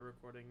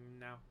recording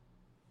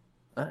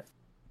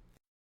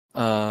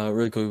now.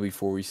 Really quickly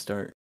before we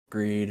start,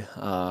 Greed,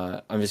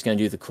 I'm just gonna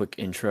do the quick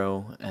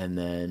intro, and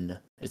then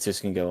it's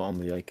just gonna go. I'm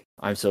gonna be like,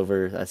 "I'm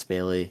Silver, that's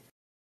Bailey,"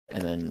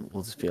 and then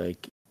we'll just be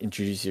like,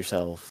 "Introduce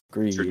yourself,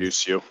 Greed."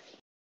 Introduce you.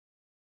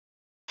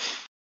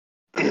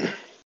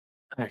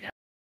 Okay.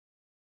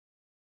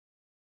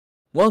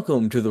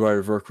 Welcome to the Writer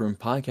of Workroom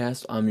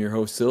podcast. I'm your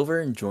host Silver,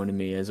 and joining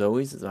me as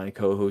always is my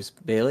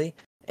co-host Bailey.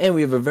 And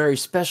we have a very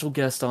special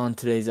guest on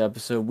today's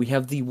episode. We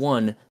have the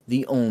one,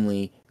 the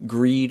only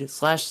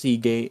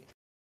Greed/Seagate.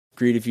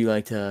 Greed, if you'd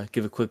like to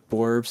give a quick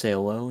blurb, say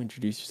hello,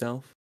 introduce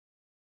yourself.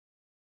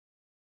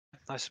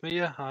 Nice to meet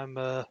you. I'm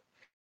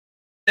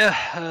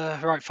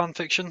write fan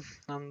fiction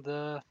and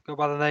go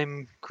by the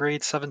name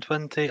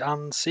Greed720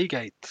 and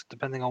Seagate,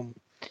 depending on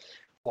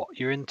what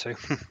you're into.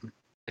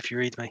 If you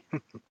read me.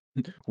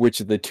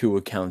 Which of the two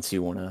accounts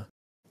you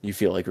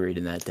feel like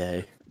reading that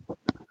day?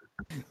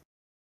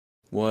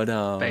 What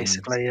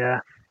Basically,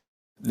 yeah.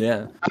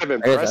 Yeah. Kind of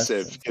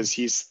impressive because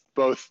he's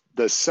both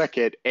the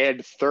second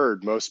and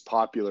third most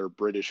popular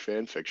British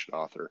fan fiction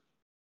author.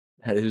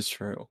 That is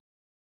true.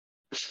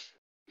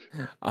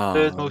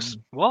 Third most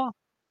what?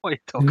 What are you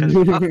talking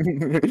about?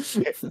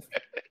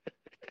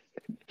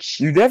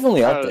 You're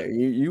definitely up there.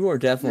 You are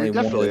definitely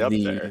one definitely of up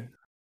the there.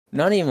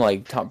 Not even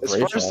like top As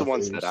British far as authors. the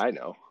ones that I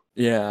know.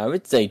 Yeah, I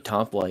would say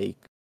top, like,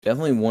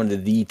 definitely one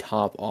of the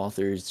top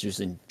authors just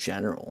in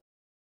general.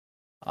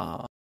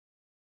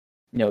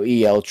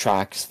 EL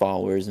tracks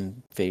followers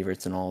and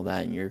favorites and all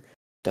that, and you're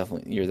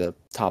the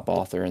top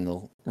author in the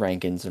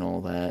rankings and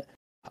all that.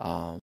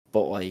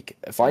 But like,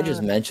 if I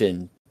just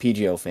mention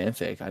PGO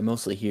fanfic, I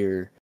mostly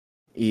hear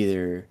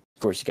either, of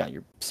course, you got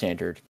your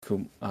standard,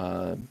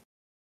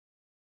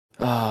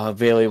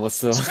 Bailey, what's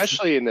the...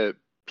 Especially in the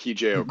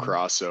PJO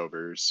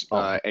crossovers,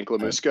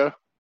 Enklamuska.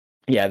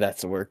 Yeah,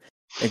 that's the word.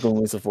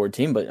 Enklamuska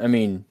 14, but I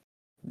mean,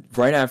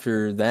 right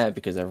after that,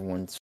 because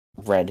everyone's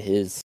read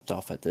his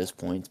stuff at this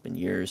point, it's been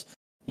years,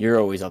 you're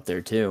always up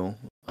there too.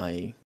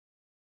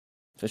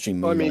 Especially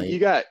Moonlight. Well, I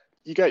mean,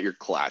 you got your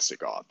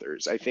classic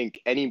authors. I think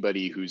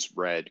anybody who's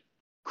read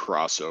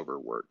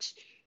crossover works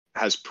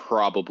has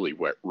probably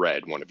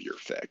read one of your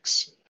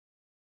fics.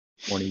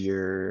 One of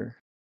your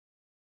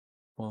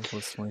 12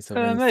 plus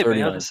 27, maybe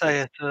 39. I'd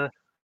say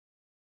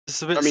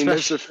it's a bit. I mean,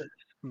 special.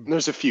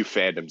 there's a few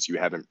fandoms you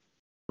haven't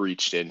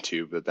reached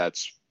into, but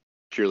that's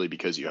purely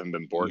because you haven't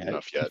been born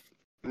enough yet.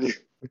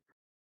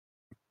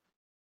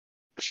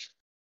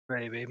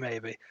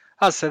 Maybe.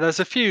 I'd say there's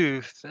a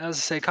few. As I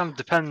say, it kind of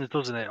depends,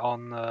 doesn't it,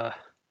 on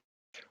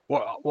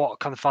what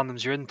kind of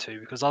fandoms you're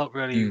into? Because I don't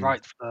really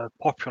write for the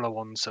popular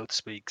ones, so to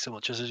speak, so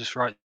much as I just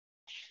write.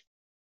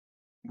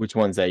 Which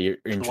ones that you're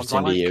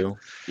interesting to you?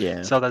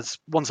 Yeah. So there's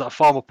ones that are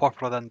far more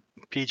popular than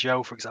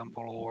PGO, for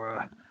example,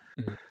 or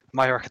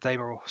My Hero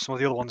Academia, or some of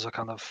the other ones I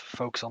kind of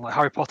focus on. Like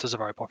Harry Potter's a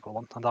very popular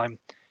one, and I'm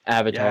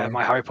Avatar. Yeah,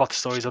 my Harry Potter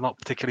stories are not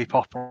particularly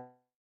popular.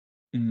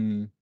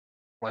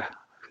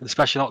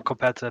 Especially not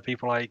compared to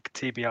people like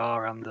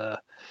TBR and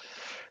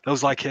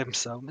those like him.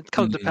 So it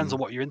kind of depends on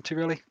what you're into,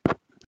 really.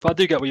 But I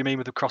do get what you mean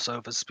with the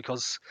crossovers,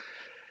 because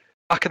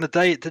back in the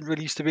day, it didn't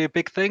really used to be a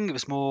big thing. It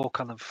was more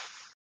kind of...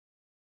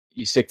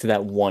 You stick to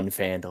that one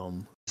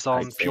fandom. It's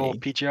on pure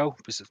PGO,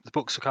 because the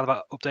books were kind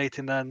of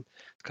updating then.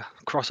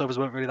 Crossovers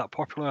weren't really that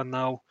popular, and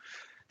now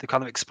they've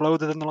kind of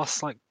exploded in the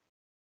last, like,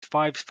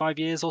 five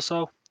years or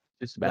so.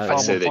 I'd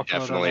say they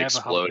definitely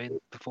exploded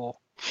before.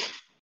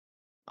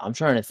 I'm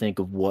trying to think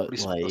of what,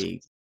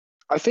 like...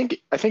 I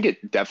think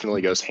it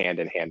definitely goes hand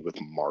in hand with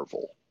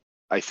Marvel.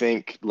 I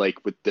think,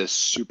 like, with this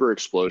super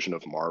explosion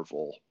of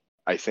Marvel,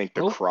 I think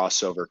the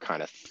crossover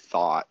kind of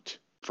thought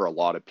for a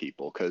lot of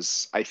people,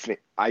 because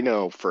I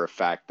know for a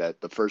fact that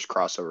the first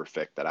crossover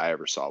fic that I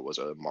ever saw was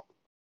a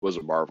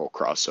Marvel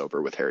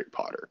crossover with Harry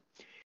Potter.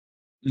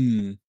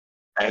 And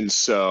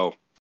so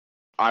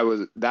I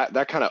was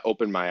that kind of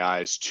opened my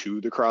eyes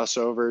to the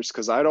crossovers,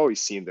 because I'd always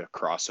seen the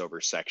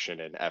crossover section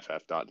in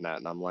ff.net,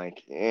 and I'm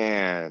like,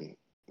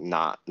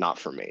 not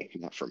for me.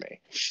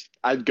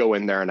 I'd go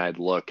in there and I'd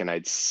look and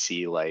I'd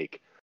see,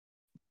 like,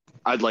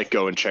 I'd like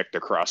go and check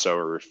the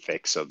crossover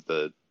fics of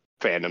the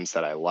fandoms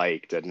that I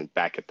liked, and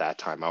back at that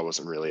time I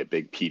wasn't really a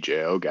big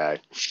PJO guy,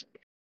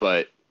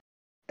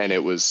 and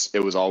it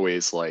was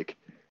always like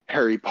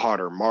Harry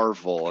Potter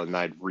Marvel, and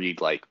I'd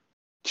read like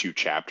 2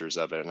 chapters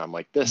of it and I'm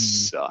like,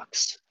 this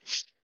sucks.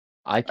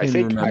 I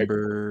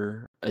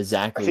remember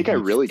exactly. I think I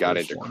really got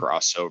into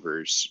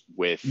crossovers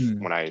with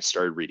when I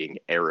started reading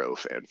Arrow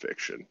fan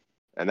fiction,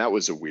 and that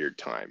was a weird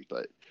time,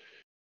 but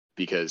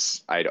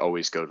because I'd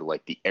always go to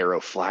like the Arrow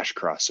Flash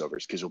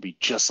crossovers because it'll be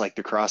just like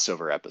the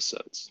crossover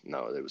episodes.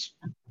 No, it was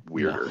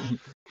weirder. No.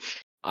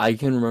 I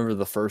can remember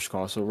the first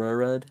crossover I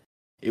read.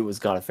 It was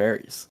God of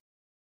Fairies.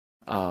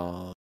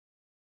 And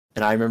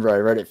I remember I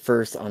read it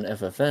first on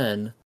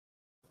FFN,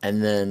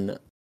 and then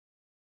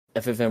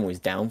FFN was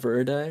down for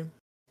a day.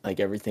 Like,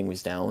 everything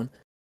was down.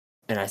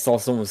 And I saw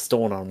someone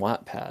stolen on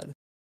Wattpad.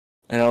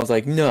 And I was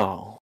like,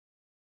 no.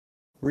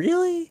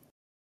 Really?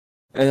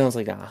 And I was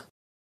like,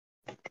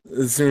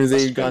 As soon as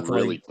they got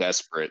really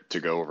desperate to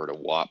go over to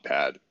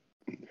Wattpad.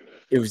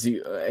 It was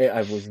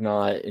I was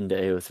not into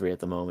AO3 at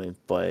the moment,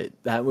 but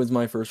that was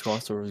my first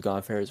crossover with God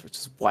of Fairies, which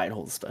is why it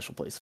holds a special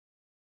place.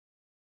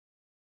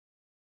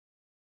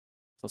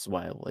 That's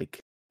why I like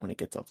when it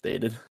gets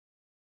updated.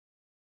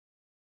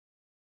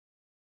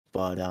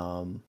 But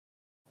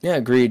yeah,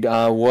 agreed.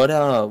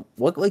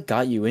 What like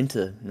got you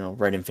into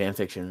writing fan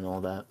fiction and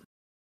all that?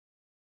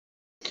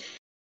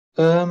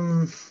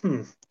 It's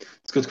a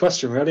good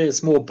question, really.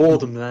 It's more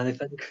boredom than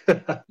anything.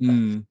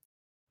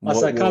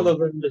 What I kind of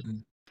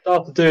mm,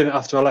 started doing it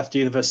after I left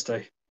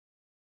university.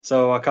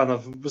 So I kind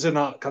of was in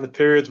that kind of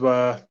period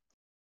where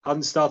I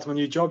hadn't started my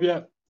new job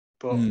yet,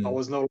 but I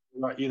was no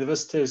longer at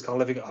university. I was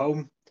kind of living at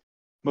home.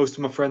 Most of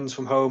my friends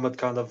from home had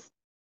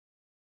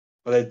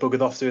they'd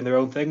buggered off doing their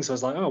own thing. So I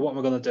was like, oh, what am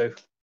I going to do?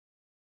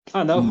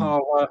 I know,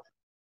 I'll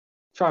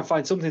try and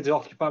find something to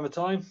occupy my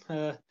time.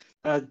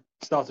 I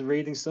started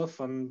reading stuff,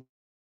 and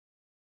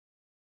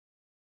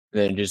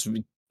then just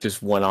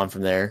went on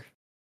from there.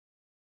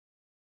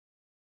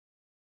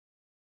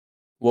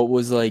 What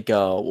was the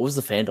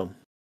fandom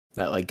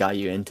that like got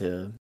you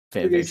into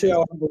fan you see fiction?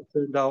 how it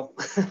turned out.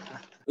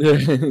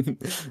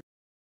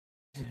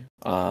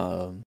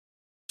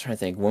 Trying to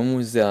think, when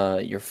was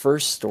your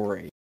first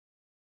story?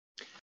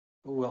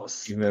 Oh, that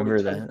was You probably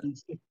remember that?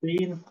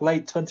 2015,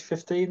 late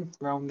 2015,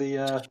 around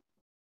the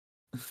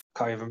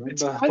can't even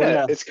remember. But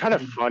yeah, It's kind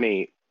of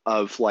funny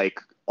of like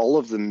all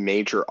of the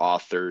major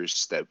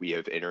authors that we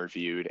have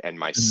interviewed and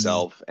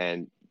myself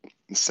and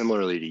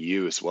similarly to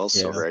you as well,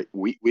 Yeah. Silver.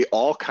 We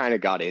all kind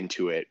of got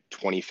into it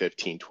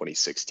 2015,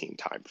 2016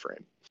 time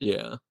frame. Yeah.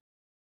 I It's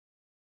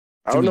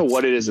don't gonna know be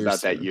what it 10 is years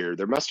about that soon. year.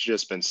 There must have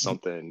just been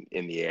something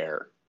in the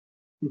air.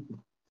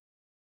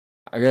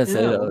 I gotta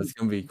say Yeah, though, it's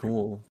gonna be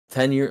cool.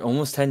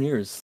 Almost 10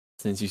 years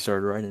since you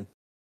started writing.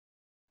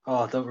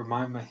 oh, don't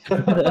remind me.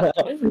 Oh,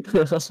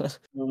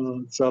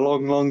 it's a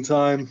long, long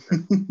time.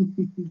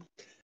 And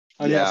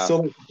yeah, I Yeah.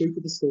 still like to think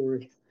of the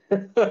story.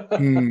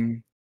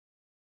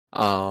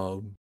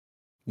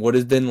 What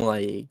has been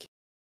like?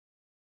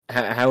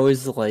 How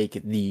is like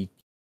the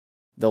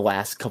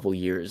last couple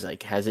years?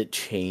 Like, has it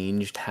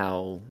changed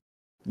how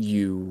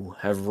you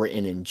have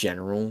written in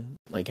general?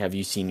 Like, have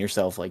you seen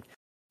yourself like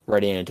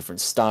writing in a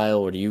different style,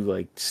 or do you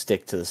like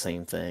stick to the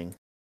same thing?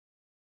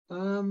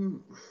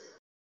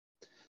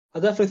 I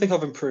definitely think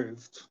I've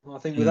improved. I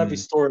think with every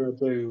story I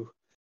do,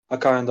 I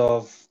kind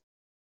of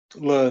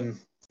learn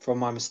from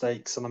my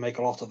mistakes and I make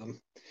a lot of them.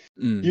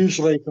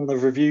 Usually, kind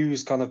of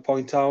reviews kind of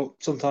point out,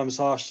 sometimes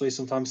harshly,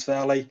 sometimes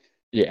fairly,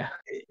 Yeah.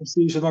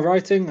 issues with my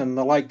writing, and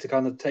I like to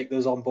kind of take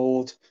those on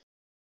board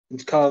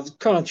and kind of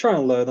try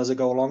and learn as I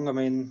go along. I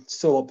mean,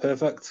 still not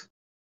perfect.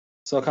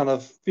 So I kind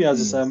of, yeah, as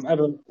I say,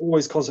 I'm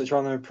always constantly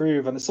trying to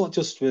improve. And it's not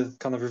just with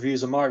kind of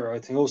reviews of my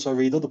writing, also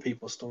read other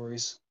people's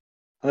stories.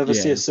 And if I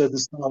see a certain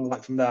style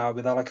like from there, I'll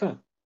be there like, oh,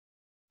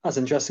 that's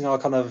interesting. I'll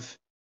kind of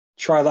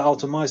try that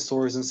out on my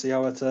stories and see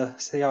how it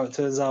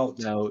turns out.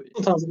 No.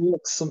 Sometimes it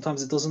works,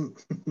 sometimes it doesn't.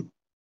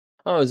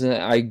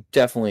 I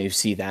definitely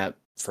see that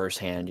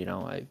firsthand.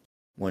 I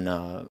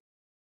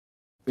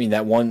mean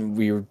that one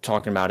we were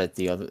talking about it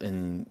the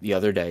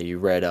other day. You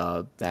read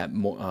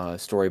that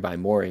story by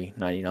Mori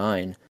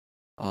 99,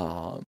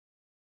 and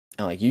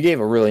like you gave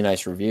a really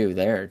nice review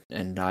there,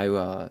 and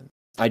I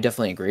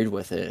definitely agreed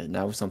with it, and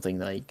that was something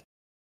like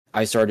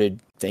I started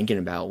thinking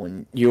about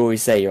when you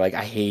always say you're like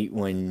I hate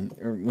when,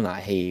 or well, not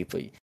hate,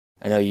 but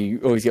I know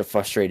you always get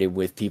frustrated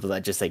with people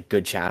that just like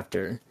good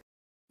chapter.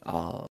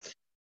 So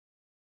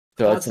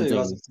that's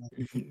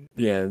something.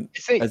 Yeah,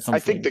 that's I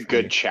something think the for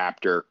me. good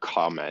chapter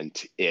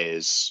comment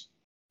is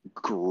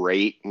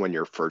great when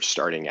you're first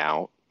starting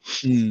out.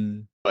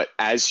 But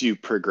as you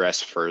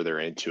progress further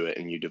into it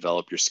and you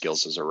develop your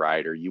skills as a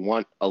writer, you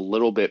want a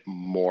little bit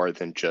more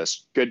than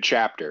just good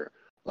chapter.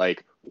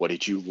 Like, what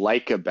did you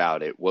like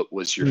about it? What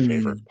was your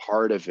favorite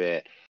part of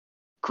it?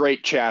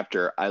 Great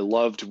chapter. I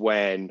loved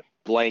when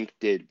blank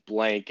did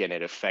blank and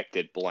it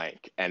affected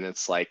blank. And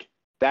it's like,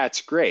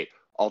 that's great.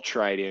 I'll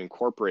try to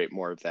incorporate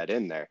more of that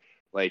in there.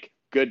 Like,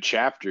 good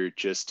chapter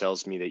just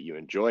tells me that you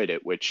enjoyed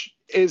it, which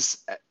is,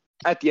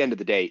 at the end of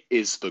the day,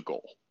 is the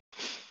goal.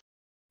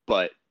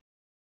 But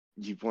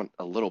you want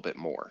a little bit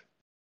more.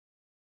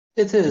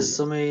 It is.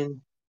 I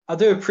mean, I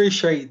do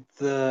appreciate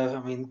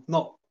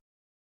not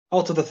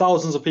out of the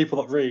thousands of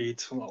people that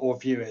read or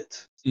view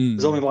it,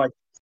 there's only like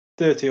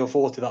 30 or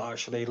 40 that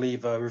actually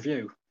leave a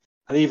review.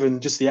 And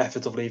even just the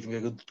effort of leaving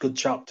a good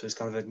chapter is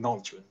kind of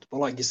acknowledgement. But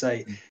like you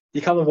say,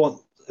 you kind of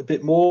want a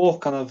bit more,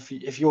 kind of,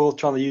 if you're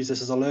trying to use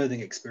this as a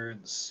learning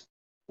experience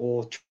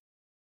or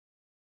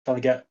trying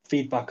to get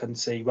feedback and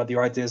see whether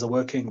your ideas are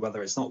working,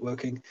 whether it's not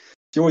working.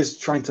 You're always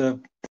trying to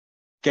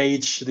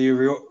gauge the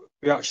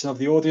reaction of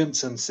the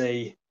audience and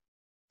say,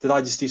 did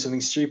I just do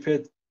something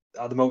stupid?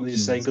 At the moment, they're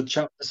just saying good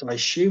chapter, so I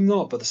assume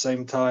not, but at the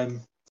same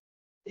time,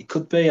 it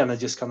could be, and I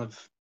just kind of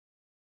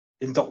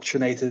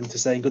indoctrinated into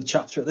saying good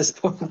chapter at this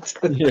point.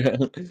 Yeah.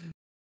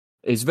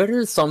 It's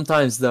better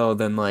sometimes though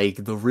than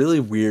like the really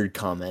weird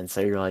comments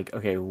that you're like,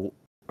 okay,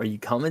 are you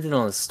commenting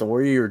on a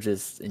story or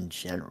just in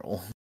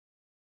general?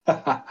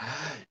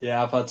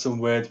 Yeah, I've had some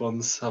weird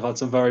ones. I've had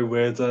some very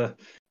weird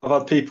I've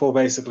had people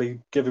basically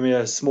giving me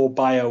a small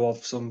bio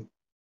of some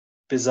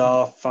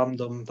bizarre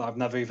fandom that I've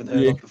never even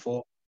heard Yeah. of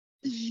before.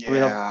 I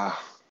mean, I've Yeah.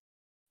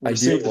 I do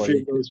received a few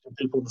like of those from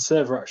people on the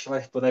server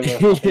actually, but they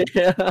were, I think,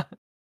 yeah.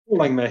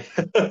 calling me.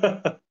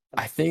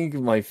 I think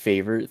my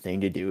favorite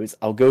thing to do is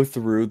I'll go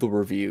through the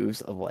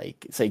reviews of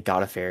like say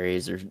God of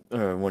Fairies or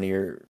one of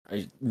your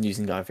I'm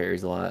using God of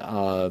Fairies a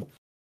lot,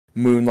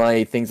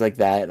 Moonlight, things like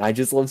that, and I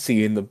just love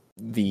seeing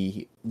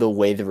the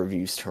way the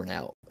reviews turn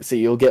out. So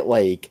you'll get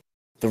like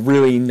the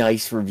really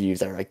nice reviews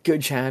that are like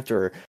good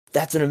chapter, or,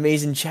 that's an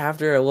amazing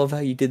chapter. I love how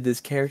you did this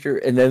character,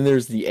 and then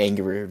there's the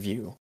angry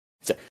review.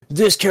 It's like,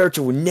 this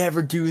character would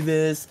never do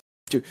this.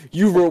 Dude,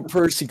 you wrote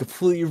Percy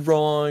completely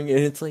wrong, and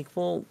it's like,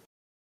 well,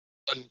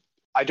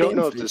 I don't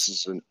know if fanfic. this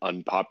is an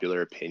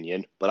unpopular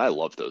opinion, but I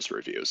love those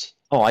reviews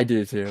Oh, I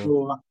do too.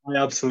 Oh, I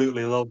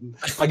absolutely love them.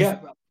 I don't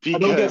get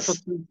because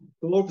frustrated.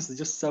 They're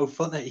just so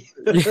funny.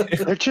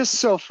 they're just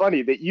so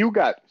funny that you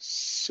got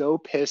so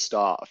pissed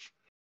off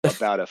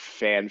about a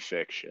fan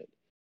fiction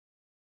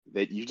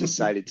that you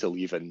decided to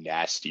leave a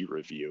nasty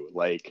review.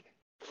 Like,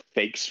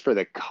 thanks for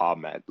the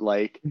comment.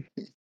 Like,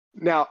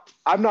 now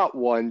I'm not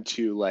one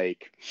to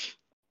like.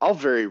 I'll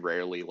very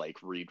rarely like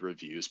read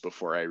reviews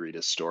before I read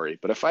a story,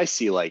 but if I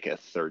see like a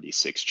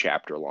 36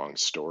 chapter long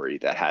story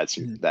that's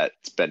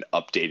been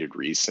updated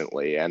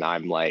recently and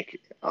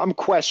I'm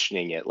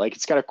questioning it, like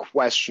it's got a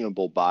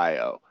questionable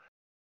bio,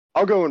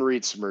 I'll go and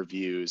read some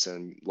reviews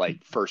and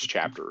like first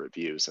chapter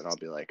reviews and I'll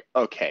be like,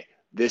 okay,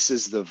 this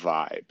is the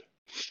vibe.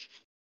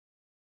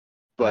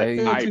 But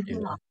Yeah, I to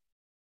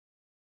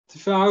be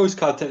fair, I always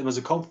kind of take them as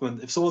a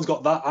compliment. If someone's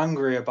got that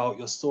angry about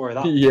your story,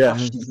 that yeah.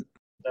 passionate,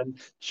 then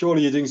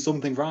surely you're doing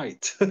something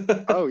right.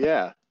 oh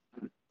yeah.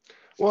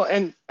 Well,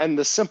 and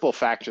the simple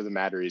fact of the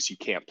matter is you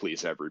can't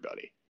please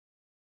everybody.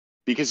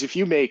 Because if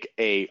you make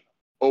a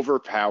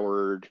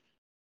overpowered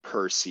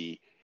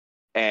Percy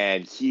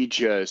and he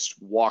just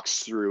walks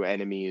through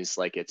enemies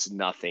like it's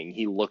nothing,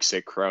 he looks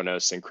at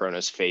Kronos and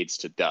Kronos fades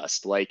to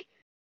dust. Like,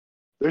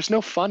 there's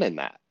no fun in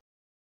that.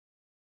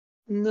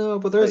 No,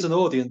 but there is Like, an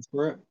audience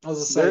for it.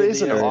 As I there say,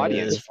 is an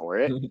audience for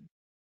it,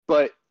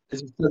 but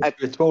at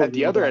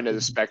the other end of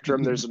the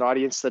spectrum, there's an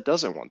audience that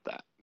doesn't want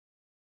that.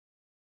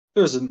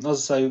 there isn't.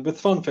 As I say, with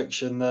fan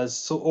fiction,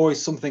 there's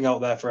always something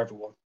out there for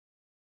everyone.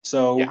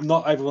 So Yeah.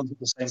 not everyone's got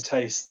the same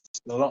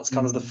taste. So that's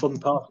kind of the fun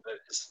part of it.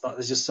 Is that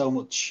there's just so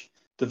much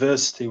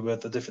diversity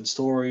with the different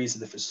stories, the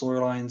different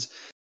storylines.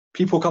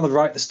 People kind of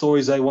write the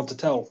stories they want to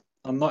tell,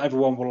 and not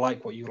everyone will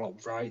like what you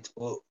write,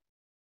 but at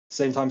the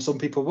same time, some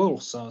people will.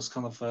 So it's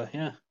kind of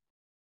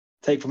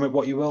take from it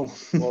what you will.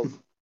 Well,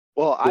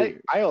 well,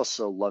 I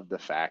also love the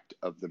fact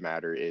of the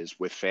matter is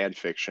with fan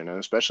fiction, and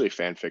especially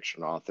fan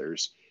fiction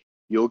authors,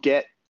 you'll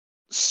get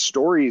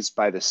stories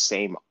by the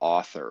same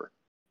author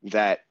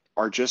that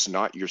are just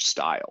not your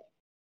style.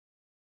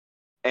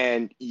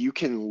 And you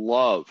can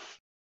love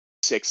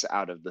 6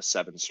 out of the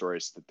 7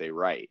 stories that they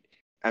write.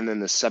 And then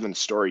the seventh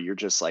story, you're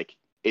just like,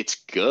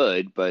 it's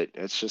good, but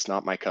it's just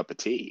not my cup of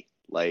tea.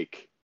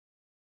 Like,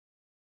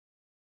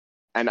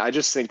 and I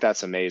just think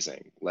that's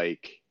amazing.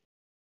 Like,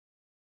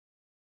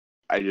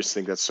 I just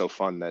think that's so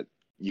fun that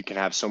you can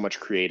have so much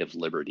creative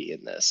liberty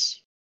in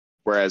this.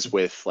 Whereas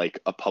with like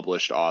a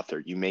published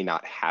author, you may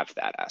not have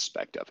that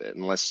aspect of it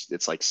unless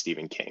it's like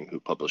Stephen King,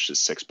 who publishes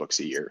 6 books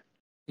a year.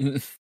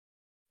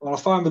 What I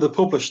find with the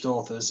published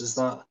authors is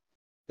that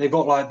they've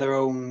got like their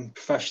own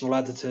professional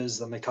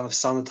editors, and they kind of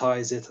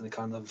sanitize it, and they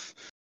kind of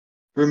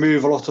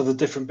remove a lot of the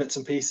different bits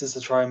and pieces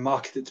to try and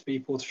market it to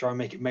people, to try and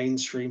make it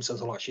mainstream so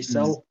it'll actually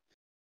sell.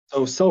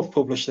 So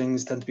self-published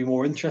things tend to be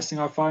more interesting,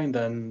 I find,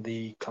 than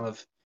the kind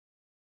of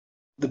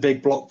the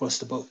big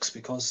blockbuster books,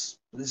 because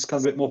it's kind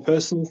of a bit more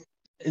personal.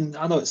 And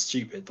I know it's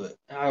stupid, but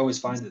I always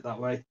find it that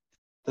way.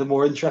 They're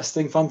more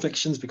interesting fan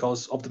fictions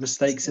because of the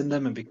mistakes in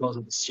them and because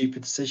of the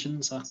stupid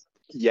decisions.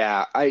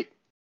 Yeah, I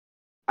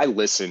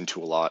listen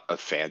to a lot of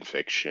fan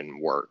fiction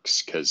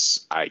works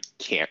because I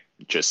can't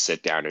just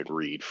sit down and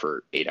read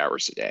for 8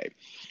 hours a day.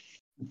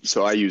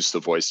 So I use the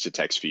voice to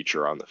text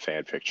feature on the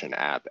fan fiction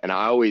app, and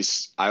I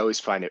always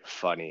find it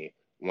funny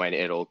when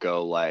it'll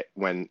go like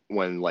when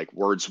like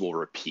words will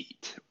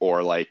repeat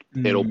or like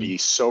it'll be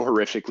so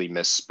horrifically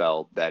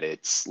misspelled that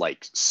it's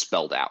like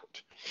spelled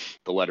out.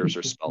 The letters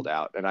are spelled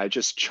out, and I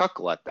just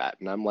chuckle at that,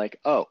 and I'm like,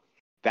 oh,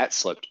 that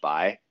slipped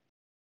by,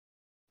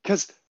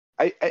 because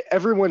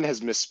everyone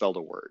has misspelled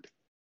a word.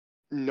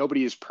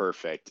 Nobody is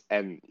perfect,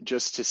 and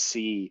just to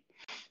see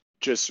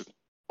just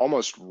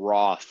almost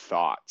raw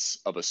thoughts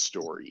of a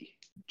story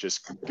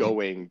just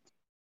going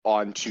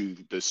onto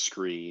the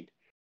screen,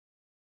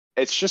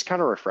 it's just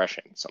kind of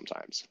refreshing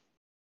sometimes.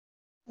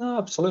 No,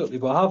 absolutely,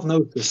 but I have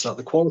noticed that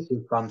the quality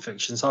of fan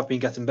fictions have been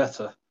getting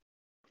better.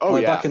 Oh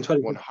Like yeah, back in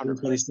 2015, 100%.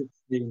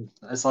 2016,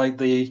 it's like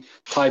the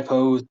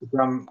typos,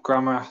 the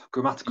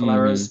grammatical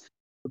errors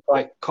were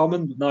quite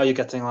common, but now you're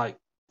getting like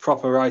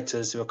proper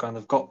writers who have kind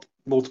of got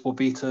multiple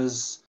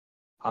beaters,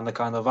 and they're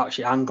kind of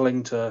actually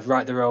angling to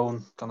write their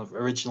own kind of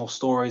original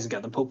stories and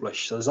get them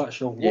published. So there's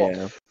actually a lot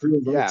of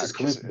real Yeah, writers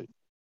coming.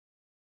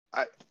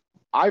 because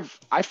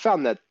I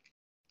found that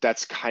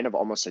that's kind of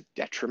almost a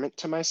detriment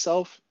to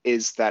myself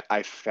is that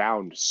I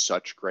found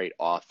such great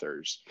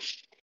authors,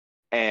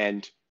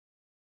 and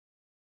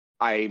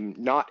I'm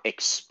not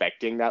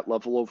expecting that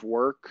level of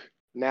work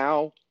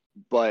now,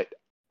 but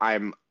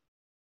I'm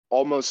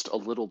almost a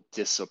little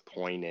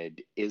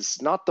disappointed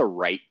is not the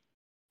right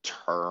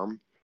term,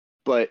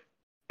 but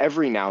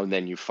every now and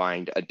then you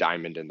find a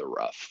diamond in the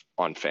rough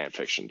on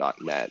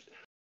fanfiction.net.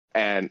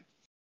 And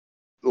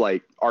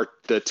like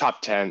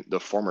the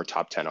former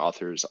top 10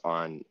 authors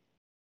on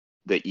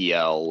the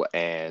EL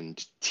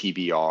and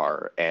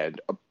TBR and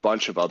a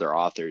bunch of other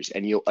authors,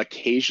 and you'll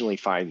occasionally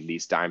find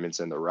these diamonds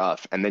in the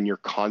rough, and then you're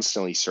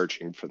constantly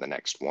searching for the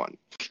next one.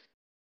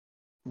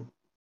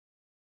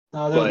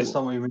 No, I don't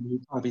understand what you mean.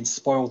 You've kind of been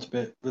spoiled a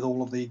bit with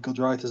all of the good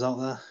writers out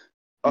there.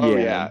 Oh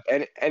yeah,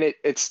 and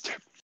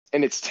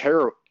it's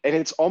terrible, and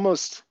it's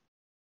almost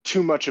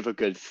too much of a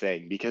good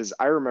thing, because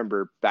I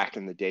remember back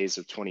in the days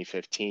of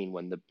 2015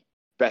 when the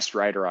best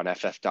writer on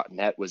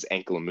FF.net was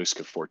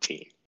Ankalamuska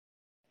 14.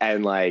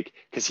 And like,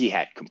 because he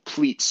had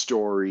complete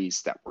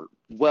stories that were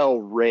well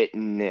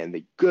written and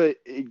the good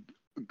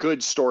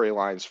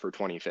storylines for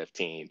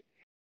 2015.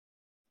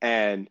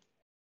 And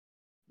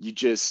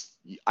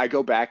I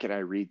go back and I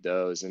read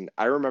those, and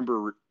I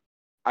remember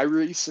I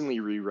recently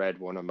reread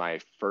one of my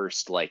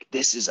first, like,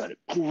 this is a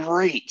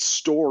great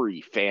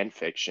story fan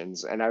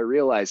fictions, and I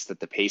realized that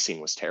the pacing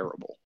was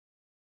terrible.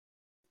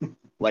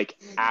 Like,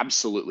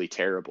 absolutely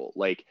terrible.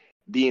 Like,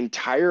 the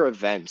entire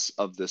events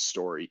of the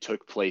story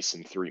took place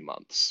in 3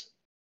 months.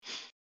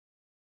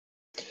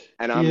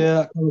 And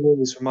that kind of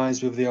always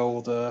reminds me of the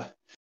old.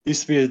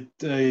 Used to be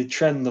a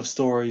trend of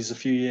stories a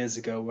few years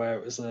ago where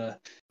it was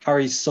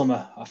Harry's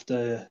summer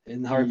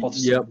in Harry Potter.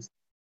 Yep.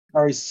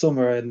 Harry's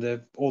summer in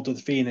the Order of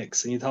the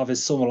Phoenix, and you'd have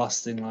his summer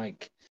lasting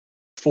like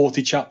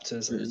 40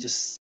 chapters, and it was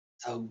just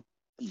so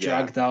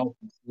dragged out,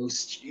 so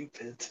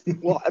stupid.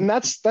 Well, and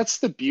that's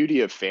the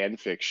beauty of fan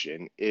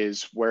fiction,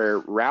 is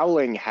where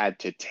Rowling had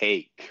to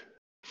take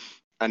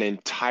an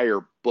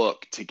entire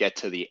book to get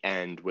to the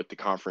end with the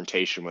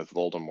confrontation with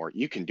Voldemort.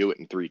 You can do it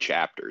in 3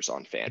 chapters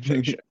on fan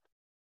fiction.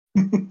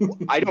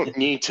 I don't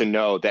need to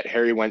know that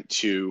Harry went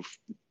to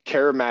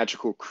care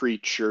magical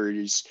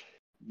creatures,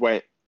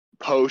 went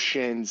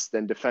potions,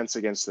 then defense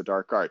against the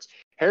dark arts.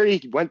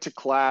 Harry went to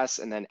class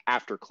and then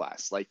after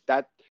class, like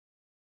that.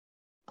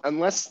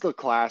 Unless the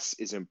class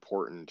is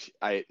important,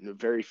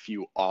 very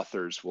few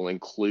authors will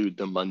include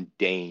the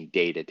mundane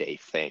day-to-day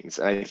things.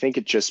 And I think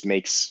it just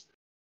makes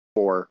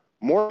for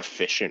more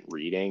efficient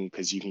reading,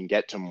 because you can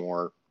get to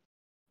more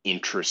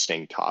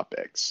interesting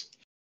topics.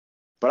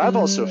 But I've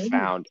also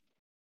found,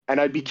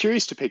 and I'd be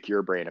curious to pick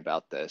your brain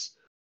about this,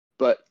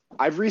 but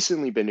I've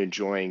recently been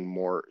enjoying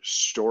more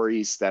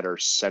stories that are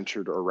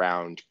centered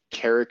around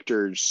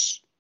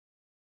characters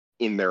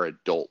in their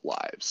adult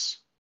lives.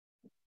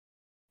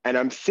 And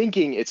I'm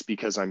thinking it's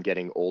because I'm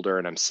getting older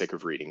and I'm sick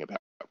of reading about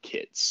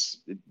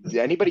kids. Is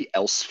anybody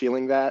else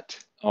feeling that?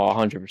 Oh,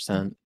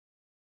 100%.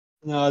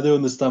 No, I do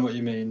understand what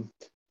you mean.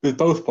 With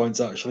both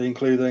points, actually,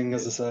 including,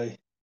 as I say,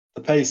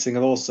 the pacing,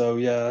 and also,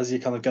 as you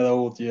kind of get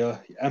older, you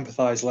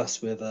empathise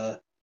less with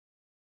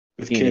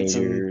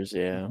Teenagers, kids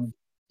and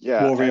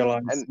more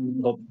realised.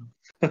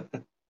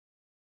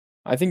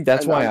 I think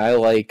that's why I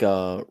like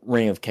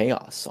Reign of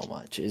Chaos so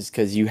much, is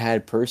because you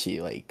had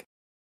Percy like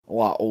a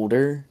lot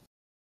older,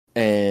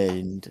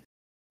 and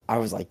I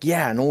was like,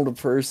 an older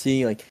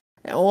Percy. Like,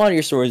 a lot of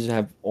your stories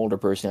have older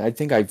Percy. I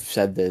think I've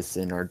said this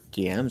in our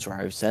DMs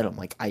where I've said, I'm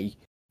like, I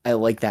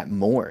like that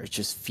more. It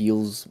just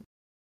feels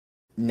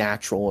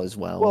natural as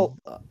well.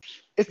 Well,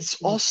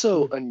 it's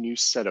also a new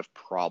set of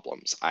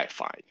problems, I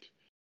find,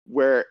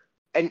 where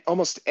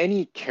almost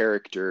any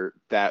character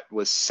that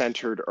was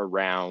centered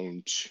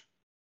around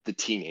the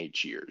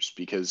teenage years,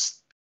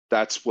 because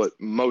that's what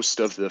most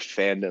of the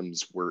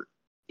fandoms were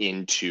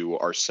into,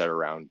 are set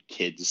around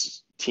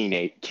kids,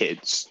 teenage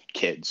kids,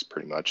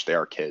 pretty much. They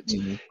are kids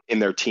in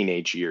their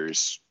teenage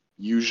years,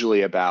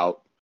 usually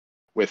about,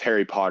 with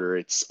Harry Potter,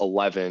 it's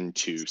 11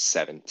 to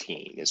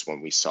 17 is when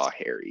we saw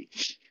Harry.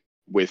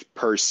 With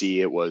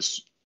Percy, it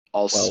was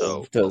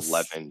also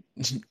 11.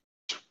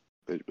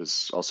 It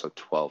was also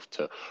 12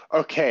 to.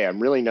 Okay,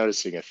 I'm really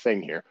noticing a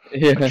thing here,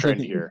 a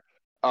trend here.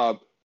 I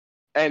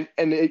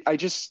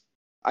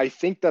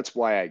think that's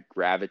why I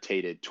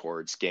gravitated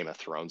towards Game of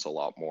Thrones a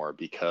lot more,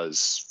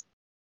 because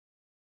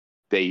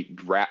they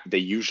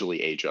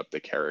usually age up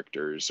the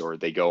characters, or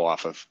they go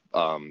off of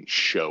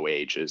show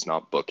ages,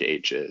 not book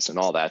ages, and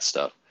all that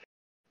stuff.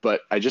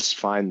 But I just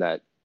find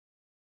that,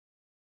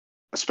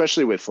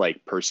 especially with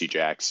like Percy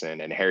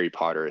Jackson and Harry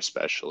Potter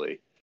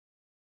especially,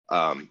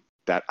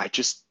 that I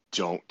just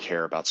don't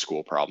care about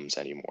school problems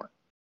anymore.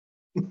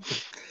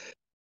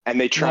 And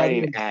they try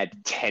and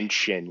add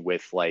tension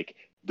with like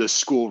the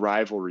school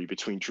rivalry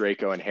between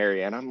Draco and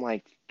Harry, and I'm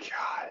like,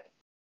 God,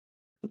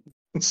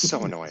 it's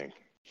so annoying.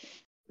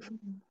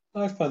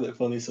 I find it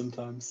funny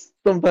sometimes.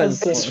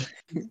 Sometimes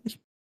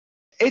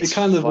it's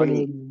kind of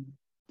funny.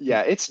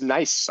 Yeah, it's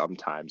nice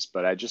sometimes,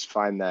 but I just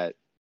find that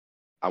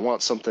I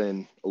want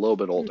something a little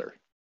bit older.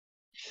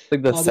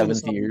 Like the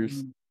 7th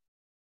years.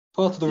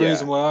 Part of the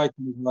reason why I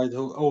can write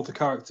all the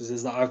characters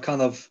is that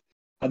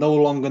I no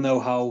longer know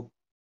how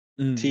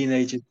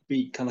teenagers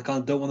speak, and I kind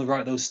of don't want to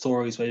write those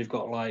stories where you've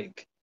got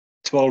like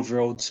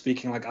 12-year-olds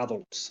speaking like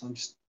adults.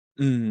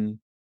 They're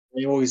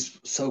always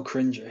so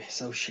cringy,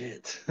 so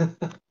shit.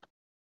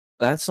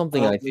 That's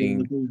something I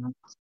think.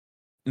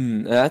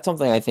 That's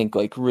something I think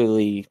like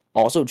really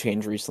also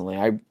changed recently.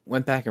 I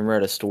went back and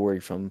read a story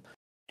from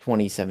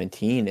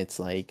 2017. It's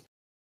like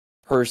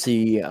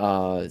Percy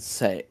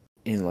set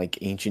in like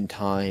ancient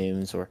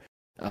times or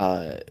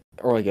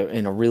like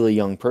in a really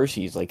young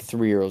Percy. He's like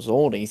 3 years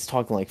old and he's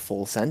talking like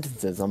full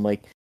sentences. I'm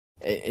like,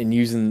 and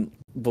using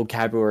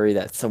vocabulary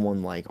that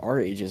someone like our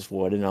ages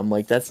would, and I'm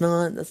like, that's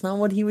not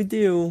what he would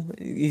do.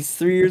 He's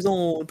 3 years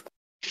old.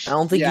 I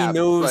don't think he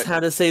knows how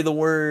to say the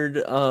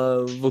word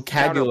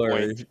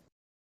vocabulary.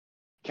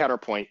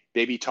 Counterpoint,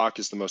 baby talk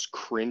is the most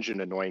cringe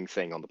and annoying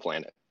thing on the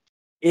planet.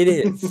 It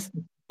is.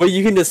 But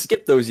you can just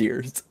skip those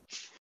years.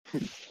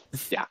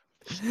 Yeah.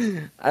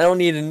 I don't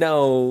need to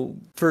know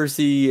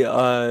Percy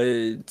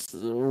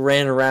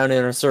ran around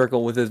in a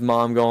circle with his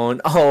mom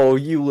going, "Oh,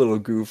 you little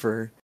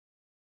goofer."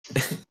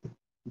 It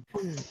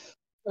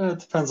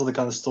depends on the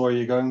kind of story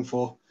you're going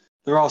for.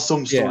 There are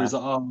some stories that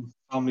are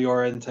family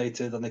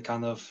orientated and they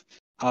kind of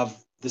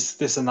have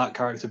this and that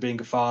character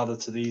being a father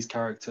to these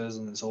characters,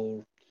 and it's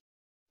all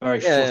very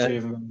fluffy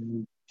and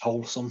very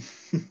wholesome.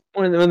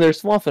 when they're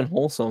fluff and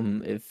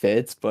wholesome, it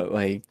fits, but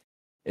like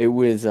it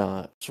was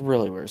it's a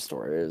really weird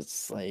story.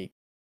 It's like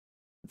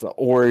the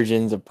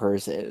origins of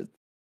Percy, it's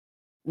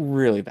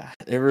really bad.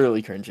 It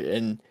really cringy,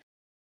 and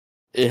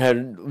it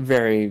had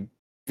very,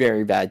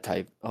 very bad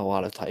a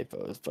lot of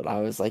typos. But I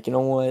was like, you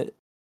know what?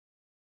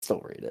 Still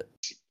read it.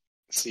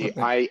 See,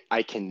 I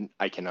can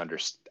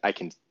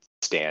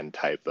stand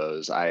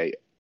typos.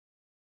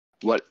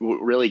 What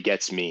really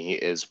gets me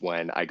is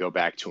when I go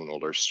back to an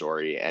older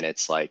story and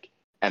it's like,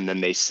 and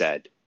then they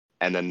said,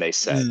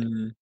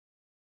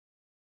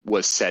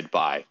 was said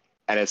by,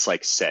 and it's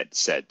like said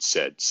at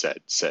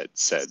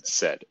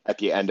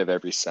the end of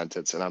every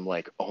sentence, and I'm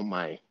like, oh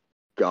my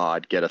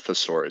god, get a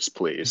thesaurus,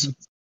 please.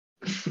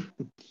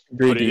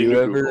 Greed, do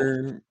you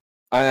ever?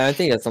 I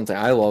think that's something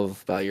I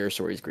love about your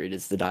stories, Greed,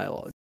 is the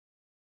dialogue.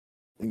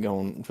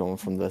 Going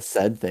from the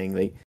said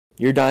thing,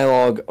 your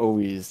dialogue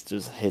always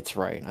just hits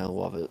right, and I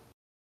love it.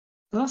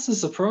 That's a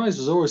surprise.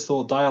 I always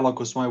thought dialogue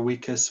was one of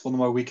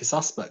my weakest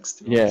aspects.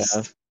 To be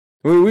honest.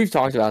 We've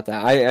talked about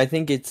that. I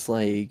think it's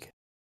like,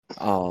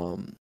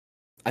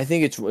 I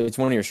think it's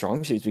one of your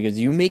strong suits because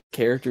you make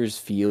characters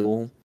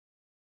feel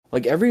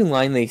like every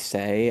line they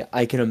say,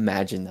 I can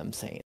imagine them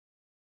saying,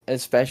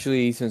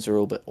 especially since they're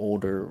a little bit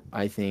older.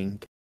 I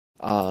think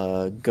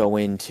go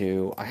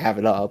into I have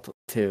it up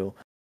to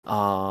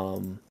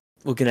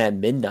looking at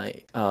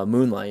Moonlight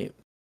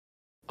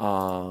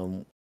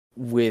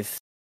with.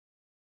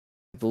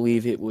 I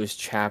believe it was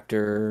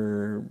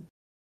chapter.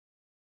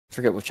 I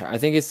forget which. I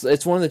think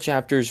it's one of the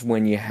chapters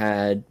when you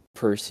had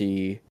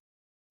Percy,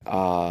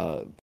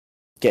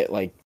 get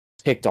like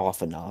ticked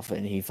off enough,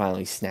 and he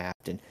finally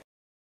snapped, and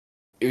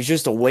it was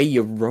just the way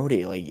you wrote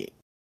it. Like it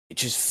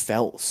just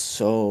felt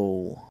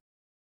so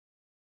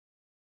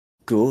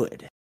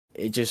good.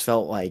 It just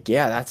felt like,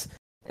 yeah, that's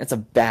a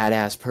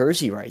badass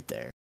Percy right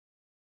there.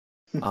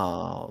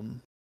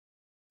 Trying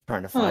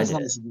to find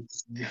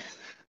it.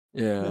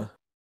 Yeah.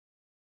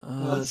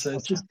 So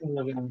it's just kind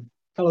of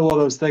one of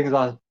those things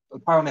I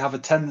apparently have a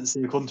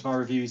tendency, according to my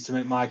reviews, to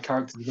make my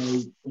characters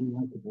very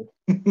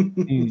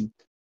unlikable.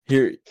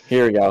 Here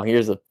we go.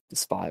 Here's a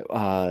spot.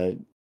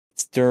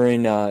 It's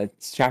during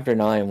it's chapter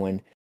 9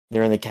 when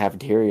they're in the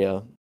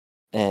cafeteria,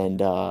 and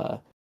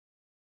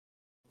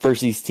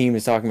Percy's team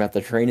is talking about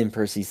the training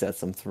Percy sets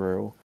them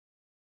through,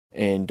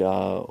 and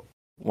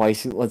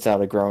Weiss lets out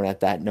a groan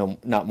at that. No,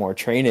 not more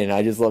training.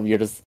 I just love you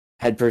just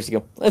had Percy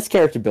go, "Let's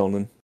character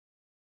building."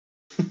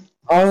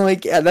 I'm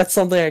like, yeah, that's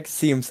something I can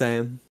see him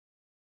saying.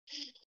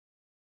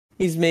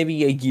 He's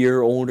maybe a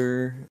year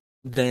older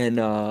than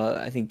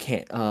I think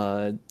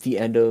the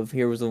end of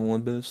Heroes of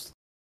Olympus.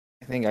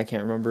 I think I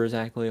can't remember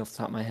exactly off the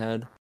top of my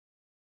head,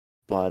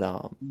 but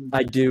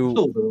I do.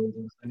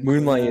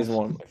 Moonlight is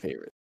one of my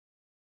favorites.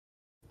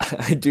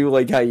 I do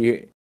like how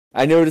you.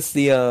 I noticed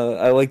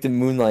I liked the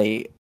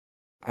Moonlight.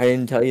 I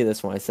didn't tell you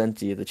this when I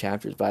sent you the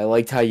chapters, but I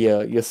liked how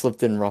you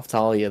slipped in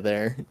Raftalia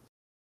there.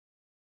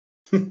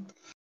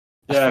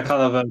 Yeah, I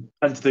kind of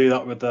tend to do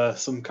that with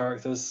some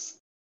characters.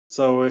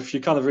 So if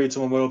you kind of read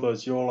some of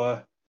Wilbur's,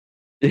 you'll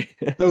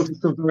notice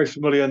some very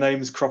familiar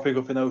names cropping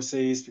up in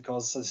OCs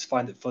because I just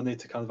find it funny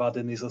to kind of add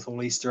in these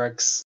little Easter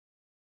eggs.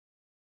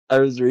 I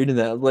was reading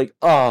that. I was like,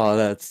 oh,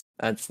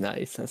 that's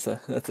nice. That's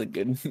a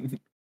good.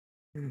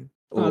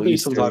 I do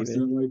sometimes.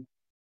 Like, in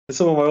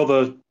some of my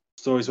other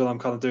stories when I'm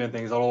kind of doing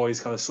things, I'll always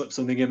kind of slip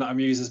something in that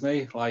amuses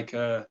me. Like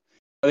I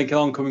think in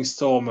Oncoming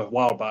Storm a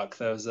while back,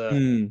 there was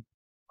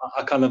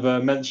I kind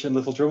of mentioned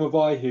Little Drummer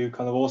Boy, who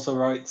kind of also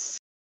writes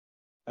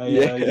a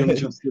Young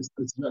Justice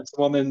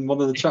one in one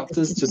of the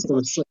chapters, just sort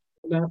of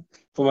there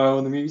for my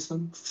own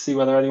amusement, to see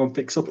whether anyone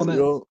picks up on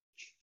it.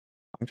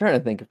 I'm trying to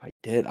think if I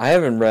did. I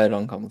haven't read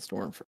Uncommon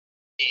Storm for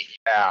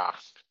Yeah,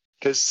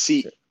 because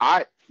see,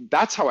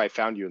 that's how I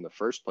found you in the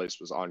first place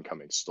was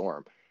Oncoming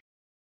Storm.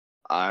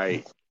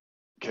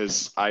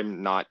 Because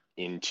I'm not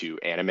into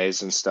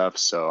animes and stuff,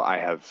 so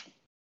I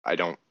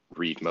don't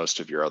read most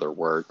of your other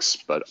works,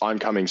 but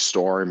Oncoming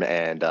Storm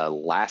and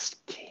Last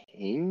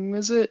King,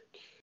 is it?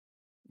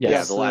 Yes.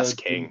 Yeah, The Last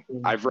King.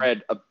 I've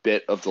read a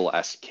bit of The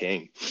Last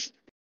King.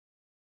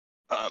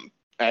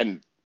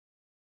 And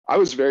I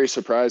was very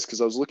surprised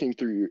because I was looking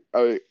through.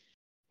 I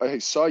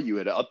saw you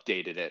had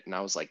updated it, and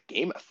I was like,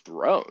 Game of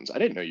Thrones. I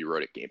didn't know you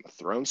wrote a Game of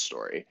Thrones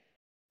story.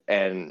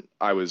 And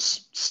I'm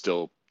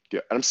still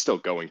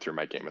going through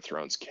my Game of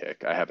Thrones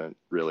kick. I haven't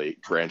really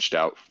branched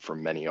out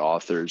from many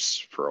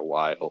authors for a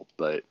while,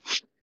 but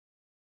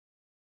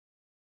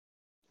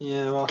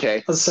Yeah, well,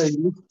 okay. I'd say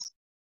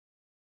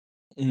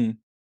Mhm.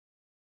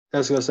 I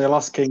was going to say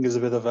Last King is a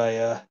bit of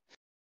a.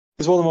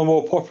 It's one of my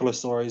more popular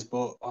stories,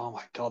 but oh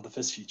my god, the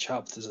first few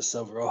chapters are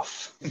so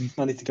rough.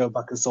 I need to go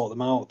back and sort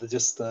them out. They're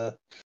just one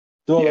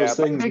of those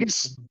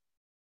things.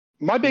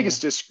 My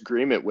biggest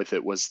disagreement with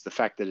it was the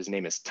fact that his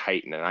name is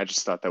Titan, and I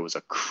just thought that was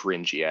a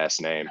cringy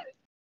ass name.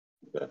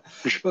 But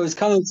it's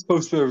kind of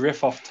supposed to be a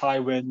riff off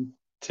Tywin,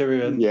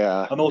 Tyrion,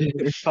 Yeah, and also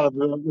kind of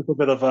a little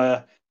bit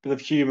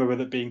of humor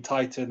with it being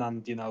Titan,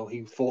 and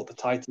he fought the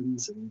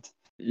Titans, and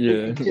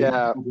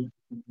Yeah.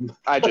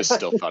 I just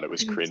still thought it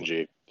was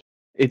cringy.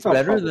 It's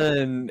better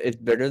than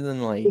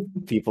like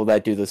people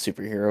that do the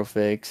superhero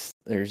fix.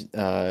 There's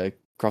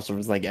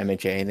crossovers like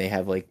MHA, and they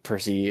have like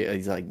Percy.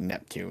 He's like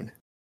Neptune.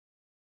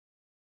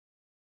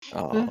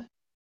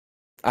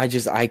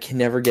 I can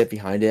never get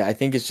behind it. I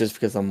think it's just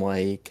because I'm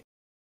like,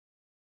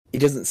 it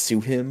doesn't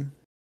suit him.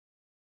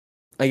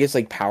 I guess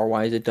like power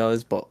wise it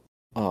does, but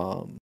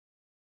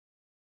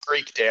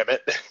Greek, damn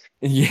it.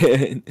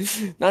 yeah,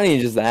 not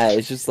even just that.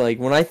 It's just like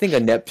when I think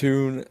of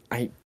Neptune,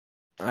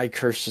 I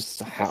curse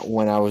just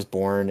when I was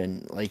born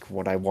and like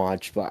what I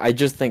watched, but I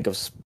just think of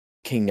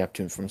King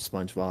Neptune from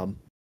SpongeBob.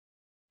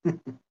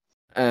 And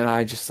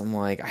I'm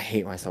like, I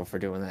hate myself for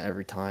doing that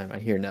every time I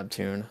hear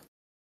Neptune.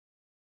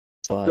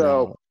 But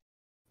So,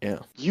 yeah.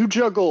 You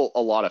juggle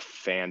a lot of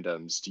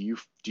fandoms. Do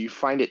you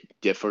find it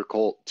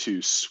difficult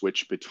to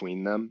switch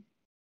between them?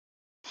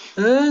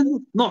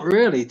 Not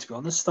really, to be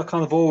honest. I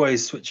kind of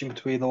always switching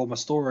between all my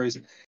stories.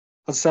 As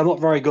I say, I'm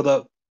not very good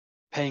at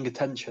paying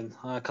attention.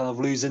 I kind of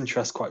lose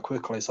interest quite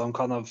quickly. So I'm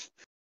kind of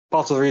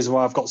part of the reason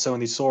why I've got so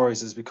many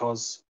stories is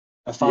because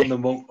a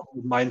fandom won't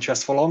hold my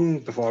interest for long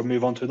before I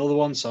move on to another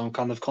one. So I'm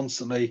kind of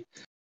constantly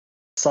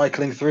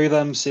cycling through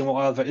them, seeing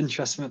what either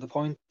interests me at the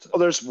point. Well,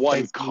 there's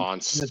one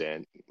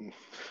constant.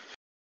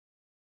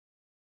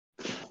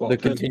 The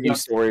continued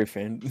story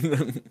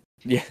fan.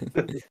 Yeah.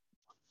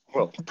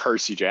 Well,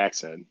 Percy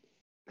Jackson.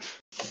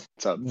 It's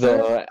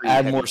the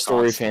add more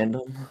story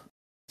fandom.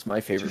 It's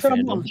my favorite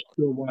fandom.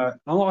 I'm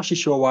not actually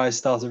sure why I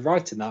started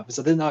writing that because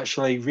I didn't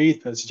actually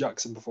read Percy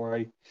Jackson before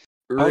I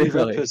only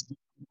read Percy Jackson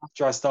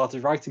after I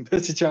started writing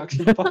Percy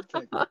Jackson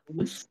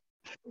fanfic.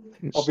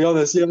 I'll be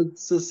honest,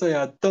 to say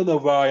I don't know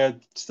why I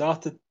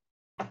started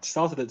it,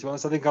 to be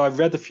honest. I think I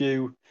read a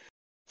few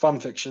fan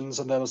fictions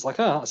and then I was like,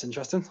 oh, that's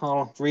interesting.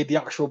 I'll read the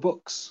actual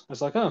books. I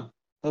was like, oh,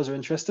 those are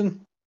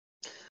interesting.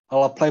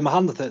 I'll play my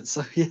hand at it.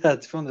 So yeah, to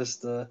be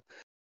honest, it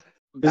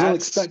was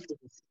unexpected.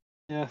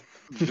 Yeah.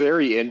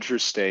 Very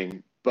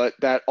interesting, but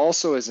that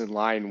also is in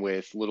line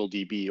with Little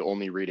DB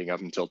only reading up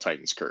until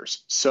Titan's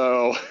Curse.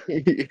 So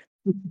yeah,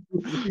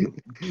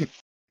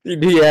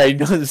 he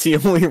does. He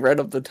only read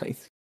up the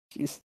Titan's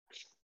Curse.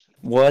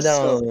 What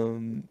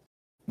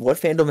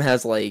fandom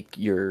has like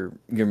your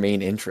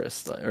main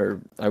interest,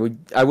 or I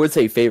would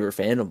say favorite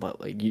fandom,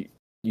 but like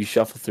you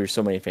shuffle through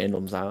so many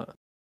fandoms out.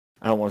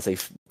 I don't want to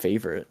say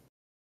favorite.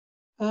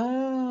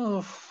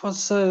 I'd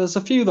say there's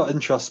a few that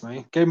interest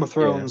me. Game of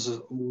Thrones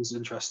always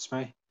interests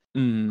me.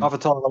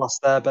 Avatar: The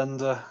Last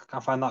Airbender, I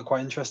find that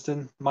quite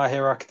interesting. My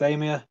Hero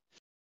Academia.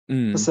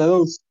 So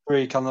those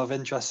three kind of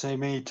interest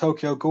me.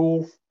 Tokyo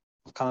Ghoul,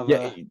 kind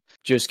of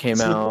just came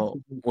out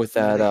with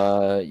that.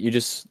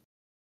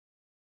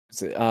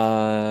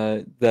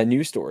 The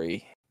news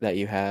story that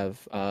you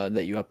have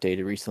that you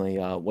updated recently.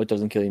 What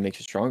doesn't kill you makes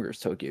you stronger is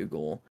Tokyo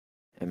Ghoul,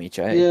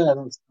 MHA. Yeah,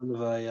 that's kind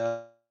of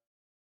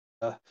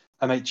a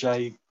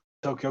MHA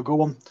Tokyo Ghoul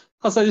one.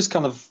 I just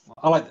kind of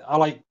I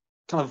like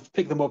kind of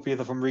pick them up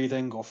either from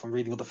reading or from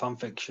reading other fan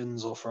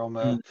fictions or from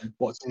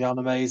watching the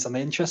animes, and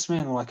they interest me.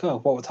 And I'm like, oh,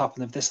 what would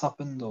happen if this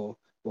happened, or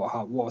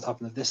what would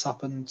happen if this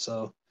happened?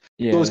 So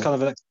it's always kind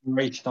of an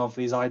exploration of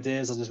these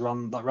ideas that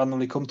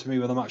randomly come to me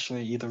when I'm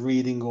actually either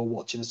reading or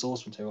watching the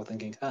source material,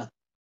 thinking,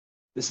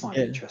 this might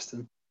be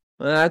interesting.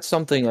 Well, that's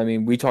something. I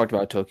mean, we talked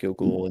about Tokyo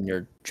Ghoul in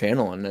your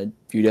channel, and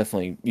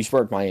you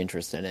sparked my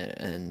interest in it.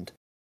 And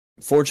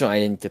fortunately, I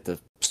didn't get to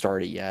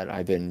start it yet.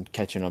 I've been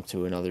catching up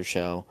to another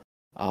show.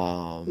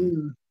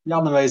 The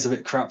anime is a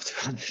bit crap, to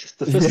be honest.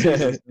 The first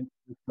season,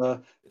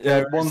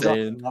 one's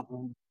not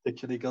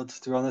particularly good,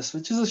 to be honest,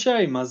 which is a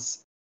shame,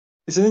 as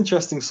it's an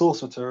interesting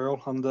source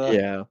material, and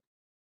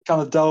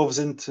kind of delves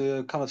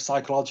into kind of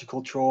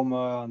psychological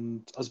trauma,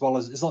 and as well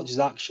as it's not just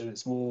action;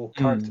 it's more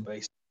character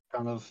based,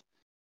 kind of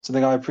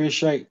something I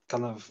appreciate.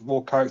 Kind of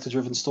more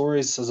character-driven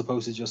stories as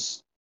opposed to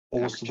just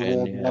balls to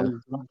the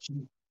wall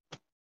action.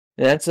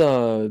 That's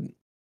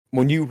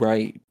when you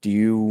write, do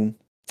you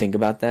think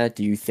about that?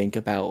 Do you think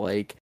about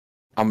like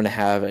I'm gonna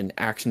have an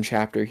action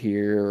chapter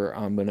here, or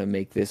I'm gonna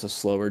make this a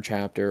slower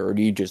chapter, or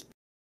do you just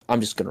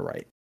I'm just gonna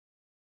write?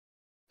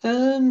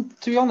 To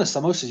be honest, I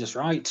mostly just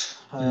write.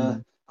 I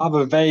have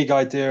a vague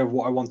idea of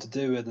what I want to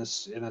do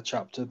in a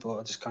chapter, but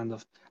I just kind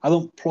of I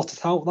don't plot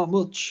it out that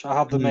much. I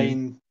have the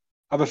main.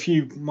 I have a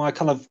few. My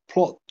kind of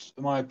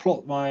my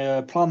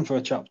plan for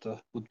a chapter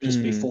would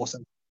just be 4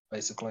 sentences,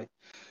 basically.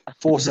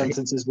 4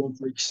 sentences, one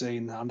for each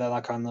scene, and then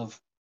I kind of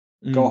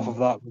go off of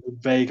that with a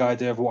vague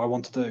idea of what I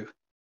want to do.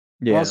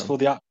 Yeah. As for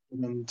the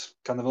action and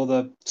kind of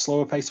other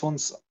slower paced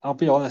ones, I'll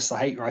be honest, I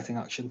hate writing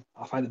action.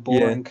 I find it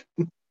boring.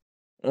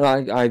 Yeah.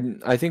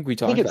 I think we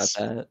talked about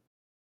that.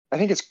 I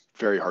think it's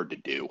very hard to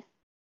do.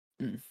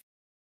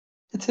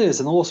 It is,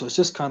 and also it's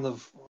just kind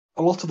of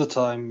a lot of the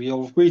time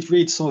you'll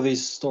read some of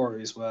these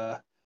stories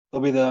where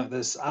there'll be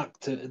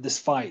this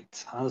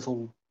fight, and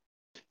it'll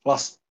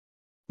last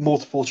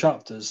multiple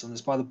chapters, and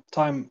it's by the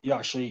time you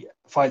actually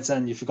fight's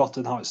end, you've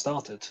forgotten how it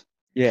started.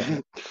 Yeah,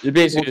 you're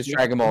basically just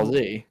Dragon Ball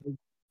Z.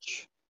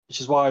 Which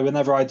is why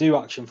whenever I do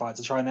action fights,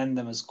 I try and end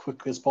them as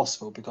quickly as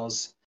possible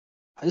because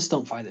I just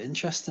don't find it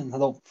interesting. I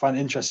don't find it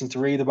interesting to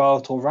read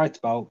about or write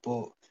about,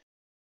 but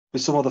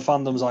with some of the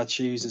fandoms I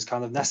choose is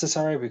kind of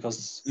necessary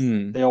because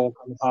they all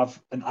kind of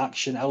have an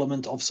action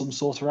element of some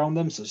sort around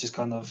them. So it's just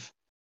kind of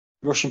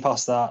rushing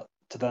past that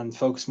to then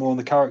focus more on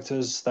the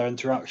characters, their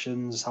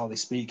interactions, how they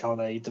speak, how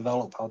they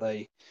develop, how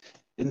they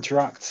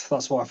interact.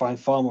 That's what I find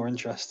far more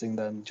interesting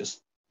than just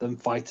them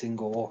fighting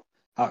or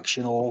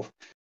action or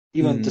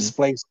even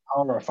displays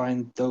of power. I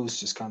find those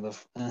just kind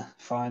of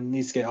fine.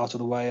 Needs to get out of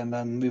the way and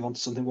then move on to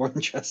something more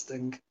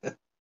interesting.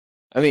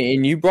 I mean,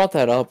 and you brought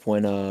that up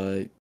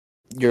when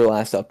your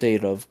last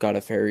update of God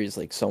of Fairies,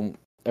 like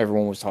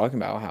everyone was talking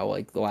about how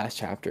like the last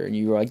chapter, and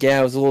you were like,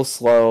 yeah, it was a little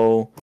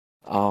slow.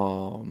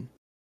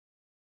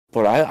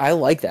 But I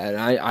like that.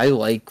 I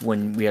like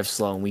when we have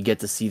slow and we get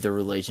to see the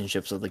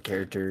relationships of the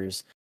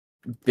characters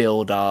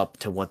build up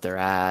to what they're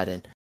at,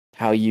 and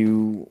how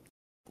you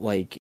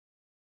like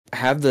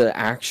have the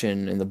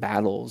action and the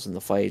battles and the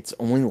fights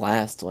only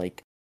last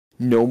like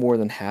no more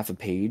than half a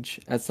page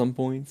at some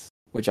points,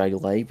 which I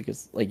like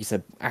because, like you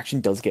said,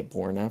 action does get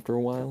boring after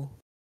a while.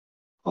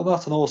 Well,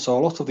 that and also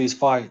a lot of these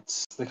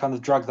fights, they kind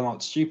of drag them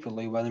out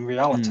stupidly when in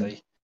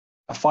reality,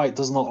 a fight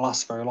does not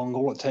last very long.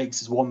 All it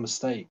takes is one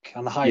mistake,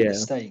 and a high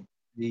mistake,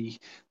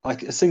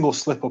 like a single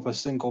slip up, a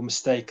single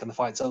mistake, and the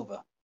fight's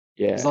over.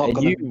 Yeah, it's not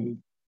going to be.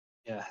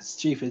 Yeah, it's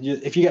stupid.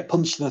 If you get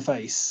punched in the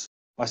face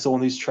by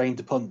someone who's trained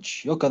to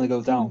punch, you're going to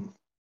go down.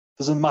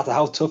 Doesn't matter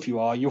how tough you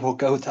are, you will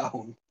go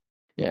down.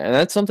 Yeah, and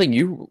that's something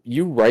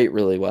you write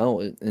really well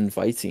in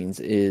fight scenes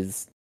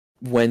is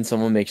when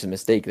someone makes a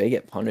mistake, they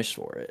get punished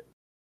for it.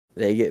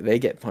 They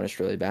get punished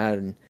really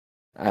bad.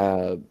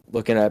 And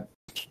looking at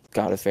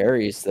God of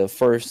Fairies, the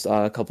first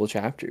couple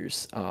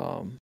chapters,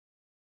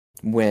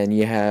 when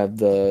you have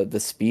the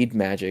speed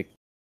magic,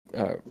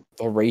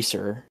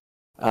 Racer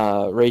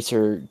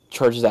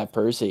charges at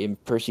Percy,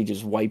 and Percy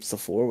just wipes the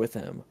floor with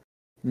him.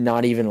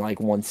 Not even like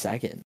 1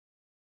 second.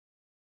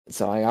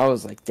 So I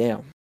was like,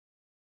 damn,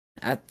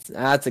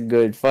 that's a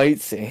good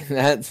fight scene.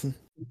 That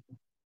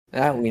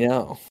we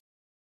know.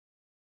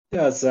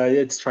 Yeah,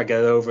 it's try to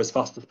get it over as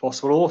fast as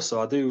possible. Also,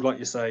 I do, like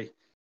you say,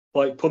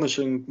 like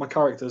punishing my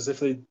characters if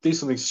they do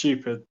something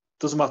stupid.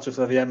 Doesn't matter if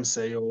they're the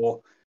MC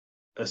or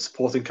a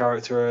supporting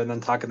character, an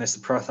antagonist,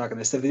 a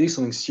protagonist. If they do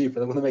something stupid,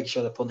 I'm going to make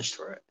sure they're punished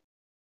for it.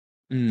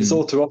 It's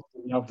all too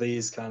often you have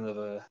these kind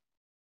of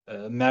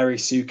Mary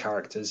Sue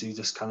characters who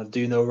just kind of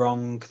do no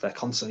wrong. They're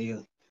constantly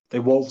they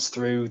waltz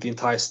through the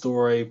entire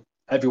story.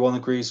 Everyone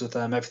agrees with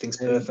them. Everything's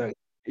perfect.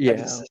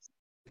 Yeah,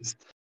 it's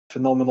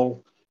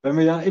phenomenal. But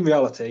in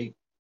reality,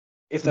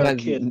 if they're a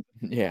kid,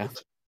 yeah.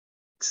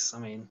 I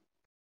mean,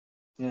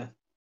 yeah.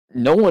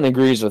 No one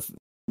agrees with.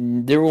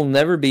 There will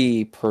never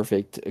be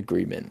perfect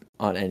agreement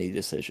on any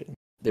decision.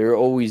 There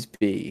will always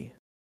be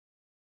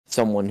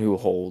someone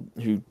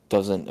who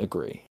doesn't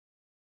agree,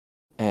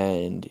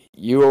 and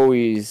you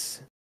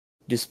always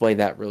display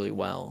that really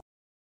well.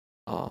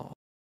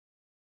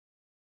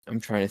 I'm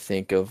trying to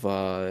think of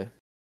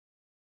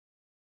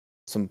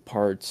some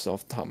parts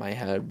off the top of my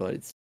head, but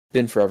it's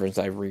been forever since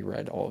I've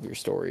reread all of your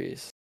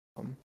stories.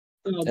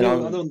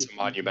 It's a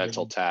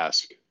monumental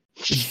task.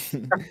 There's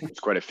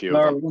quite a few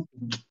of them.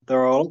 There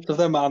are a lot of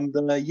them, and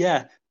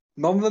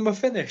none of them are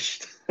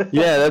finished.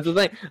 Yeah, that's the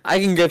thing. I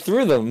can get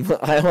through them.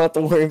 I don't have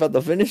to worry about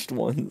the finished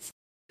ones.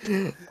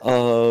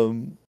 I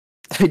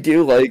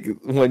do like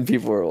when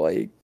people are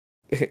like,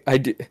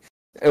 it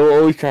will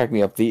always crack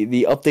me up.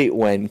 The update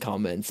when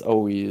comments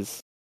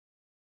always.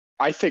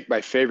 I think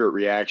my favorite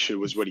reaction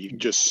was when he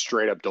just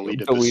straight up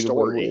deleted the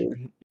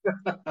story.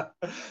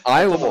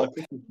 I will.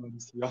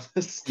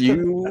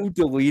 You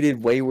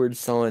deleted Wayward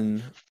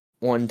Son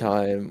one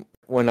time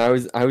when I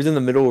was in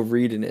the middle of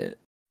reading it,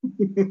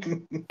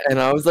 and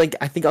I was like,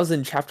 I think I was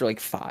in chapter like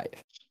 5,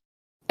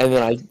 and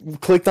then I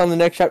clicked on the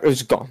next chapter. It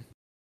was gone.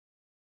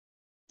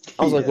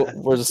 I was like, Yeah.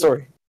 where's the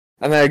story?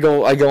 And then I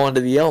go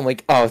onto the L. I'm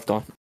like, oh, it's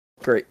gone.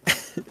 Great.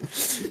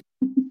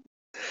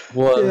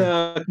 Well,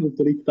 Yeah, I couldn't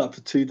delete that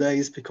for 2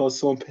 days because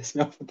someone pissed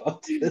me off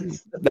about it.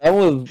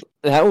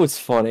 that was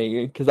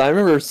funny because I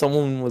remember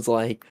someone was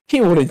like, he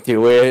wouldn't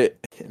do it.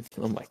 And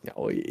I'm like,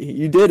 no,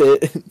 you did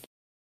it.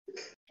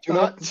 Do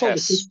not It's not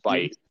test the-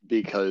 spite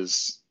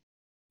because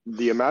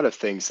the amount of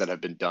things that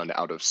have been done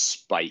out of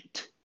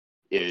spite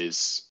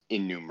is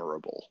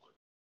innumerable.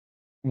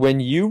 When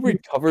you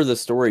recover the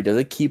story, does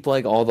it keep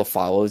like all the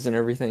follows and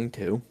everything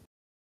too?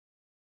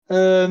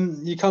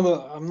 You kind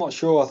of, I'm not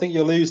sure. I think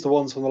you lose the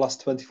ones from the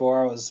last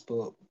 24 hours,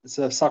 but it's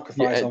a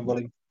sacrifice Yeah. I'm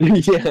willing.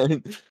 Yeah.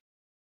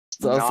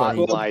 So I was Not like,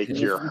 like Well,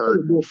 you're it's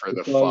hurting for the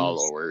because-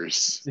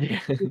 followers.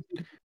 yeah.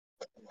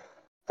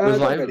 I Was don't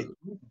my- really.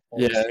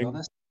 yeah. To be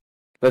honest.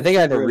 But I think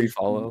I had to Really-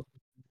 refollow.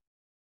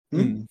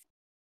 Hmm?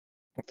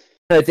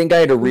 I think I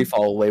had to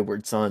refollow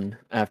Wayward Son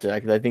after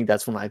that because I think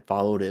that's when I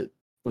followed it.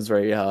 Was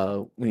very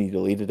when he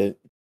deleted it.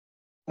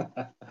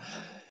 Yeah,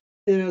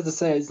 as I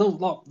say, it's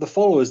not the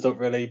followers don't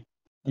really.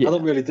 Yeah. I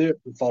don't really do it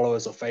for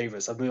followers or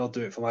favorites. I will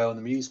do it for my own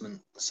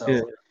amusement. So,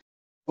 Yeah.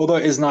 although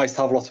it is nice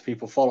to have a lot of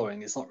people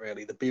following, it's not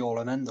really the be all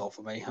and end all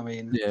for me. I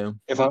mean, Yeah.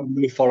 if I had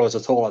no followers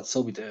at all, I'd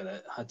still be doing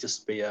it. I'd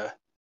just be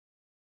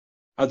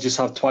I'd just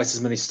have twice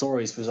as many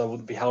stories because I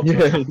wouldn't be held to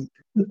Yeah. account.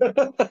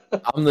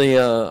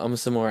 I'm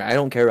similar. I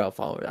don't care about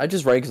followers. I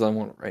just write because I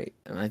want to write,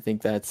 and I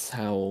think that's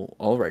how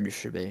all writers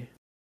should be.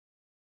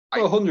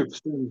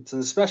 100%,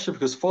 and especially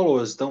because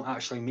followers don't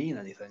actually mean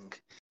anything.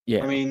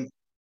 Yeah. I mean,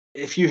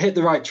 if you hit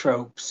the right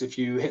tropes, if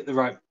you hit the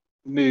right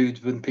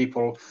mood when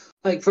people,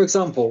 like for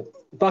example,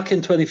 back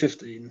in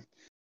 2015,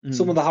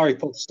 some of the Harry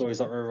Potter stories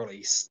that were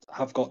released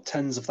have got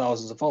tens of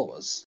thousands of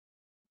followers.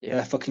 Yeah.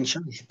 They're fucking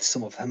shite,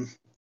 some of them.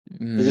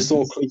 Mhm. They're just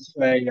all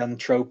cliche and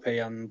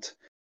tropey, and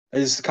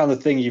it's the kind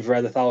of thing you've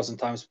read 1,000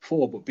 times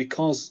before, but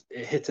because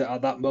it hit it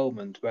at that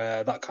moment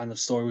where that kind of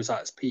story was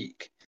at its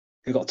peak,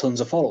 it got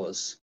tons of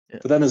followers. Yeah.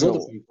 But then there's other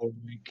No. people,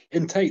 like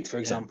in Tate, for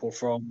example,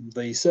 from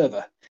the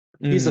server.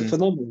 Mm-hmm. He's a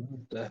phenomenal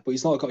writer, but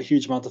he's not got a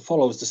huge amount of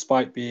followers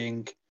despite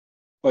being,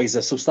 well, he's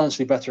a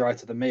substantially better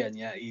writer than me, and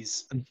yet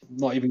he's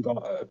not even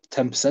got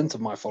 10%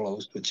 of my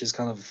followers, which is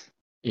kind of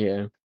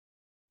Yeah.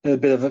 a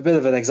bit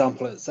of an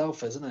example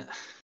itself, isn't it?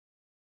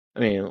 I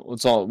mean,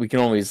 we can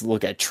always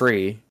look at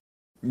Tree.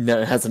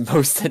 No, it hasn't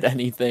posted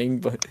anything,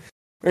 but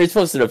or he's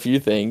posted a few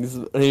things.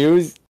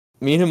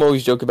 Me and him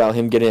always joke about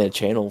him getting a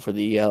channel for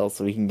the EL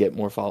so he can get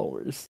more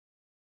followers.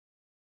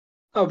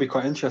 That would be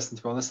quite interesting,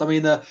 to be honest. I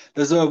mean,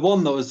 there's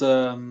one that was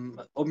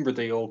Umbra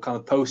Deal kind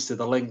of posted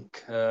a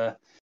link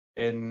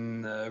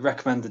in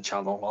recommended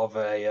channel of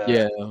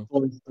a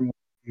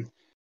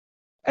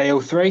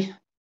AO3.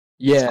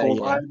 It's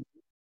called I Am,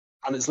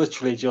 and it's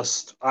literally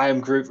just I Am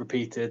Groot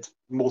repeated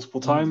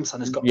multiple times,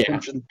 and it's got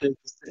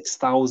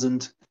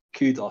 136,000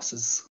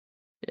 kudoses.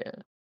 Yeah,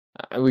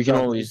 we can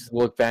always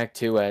look back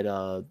to at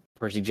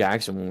Percy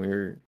Jackson when we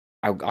were.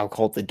 I'll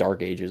call it the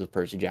dark ages of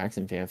Percy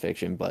Jackson fan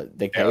fiction, but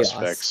the chaos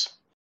Fix.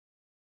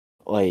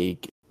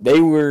 like they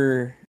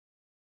were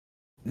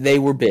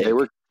big.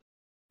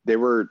 They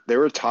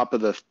were top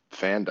of the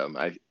fandom.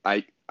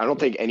 I don't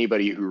think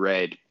anybody who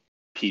read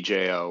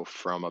PJO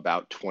from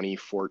about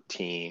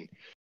 2014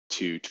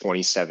 to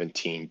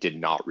 2017 did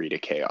not read a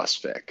chaos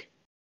fic.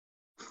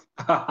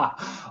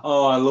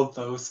 Oh, I love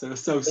those. They're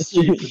so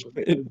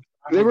stupid.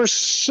 They were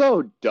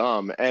so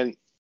dumb. And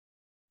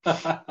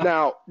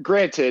now,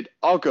 granted,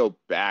 I'll go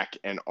back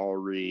and I'll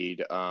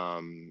read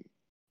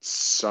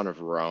Son of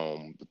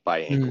Rome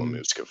by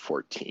Anklemuska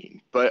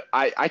 14. But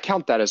I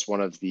count that as one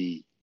of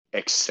the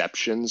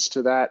exceptions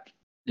to that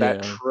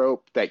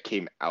trope that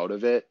came out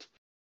of it.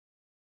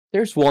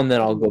 There's one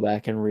that I'll go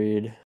back and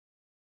read.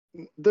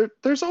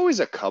 There's always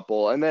a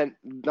couple, and then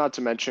not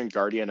to mention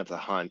Guardian of the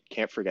Hunt.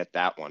 Can't forget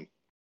that one.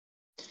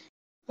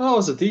 That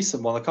was a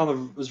decent one. I kind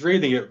of was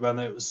reading it when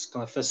it was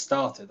kind of first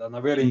started, and I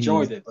really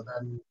enjoyed it. But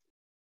then,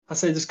 I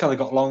say, it just kind of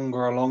got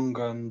longer and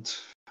longer, and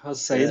as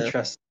I say,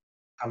 interest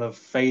kind of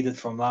faded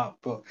from that.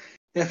 But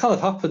it kind of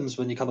happens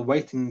when you're kind of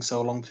waiting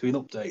so long between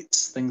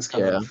updates. Things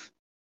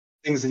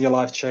things in your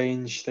life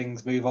change,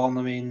 things move on.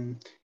 I mean,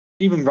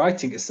 even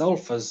writing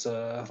itself has,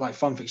 like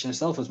fan fiction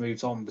itself has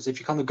moved on. But if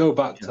you kind of go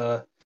back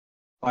to,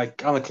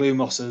 like, Anna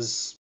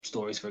Klumos's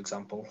stories, for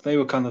example, they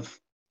were kind of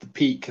the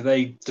peak.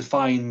 They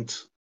defined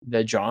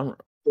the genre.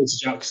 Percy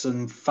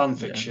Jackson fan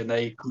fiction.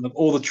 They kind of,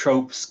 all the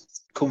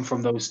tropes come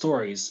from those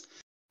stories.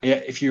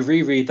 Yet if you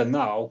reread them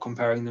now,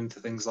 comparing them to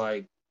things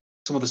like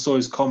some of the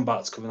stories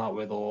Combat's coming out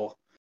with, or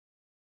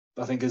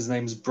I think his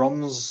name's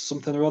Bronze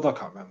something or other, I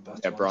can't remember.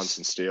 Yeah, Bronze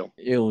and Steel.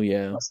 Ew,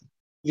 yeah.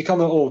 You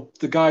kind of,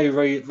 the guy who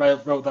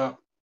wrote that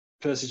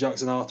Percy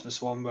Jackson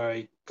Artemis one where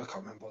I can't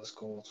remember what it's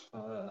called.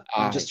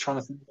 I'm just trying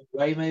to think of a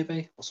way,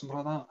 maybe, or something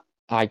like that.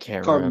 I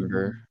can't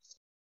remember.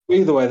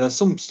 Either way, there's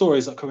some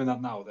stories that are coming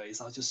out nowadays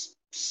that are just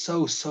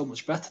so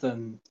much better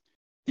than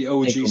the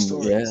OG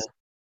stories. Yeah.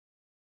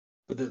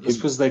 But it's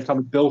because they've kind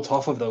of built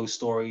off of those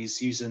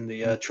stories using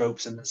the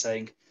tropes and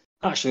saying,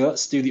 actually,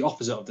 let's do the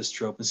opposite of this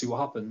trope and see what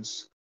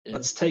happens. Yeah.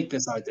 Let's take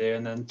this idea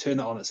and then turn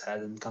it on its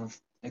head and kind of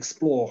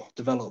explore,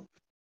 develop.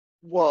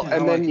 Well, Yeah, I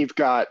and then like it. you've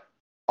got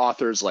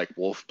authors like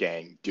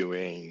Wolfgang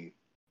doing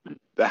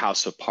the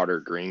House of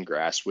Potter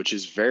Greengrass, which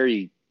is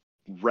very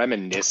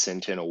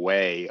reminiscent in a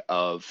way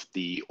of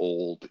the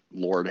old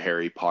Lord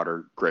Harry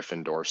Potter,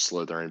 Gryffindor,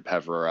 Slytherin,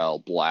 Peverell,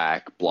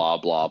 Black, blah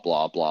blah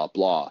blah blah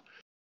blah.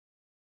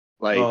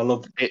 Oh, I Like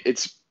love.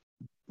 it's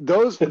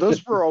those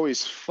were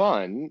always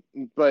fun,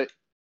 but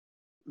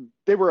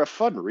they were a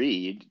fun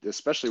read,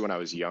 especially when I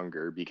was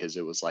younger, because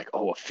it was like,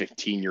 oh, a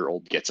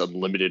 15-year-old gets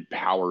unlimited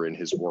power in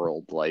his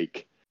world,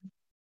 like,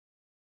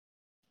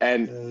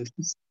 and It's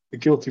just a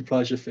guilty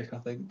pleasure fic, I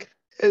think.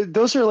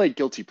 those are like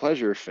guilty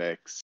pleasure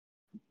fics.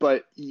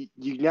 But you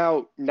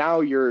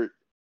now you're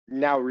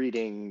now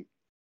reading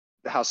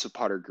the House of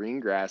Potter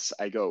Greengrass.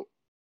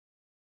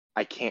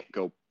 I can't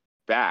go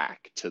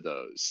back to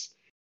those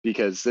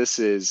because this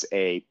is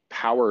a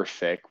power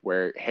fic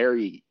where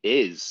Harry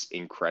is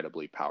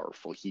incredibly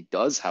powerful. He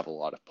does have a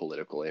lot of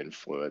political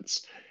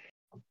influence,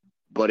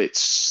 but it's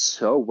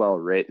so well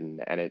written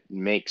and it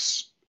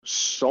makes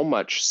so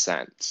much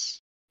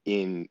sense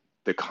in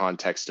the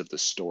context of the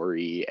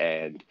story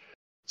and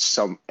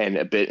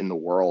a bit in the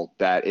world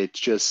that it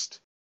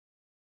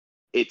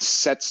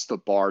sets the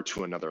bar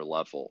to another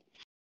level.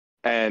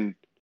 And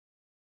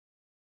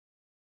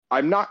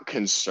I'm not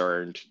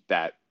concerned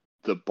that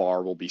the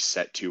bar will be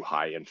set too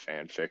high in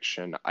fan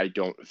fiction. I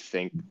don't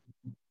think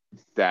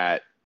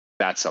that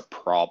that's a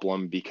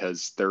problem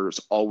because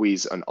there's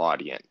always an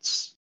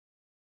audience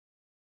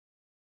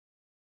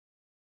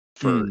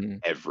for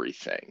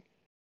everything.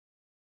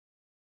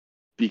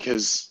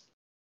 Because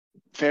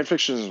fan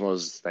fiction is one of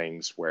those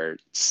things where,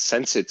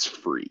 since it's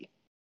free,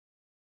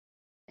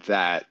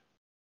 that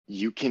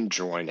you can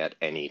join at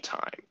any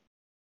time.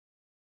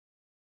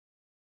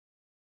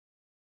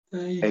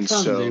 You And can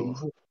so,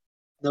 do.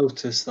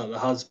 Notice that there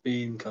has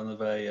been kind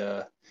of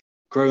a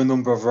growing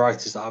number of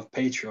writers that have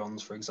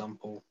Patreons, for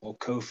example, or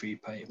Ko-fi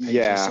pages.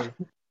 yeah. So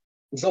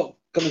it's not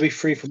going to be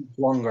free for much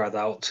longer, I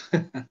doubt.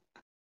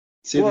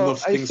 See Well,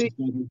 enough I things think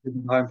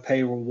behind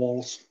paywall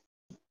walls.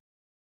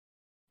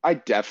 I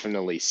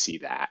definitely see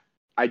that.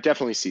 I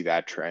definitely see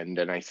that trend,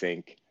 and I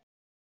think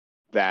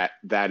that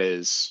that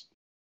is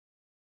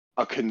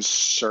a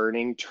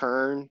concerning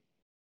turn.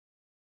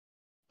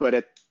 But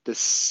at the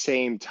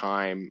same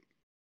time,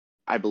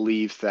 I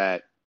believe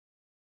that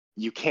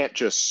you can't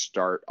just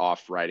start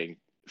off writing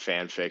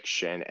fan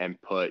fiction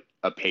and put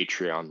a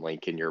Patreon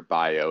link in your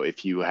bio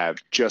if you have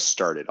just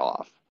started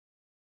off.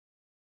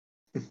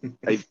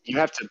 You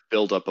have to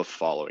build up a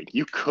following.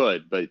 You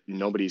could, but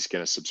nobody's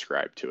going to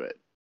subscribe to it.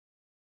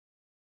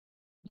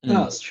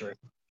 That's true.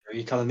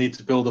 You kind of need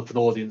to build up an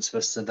audience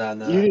first, and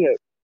then You need to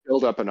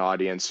build up an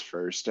audience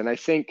first, and I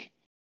think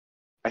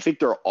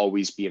there'll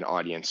always be an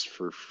audience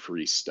for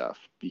free stuff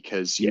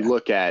because you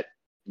look at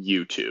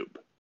YouTube,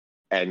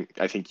 and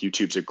I think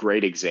YouTube's a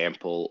great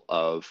example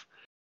of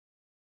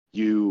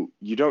you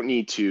don't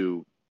need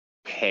to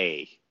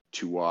pay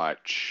to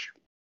watch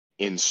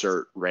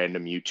insert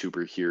random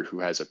YouTuber here who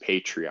has a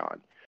Patreon.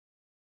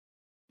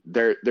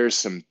 There's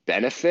some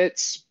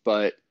benefits,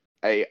 but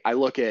I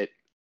look at,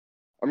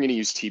 I'm going to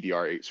use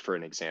TBR for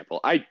an example.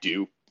 I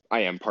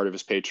am part of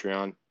his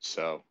Patreon,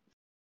 so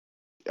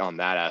on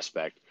that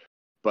aspect.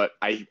 But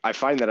I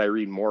find that I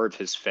read more of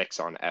his fics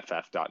on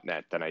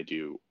ff.net than I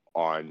do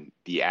on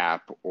the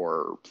app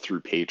or through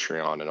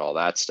Patreon and all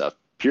that stuff,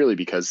 purely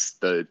because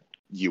the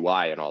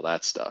UI and all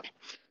that stuff.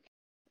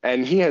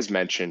 And he has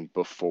mentioned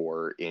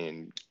before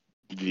in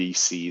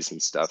VCs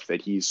and stuff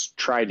that he's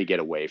trying to get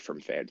away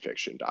from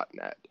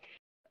fanfiction.net.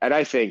 And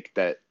I think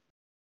that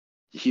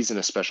he's in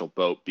a special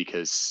boat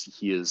because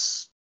he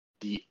is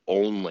the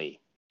only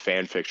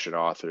fanfiction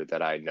author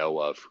that I know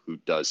of who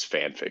does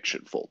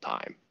fanfiction full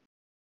time.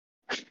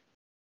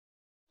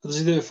 does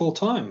he do it full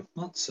time?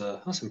 That's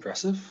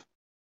impressive.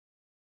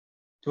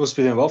 He must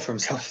be doing well for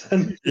himself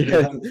then.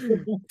 Yeah.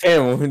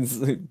 Damn, it's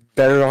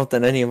better off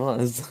than any of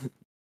us.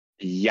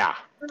 Yeah.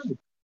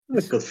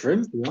 It's good for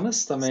him, to be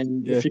honest. I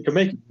mean, if you can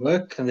make it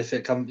work, and if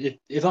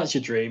that's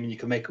your dream and you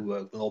can make it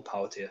work, then all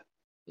power to you.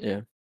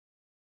 Yeah.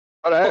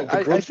 But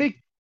I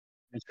think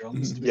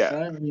Patreons, to be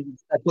fair. I mean,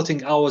 they're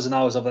putting hours and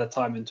hours of their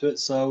time into it,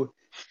 so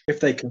if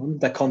they can,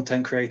 they're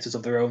content creators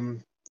of their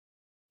own.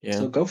 Yeah.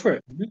 So go for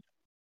it.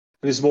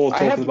 There's more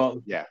talking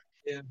about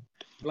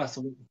less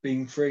of it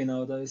being free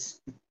nowadays.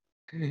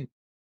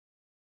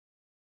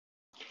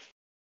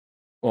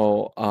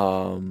 Well,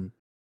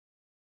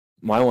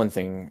 my one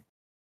thing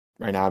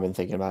right now I've been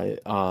thinking about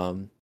it.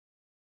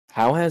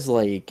 How has,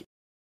 like,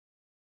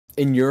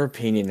 in your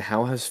opinion,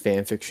 how has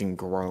fanfiction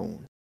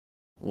grown?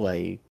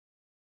 Like,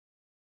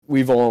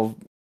 we've all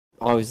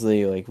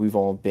obviously, like, we've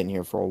all been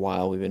here for a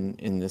while. We've been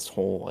in this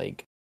whole,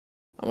 like,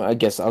 I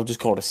guess I'll just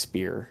call it a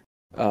spear,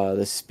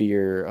 the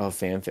spear of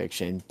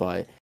fanfiction.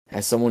 But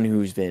as someone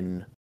who's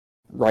been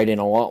writing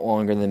a lot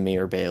longer than me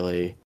or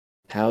Bailey,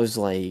 how's,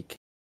 like,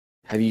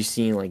 have you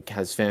seen, like,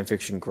 has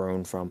fanfiction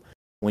grown from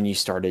when you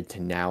started to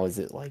now? Is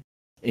it, like,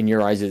 in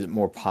your eyes, is it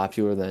more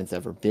popular than it's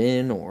ever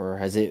been, or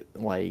has it,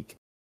 like,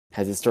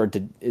 is it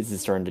starting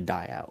to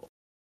die out?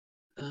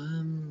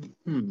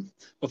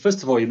 Well,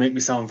 first of all, you make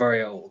me sound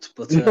very old,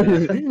 but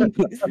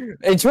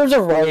In terms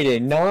of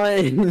writing,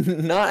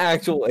 not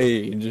actual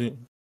age.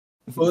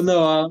 well,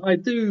 no, I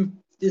do.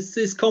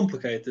 It's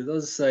complicated.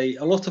 As I say,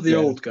 a lot of the Yeah.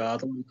 old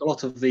guard, a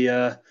lot of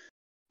the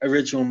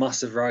original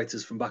massive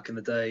writers from back in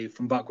the day,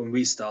 from back when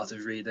we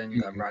started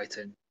reading and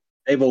writing,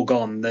 they've all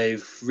gone.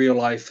 Real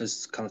life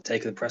has kind of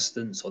taken the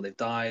precedence, or they've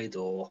died,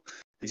 or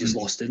they just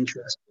lost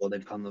interest, or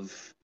they've kind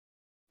of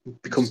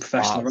become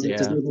professional Stopped,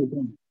 writers. yeah. They've all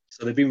gone.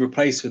 So they've been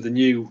replaced with a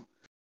new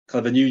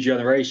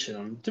generation.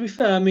 And to be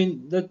fair, I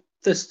mean,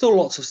 there's still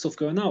lots of stuff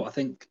going out. I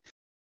think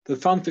the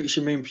fan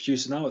fiction being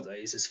produced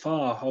nowadays is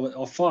far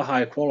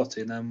higher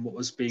quality than what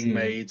was being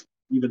made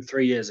even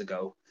 3 years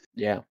ago.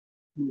 Yeah.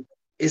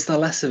 Is there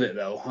less of it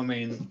though? I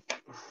mean,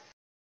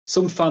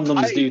 some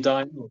fandoms do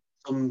die,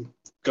 some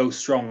go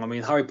strong. I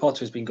mean, Harry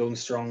Potter has been going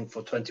strong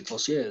for 20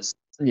 plus years,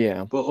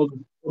 Yeah. but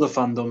other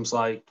fandoms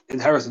like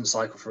Inheritance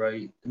Cycle, for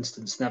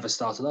instance, never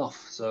started off.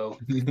 So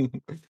it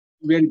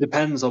really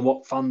depends on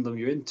what fandom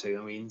you're into.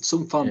 I mean,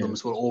 some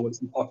fandoms will always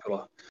be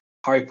popular.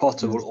 Harry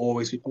Potter will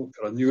always be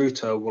popular.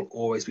 Naruto will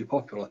always be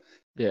popular.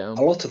 Yeah.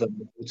 A lot of them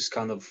will just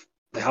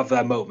they have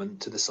their moment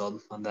to the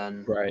sun and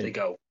then they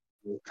go.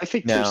 I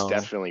think there's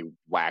definitely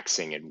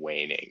waxing and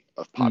waning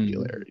of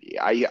popularity.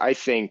 I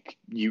think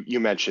you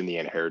mentioned the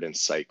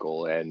Inheritance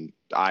Cycle, and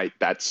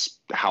that's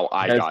how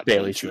I got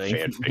into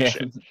fan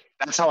fiction.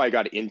 That's how I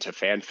got into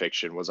fan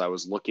fiction. Was I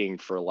was looking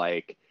for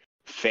like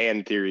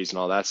fan theories and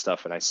all that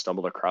stuff, and I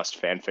stumbled across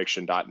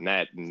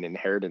fanfiction.net and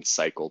Inheritance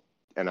Cycle,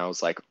 and I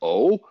was like,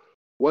 oh,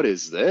 what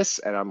is this?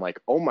 And I'm like,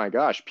 oh my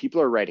gosh,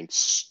 people are writing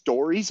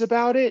stories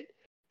about it.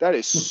 That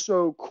is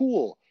so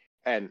cool.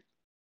 And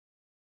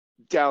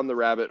down the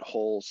rabbit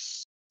hole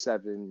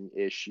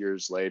 7-ish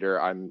years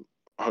later, I'm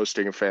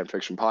hosting a fan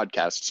fiction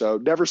podcast, so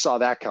never saw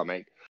that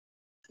coming.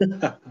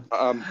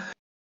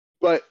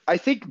 But I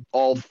think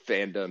all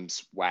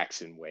fandoms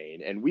wax and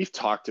wane, and we've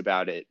talked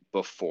about it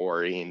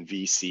before in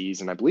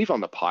VCs, and I believe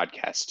on the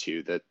podcast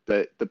too, that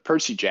the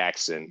Percy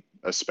Jackson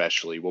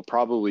especially will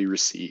probably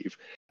receive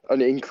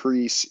an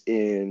increase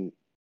in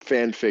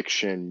fan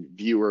fiction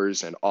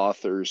viewers and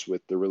authors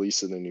with the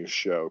release of the new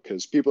show,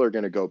 because people are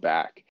going to go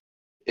back.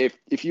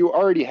 If you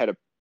already had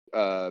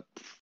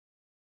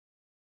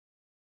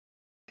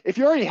if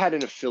you already had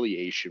an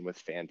affiliation with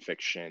fan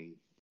fiction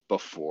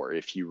before,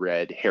 if you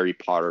read Harry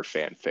Potter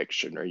fan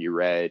fiction, or you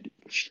read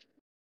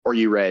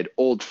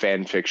old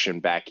fan fiction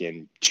back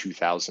in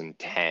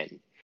 2010,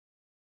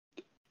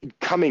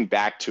 coming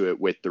back to it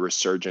with the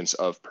resurgence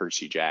of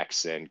Percy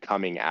Jackson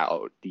coming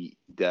out, the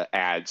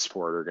ads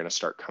for it are going to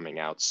start coming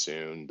out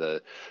soon,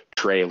 the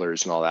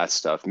trailers and all that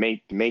stuff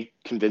may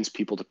convince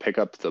people to pick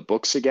up the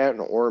books again,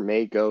 or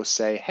may go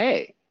say,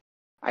 hey,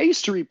 I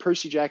used to read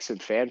Percy Jackson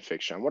fan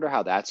fiction, I wonder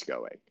how that's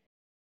going.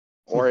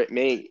 Or it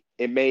may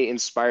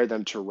inspire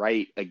them to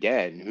write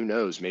again. Who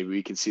knows? Maybe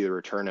we can see the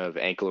return of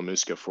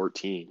Ankylomuska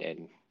 14,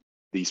 and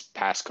these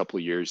past couple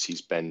of years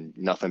he's been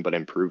nothing but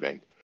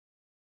improving.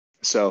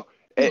 So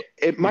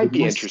it might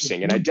be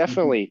interesting, and I've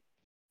definitely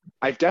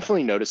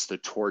noticed the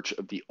torch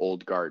of the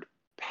old guard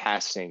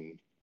passing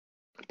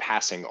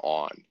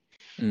on.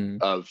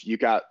 Of, you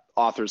got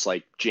authors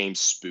like James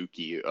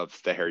Spooky of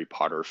the Harry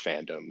Potter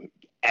fandom,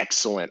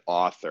 excellent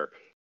author.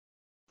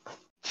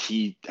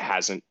 He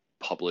hasn't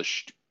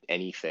published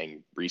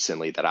anything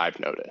recently that I've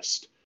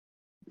noticed.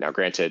 Now,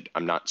 granted,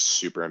 I'm not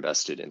super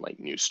invested in like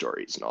news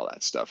stories and all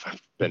that stuff.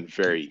 I've been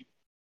very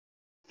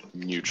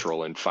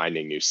neutral in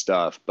finding new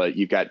stuff, but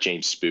you got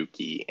James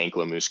Spooky,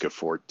 Ankylomuska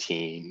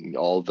 14,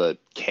 all the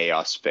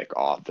chaos fic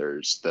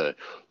authors, the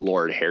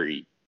Lord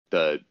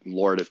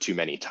of Too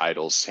Many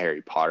Titles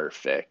Harry Potter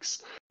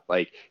fics.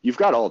 Like, you've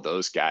got all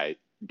those guys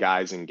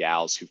and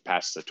gals who've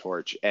passed the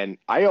torch. And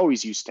I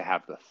always used to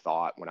have the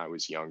thought when I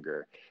was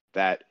younger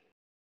that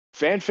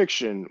fan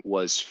fiction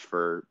was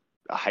for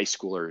high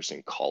schoolers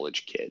and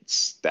college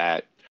kids,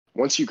 that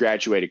once you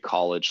graduated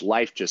college,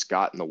 life just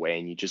got in the way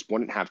and you just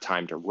wouldn't have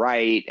time to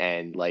write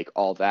and like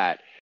all that.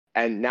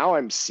 And now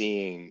I'm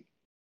seeing,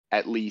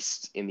 at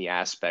least in the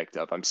aspect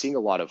of, I'm seeing a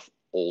lot of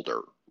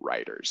older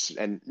writers,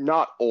 and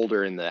not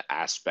older in the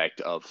aspect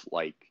of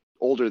like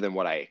older than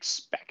what I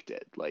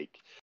expected. Like,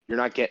 you're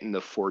not getting the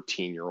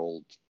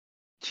 14-year-old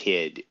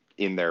kid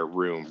in their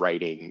room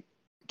writing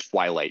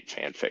Twilight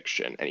fan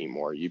fiction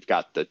anymore. You've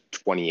got the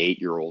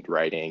 28-year-old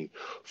writing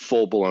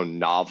full-blown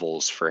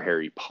novels for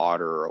Harry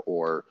Potter,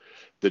 or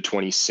the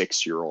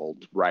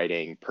 26-year-old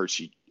writing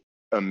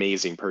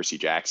amazing Percy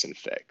Jackson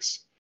fics.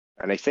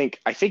 And I think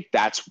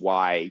that's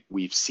why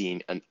we've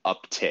seen an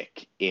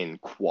uptick in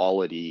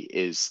quality.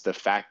 Is the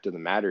fact of the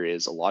matter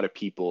is, a lot of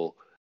people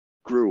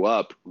grew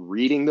up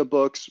reading the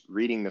books,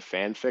 reading the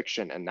fan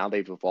fiction, and now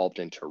they've evolved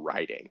into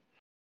writing.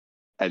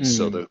 And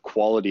so the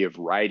quality of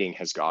writing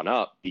has gone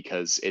up,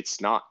 because it's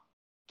not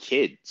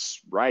kids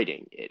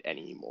writing it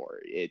anymore.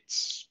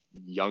 It's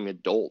young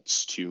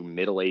adults to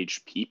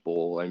middle-aged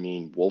people. I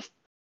mean,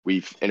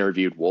 we've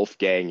interviewed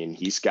Wolfgang, and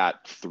he's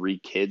got 3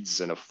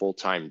 kids and a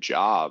full-time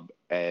job.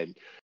 And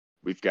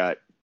we've got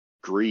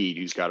Greed,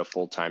 who's got a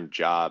full-time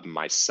job,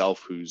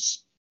 myself,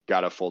 who's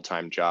got a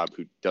full-time job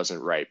who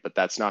doesn't write, but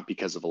that's not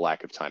because of a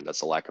lack of time.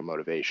 That's a lack of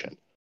motivation.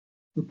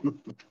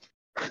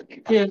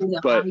 Yeah,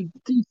 But I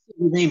do see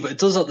what you mean, but it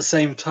does at the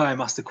same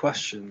time ask the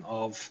question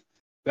of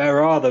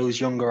where are those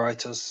younger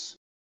writers?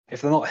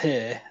 If they're not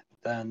here,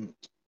 then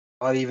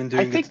are they even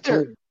doing it at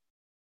all?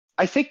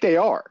 I think they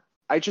are.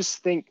 I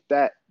just think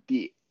that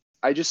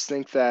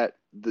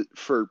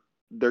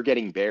they're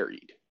getting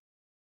buried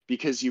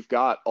because you've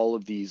got all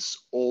of these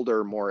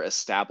older, more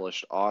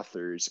established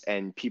authors,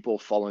 and people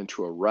fall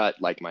into a rut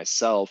like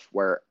myself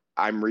where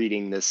I'm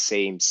reading the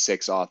same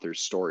 6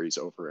 authors' stories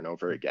over and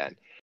over again.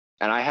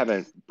 And I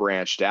haven't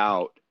branched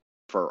out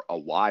for a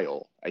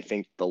while. I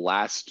think the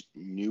last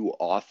new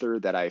author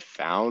that I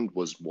found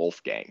was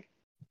Wolfgang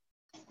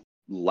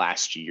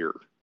last year.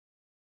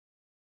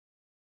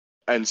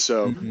 And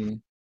so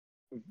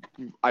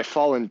I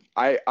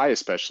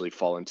especially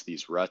fall into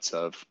these ruts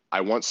of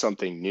I want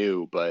something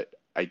new, but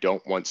I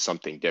don't want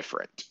something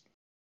different.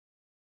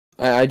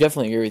 I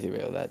definitely agree with you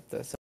about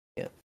that.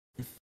 Yeah.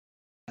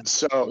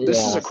 So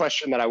this is a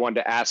question that I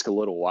wanted to ask a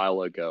little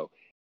while ago.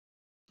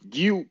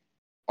 You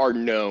are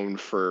known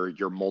for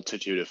your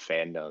multitude of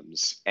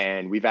fandoms,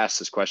 and we've asked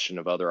this question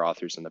of other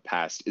authors in the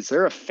past. Is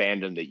there a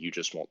fandom that you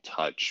just won't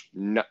touch?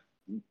 No,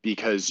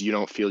 because you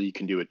don't feel you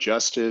can do it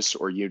justice,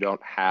 or you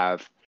don't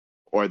have,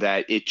 or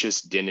that it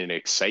just didn't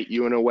excite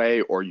you in a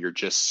way, or you're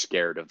just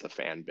scared of the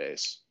fan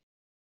base?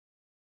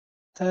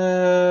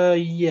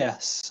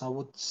 Yes, I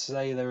would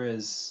say there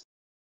is.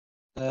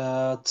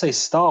 I'd say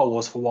Star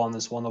Wars for one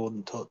is one I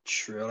wouldn't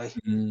touch really.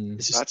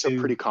 It's just That's a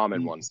pretty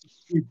common one. It's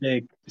too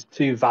big. It's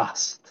too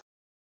vast.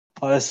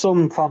 There's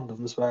some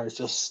fandoms where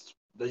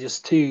there's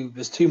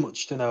too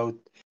much to know, and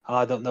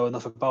I don't know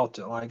enough about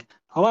it. Like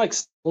I like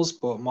Star Wars,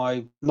 but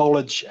my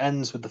knowledge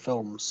ends with the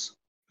films.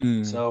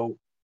 So,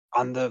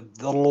 and the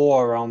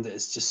lore around it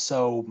is just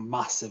so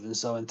massive and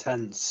so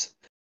intense.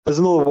 There's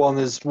another one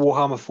is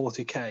Warhammer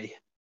 40k.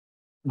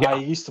 Yeah. I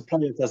used to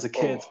play it as a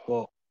kid,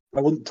 but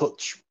I wouldn't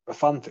touch a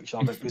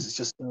fanfiction of it because it's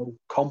just so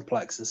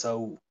complex and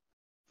so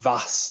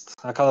vast.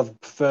 I kind of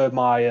prefer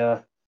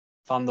my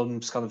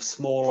fandoms kind of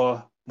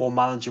smaller, more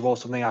manageable,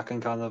 something I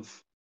can kind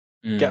of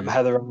get my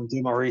head around and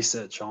do my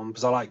research on,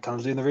 because I like kind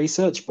of doing the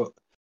research, but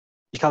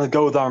you kind of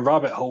go down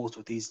rabbit holes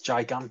with these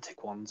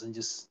gigantic ones and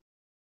there's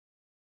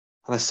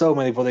so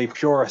many bloody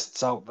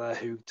purists out there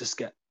who just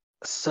get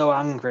so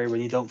angry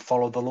when you don't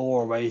follow the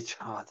lore. I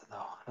don't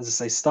know. As I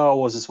say, Star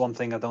Wars is one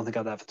thing I don't think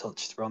I'd ever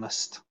touch, to be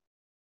honest.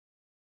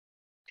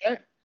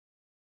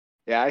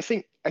 Yeah, I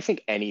think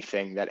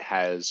anything that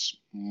has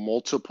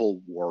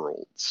multiple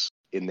worlds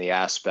in the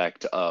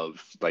aspect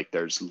of like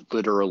there's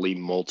literally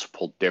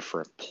multiple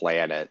different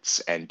planets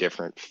and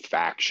different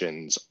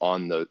factions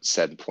on the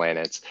said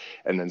planets,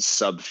 and then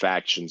sub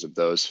factions of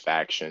those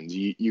factions.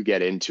 You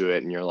get into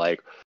it and you're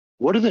like,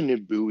 what do the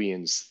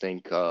Nabooians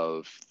think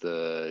of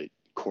the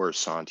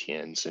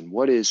Coruscantians, and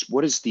what is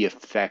the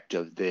effect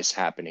of this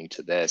happening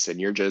to this?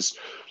 And you're just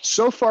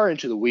so far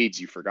into the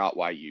weeds you forgot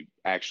why you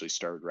actually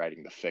started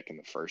writing the fic in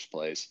the first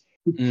place.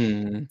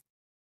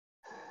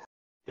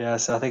 Yeah,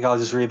 so I think I'll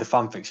just read the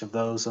fanfiction of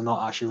those and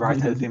not actually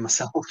write anything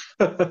myself.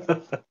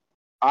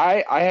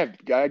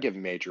 I give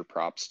major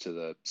props to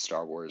the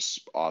Star Wars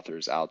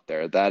authors out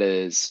there. That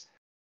is,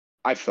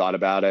 I've thought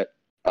about it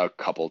a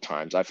couple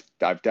times. I've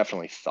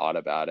definitely thought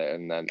about it,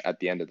 and then at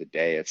the end of the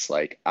day, it's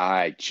like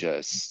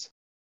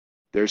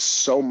there's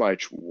so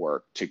much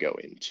work to go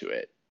into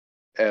it.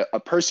 A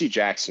Percy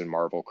Jackson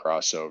Marvel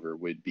crossover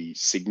would be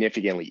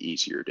significantly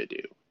easier to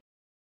do.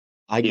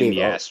 I gave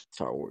up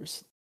Star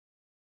Wars.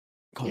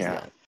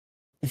 Yeah.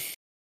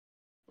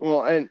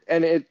 Well, and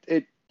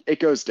it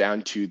goes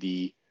down to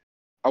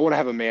I want to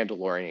have a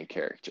Mandalorian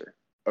character.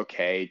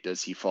 Okay,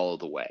 does he follow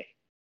the way?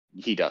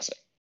 He doesn't.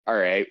 All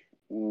right.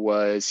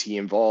 Was he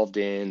involved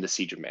in the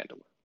Siege of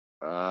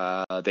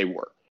Mandalore? They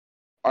were.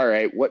 All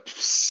right. What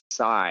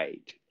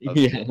side of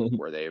it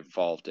were they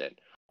involved in?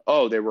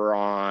 Oh, they were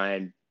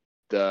on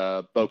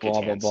the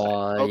Bo-Katan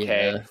side.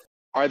 Okay. Yeah.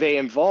 Are they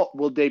involved?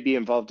 Will they be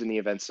involved in the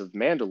events of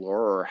Mandalore,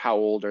 or how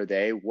old are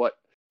they? What?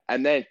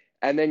 And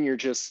then you're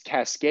just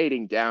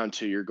cascading down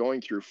to you're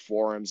going through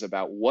forums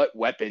about what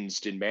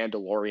weapons did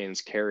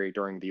Mandalorians carry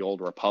during the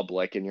Old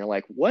Republic, and you're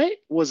like, what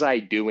was I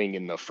doing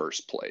in the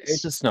first place?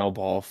 It's a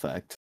snowball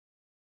effect.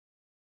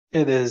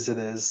 It is.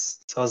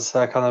 So as I say,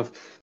 I kind of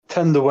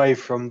tend away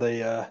from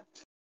the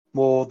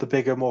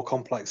bigger, more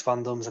complex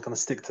fandoms. I kind of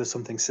stick to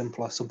something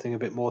simpler, something a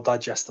bit more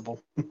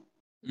digestible.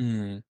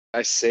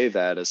 I say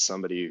that as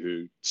somebody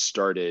who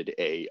started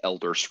a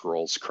Elder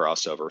Scrolls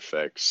crossover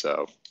fic,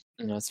 so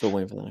no, still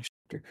waiting for the next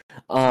chapter.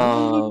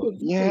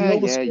 Yeah,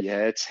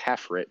 it's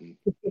half written.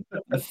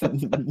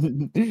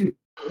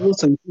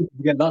 Also,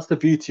 again, that's the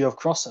beauty of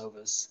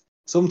crossovers.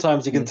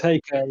 Sometimes you can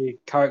take a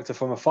character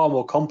from a far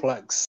more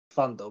complex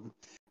fandom,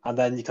 and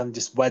then you can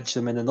just wedge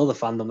them in another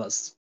fandom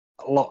that's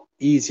a lot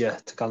easier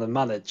to kind of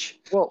manage.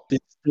 Well,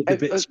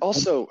 it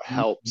also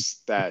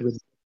helps that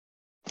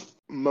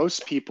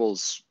most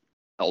people's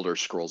Elder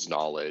Scrolls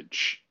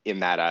knowledge in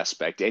that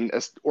aspect, and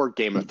or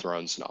Game of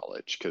Thrones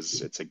knowledge,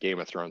 because it's a Game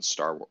of Thrones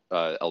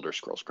Elder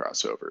Scrolls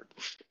crossover,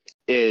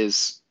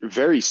 is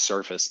very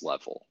surface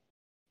level.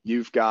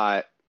 You've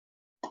got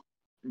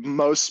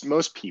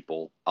most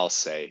people, I'll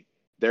say,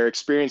 their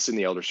experience in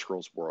the Elder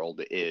Scrolls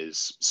world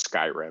is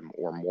Skyrim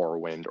or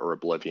Morrowind or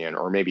Oblivion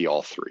or maybe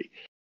all three.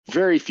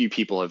 Very few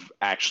people have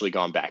actually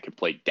gone back and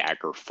played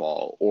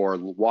Daggerfall or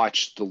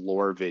watched the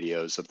lore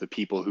videos of the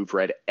people who've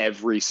read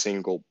every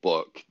single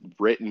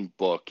written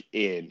book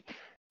in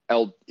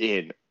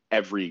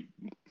every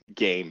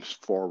game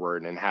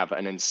forward and have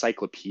an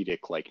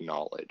encyclopedic like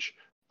knowledge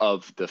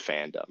of the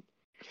fandom.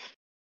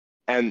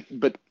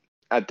 But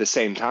at the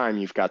same time,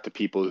 you've got the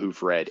people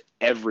who've read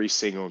every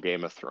single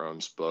Game of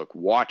Thrones book,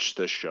 watched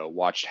the show,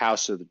 watched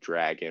House of the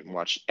Dragon,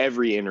 watched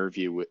every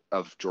interview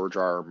of George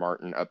R.R.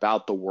 Martin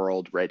about the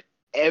world, read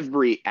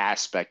every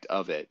aspect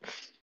of it,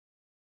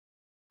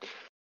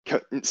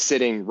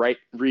 sitting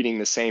reading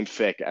the same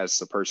fic as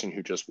the person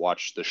who just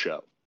watched the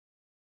show.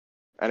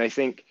 And I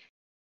think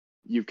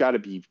you've got to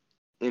be,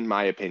 in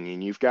my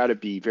opinion, you've got to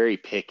be very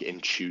pick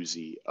and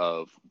choosy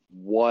of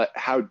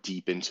how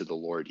deep into the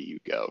lore do you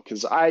go?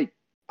 Because I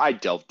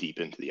delved deep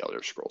into the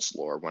Elder Scrolls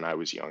lore when I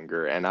was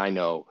younger, and I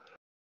know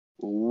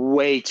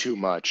way too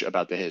much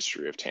about the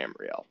history of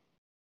Tamriel.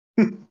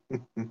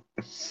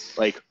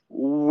 Like,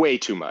 way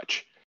too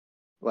much.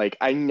 Like,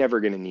 I'm never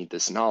going to need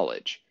this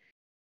knowledge.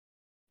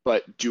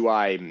 But do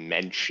I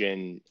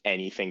mention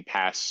anything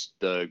past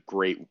the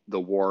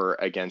war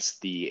against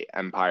the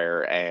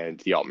Empire and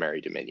the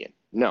Altmeri Dominion?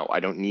 No,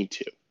 I don't need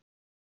to.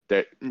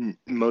 That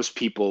most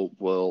people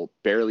will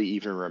barely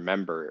even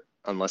remember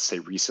unless they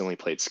recently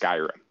played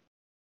Skyrim.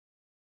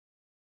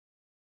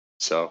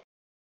 So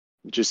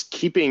just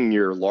keeping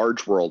your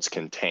large worlds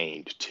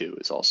contained too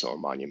is also a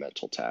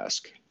monumental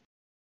task.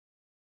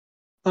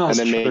 That's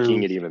and then true.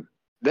 making it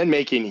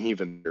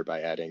even better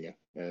by adding an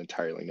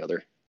entirely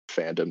another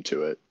fandom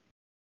to it.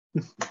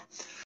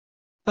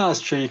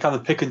 That's true. You kind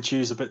of pick and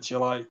choose a bit you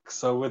like.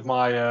 So with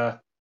my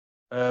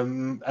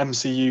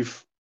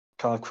MCU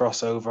kind of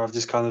crossover, I've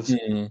just kind of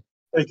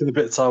taken the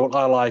bits I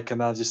like,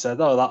 and I just said,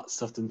 "Oh, that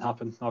stuff didn't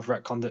happen. I've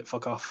retconned it.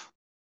 Fuck off."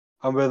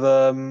 And with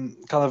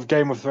kind of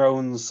Game of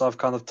Thrones, I've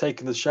kind of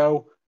taken the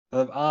show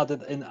and I've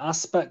added in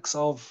aspects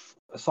of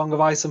A Song of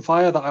Ice and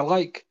Fire that I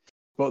like,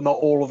 but not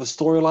all of the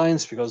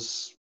storylines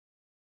because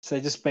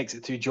it just makes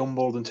it too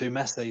jumbled and too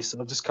messy. So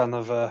I've just kind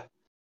of a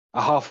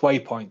halfway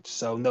point,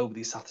 so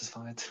nobody's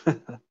satisfied.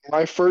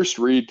 My first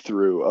read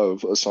through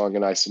of A Song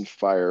of Ice and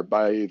Fire,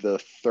 by the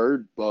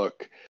third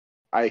book,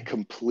 I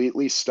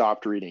completely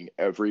stopped reading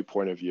every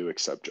point of view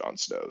except Jon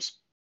Snow's.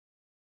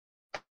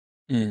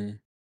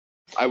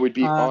 I would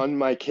be on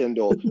my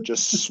Kindle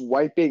just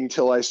swiping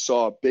till I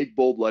saw big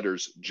bold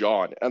letters,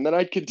 John, and then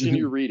I'd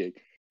continue reading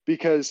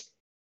because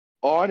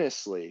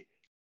honestly,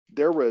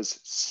 there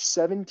was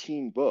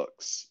 17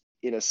 books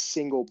in a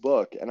single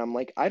book, and I'm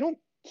like, I don't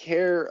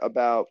care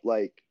about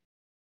like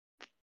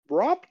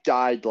Rob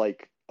died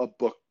like a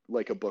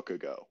book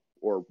ago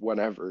or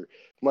whenever.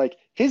 I'm like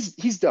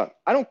he's done.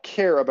 I don't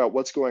care about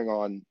what's going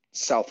on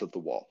south of the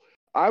Wall.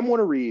 I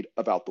want to read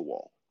about the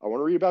Wall. I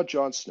want to read about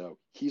Jon Snow.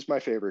 He's my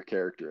favorite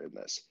character in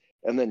this.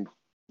 And then,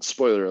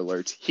 spoiler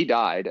alerts, he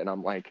died, and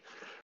I'm like,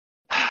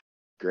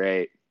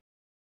 great.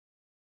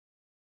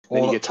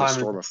 Then you get to a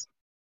storm of...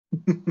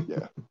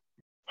 Yeah.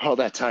 All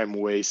that time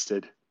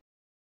wasted.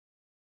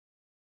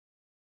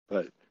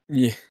 But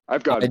yeah,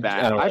 I've gone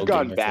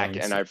back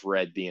and I've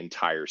read the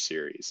entire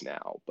series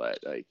now. But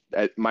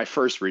at my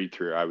first read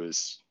through, I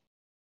was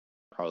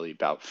probably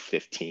about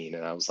 15,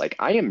 and I was like,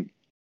 I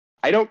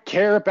don't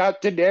care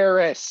about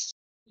Daenerys.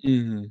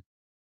 Yeah,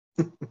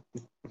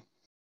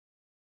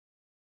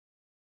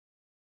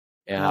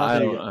 I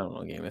don't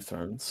know Game of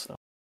Thrones, so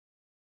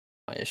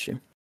my issue.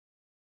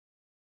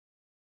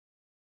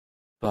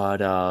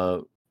 But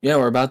yeah,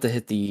 we're about to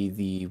hit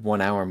the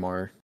 1 hour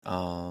mark.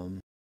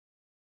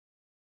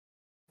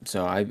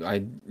 So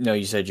I know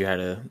you said you had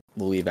to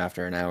leave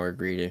after an hour,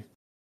 Greedy.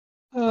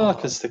 I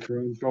can stick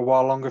around for a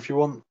while longer if you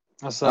want.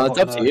 It's up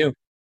to you.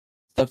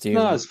 It's up to you.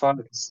 No, it's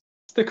fine.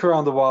 Stick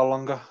around a while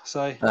longer,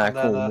 say. Cool.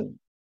 Then,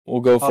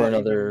 we'll go for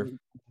another.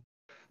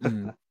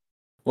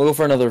 We'll go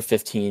for another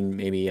 15,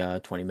 maybe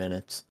 20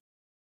 minutes.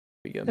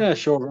 Yeah,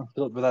 sure. Wrap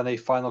it up with any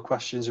final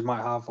questions you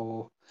might have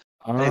or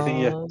anything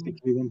you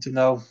particularly want to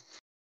know.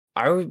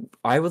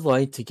 I would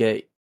like to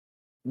get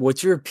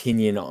what's your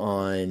opinion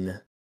on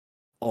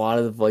a lot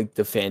of like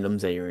the fandoms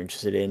that you're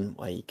interested in,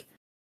 like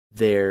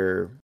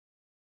their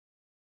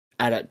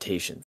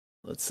adaptations,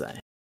 let's say.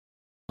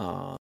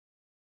 I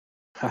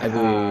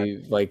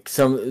believe like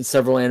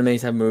several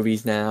animes have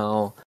movies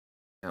now.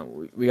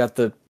 We got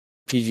the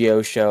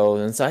PGO show,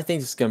 and so I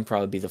think it's gonna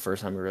probably be the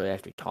first time we really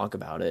actually talk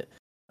about it.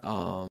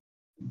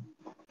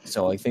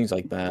 So like things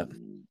like that.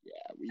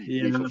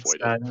 Yeah, we've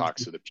avoided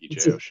talks of the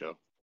PGO show.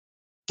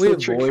 We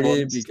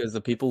avoided because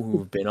the people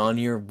who've been on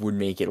here would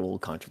make it a little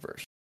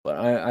controversial. But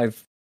I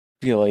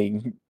feel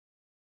like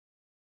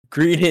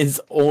Greed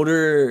is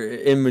older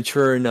and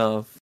mature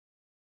enough,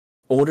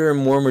 older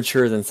and more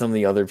mature than some of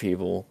the other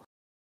people.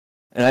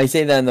 And I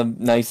say that in the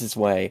nicest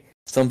way.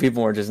 Some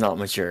people are just not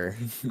mature.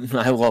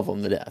 I love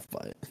them to death,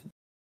 but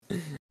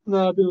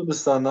No, I do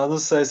understand that. As I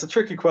say, it's a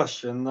tricky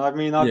question. I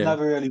mean, I've yeah,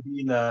 never really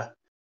been there.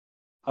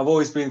 I've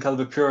always been kind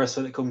of a purist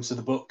when it comes to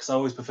the books. I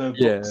always prefer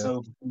books yeah,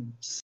 over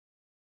films.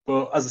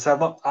 But as I said, I'm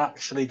not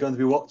actually going to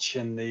be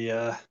watching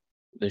the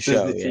the Disney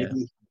show, yeah.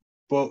 TV.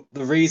 But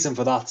the reason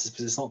for that is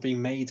because it's not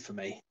being made for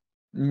me.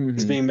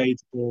 It's Hmm. being made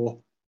for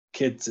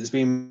kids. It's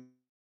being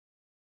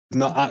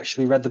not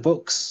actually read the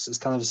books. It's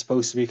kind of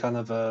supposed to be kind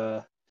of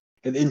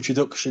an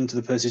introduction to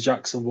the Percy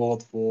Jackson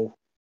world for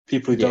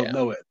people who don't Yeah.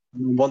 know it.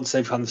 And once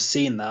they've kind of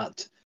seen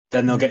that,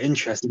 then they'll get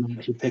interested and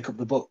actually pick up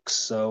the books.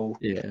 So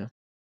Yeah.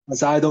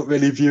 as I don't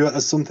really view it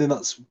as something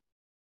that's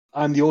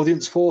I'm the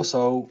audience for,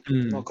 so I'm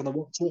Mm. not going to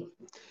watch it.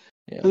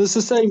 Yeah. And it's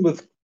the same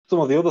with some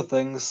of the other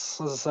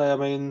things. As I say, I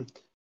mean,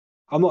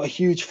 I'm not a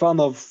huge fan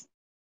of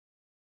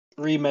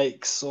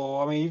remakes.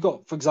 Or I mean, you've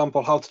got, for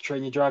example, How to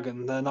Train Your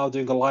Dragon. They're now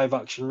doing a live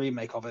action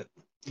remake of it.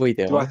 Wait,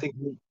 they Do I are? think?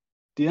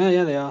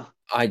 Yeah, they are.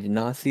 I did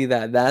not see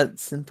that.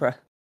 That's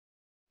impressive.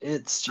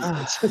 It's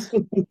Ah,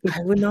 stupid.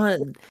 I would not.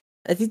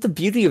 I think the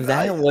beauty of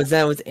that was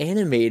that it was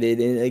animated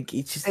and like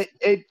it's just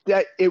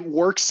it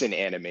works in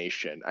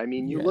animation. I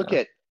mean, you look yeah.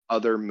 at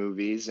other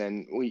movies,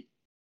 and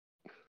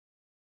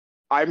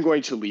I'm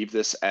going to leave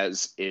this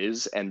as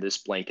is and this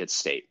blanket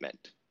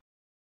statement.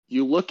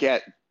 You look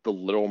at The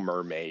Little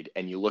Mermaid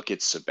and you look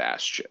at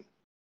Sebastian.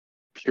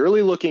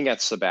 Purely looking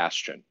at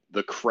Sebastian,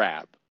 the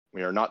crab.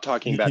 We are not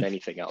talking about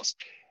anything else.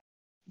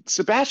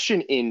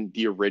 Sebastian in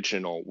the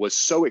original was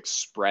so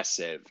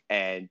expressive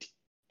and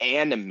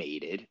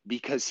animated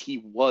because he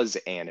was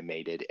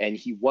animated and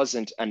he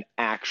wasn't an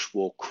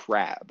actual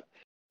crab.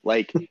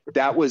 Like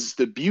that was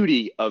the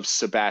beauty of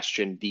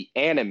Sebastian, the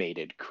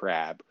animated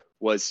crab,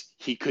 was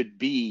he could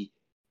be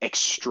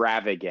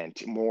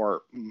extravagant,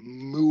 more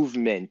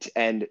movement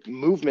and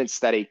movements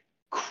that a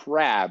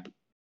crab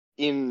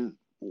in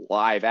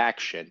live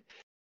action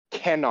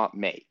cannot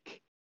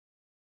make.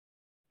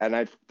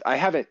 And I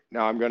haven't,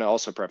 now I'm going to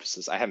also preface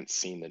this, I haven't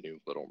seen the new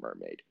Little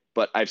Mermaid,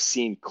 but I've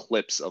seen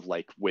clips of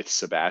like with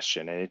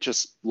Sebastian and it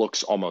just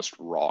looks almost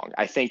wrong.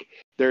 I think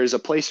there is a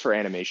place for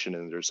animation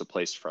and there's a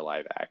place for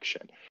live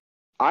action.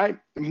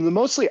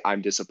 Mostly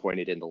I'm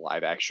disappointed in the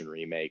live action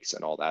remakes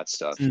and all that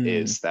stuff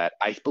is that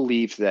I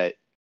believe that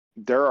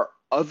there are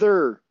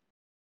other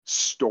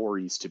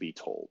stories to be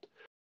told.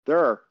 There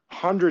are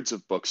hundreds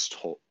of books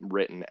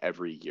written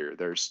every year.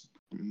 There's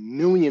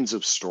millions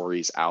of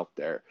stories out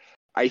there.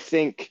 I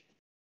think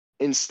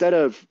instead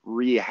of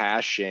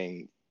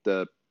rehashing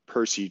the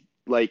Percy,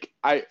 like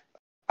I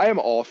am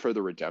all for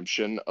the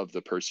redemption of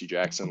the Percy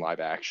Jackson live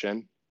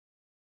action.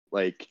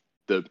 Like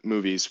the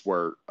movies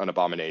were an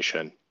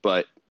abomination,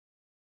 but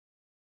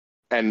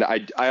and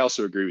I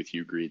also agree with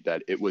you, Greed,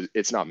 that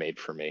it's not made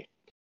for me.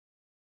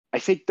 I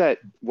think that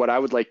what I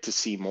would like to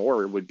see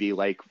more would be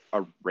like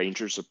a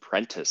Ranger's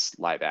Apprentice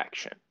live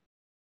action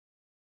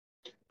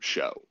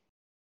show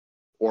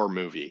or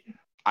movie.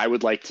 I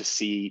would like to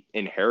see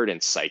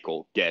Inheritance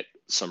Cycle get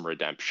some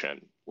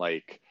redemption.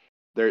 Like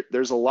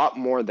there's a lot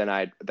more than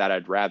I'd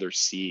rather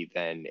see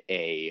than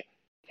a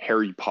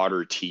Harry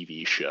Potter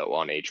TV show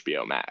on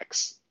HBO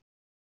Max.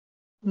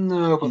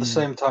 No, but at the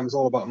same time, it's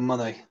all about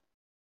money.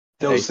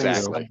 Those things.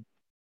 Exactly.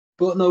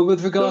 But no,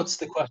 with regards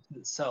to the question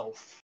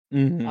itself,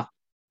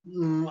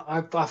 Mm-hmm.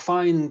 I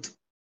find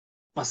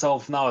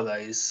myself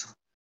nowadays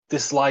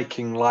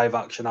disliking live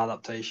action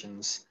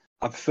adaptations.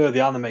 I prefer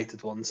the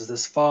animated ones, as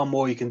there's far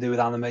more you can do with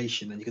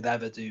animation than you could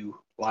ever do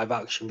live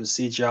action. With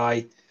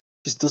CGI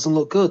just doesn't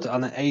look good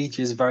and it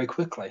ages very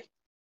quickly,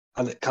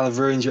 and it kind of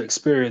ruins your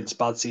experience.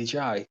 Bad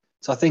CGI.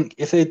 So I think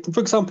if they, for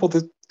example,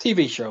 the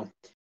TV show,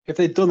 if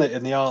they'd done it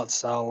in the art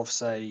style of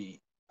say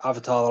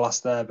Avatar: The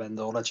Last Airbender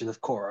or Legend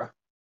of Korra,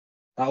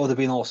 that would have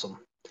been awesome.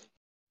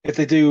 If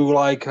they do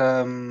like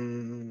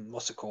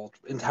what's it called,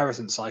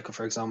 Inheritance Cycle,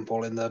 for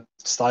example, in the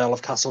style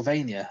of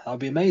Castlevania, that would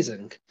be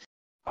amazing.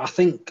 I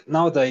think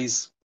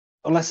nowadays,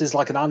 unless it's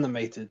like an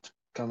animated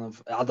kind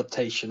of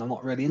adaptation, I'm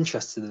not really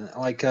interested in it.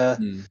 Like I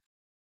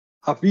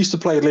used to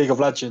play League of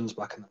Legends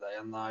back in the day,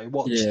 and I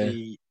watched Yeah.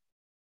 the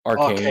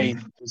Arcane. Arcane,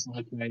 which was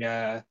like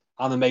a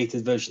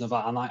animated version of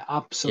that, and I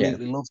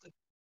absolutely loved it.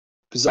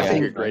 Because I I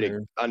think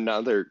think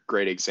another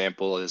great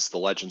example is the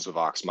Legends of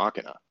Vox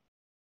Machina.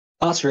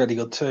 that's really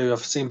good too.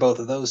 I've seen both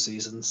of those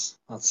seasons.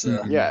 That's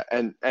Yeah,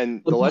 and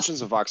the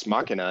Legends of Vox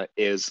Machina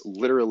is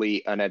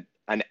literally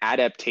an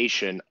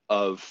adaptation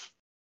of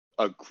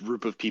a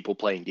group of people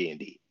playing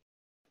D&D.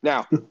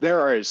 Now,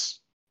 there is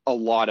a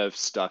lot of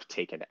stuff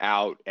taken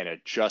out and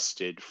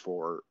adjusted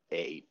for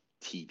a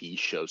TV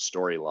show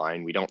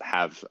storyline. We don't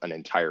have an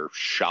entire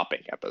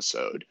shopping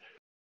episode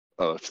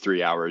of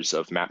 3 hours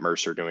of Matt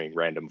Mercer doing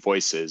random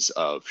voices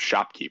of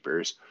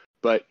shopkeepers,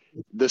 but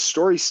the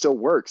story still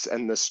works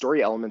and the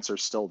story elements are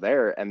still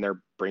there and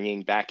they're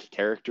bringing back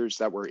characters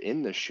that were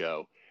in the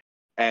show.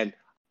 And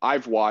I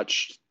have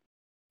watched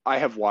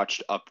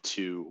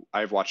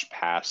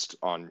past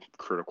on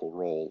Critical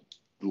Role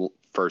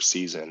first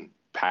season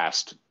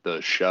past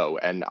the show,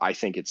 and I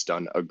think it's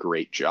done a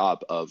great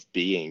job of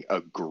being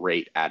a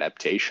great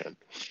adaptation.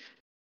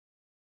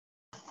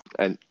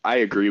 And I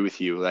agree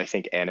with you. I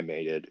think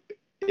animated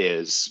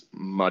is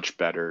much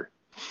better.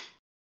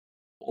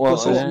 Well,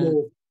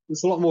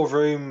 there's a lot more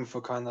room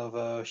for kind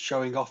of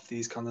showing off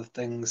these kind of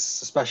things,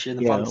 especially in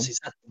the Yeah. fantasy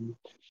setting.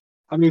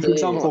 I mean, for Yeah.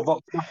 example,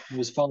 Vox Machina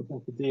was far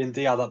better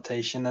D&D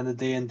adaptation than the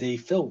D&D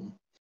film,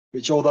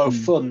 which, although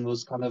fun,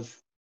 was kind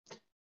of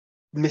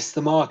missed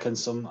the mark in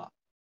some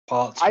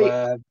parts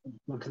where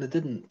one kind of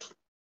didn't.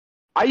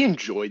 I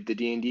enjoyed the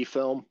D&D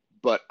film,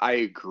 but I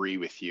agree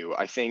with you.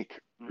 I think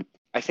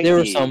there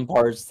were some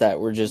parts that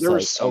were just there like,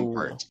 were some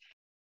parts.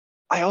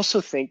 I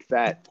also think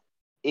that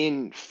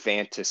in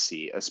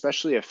fantasy,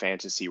 especially a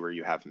fantasy where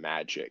you have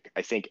magic,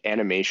 I think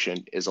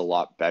animation is a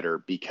lot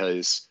better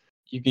because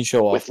you can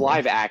show off with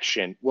live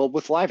action. Well,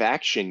 with live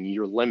action,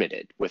 you're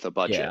limited with a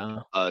budget,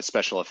 a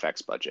special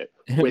effects budget.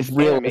 With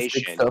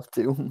animation stuff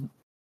too.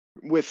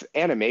 With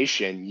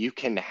animation, you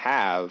can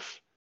have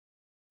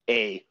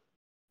a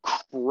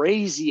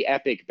crazy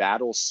epic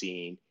battle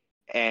scene,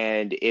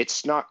 and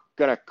it's not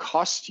going to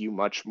cost you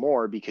much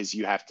more because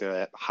you have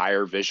to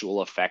hire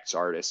visual effects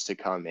artists to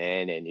come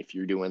in, and if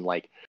you're doing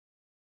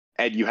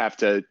and you have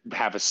to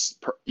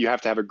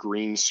have a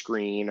green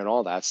screen and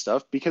all that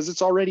stuff because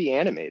it's already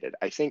animated.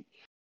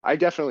 I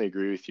definitely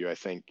agree with you. I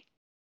think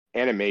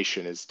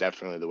animation is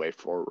definitely the way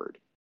forward.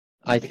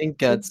 I think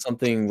that's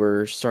something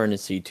we're starting to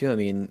see too. I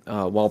mean,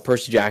 while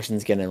Percy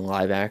Jackson's getting a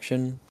live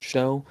action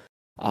show,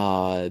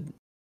 the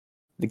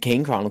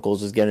Kane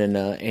Chronicles is getting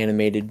an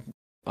animated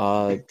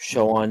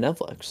show on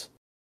Netflix.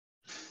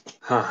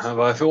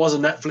 Well, if it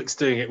wasn't Netflix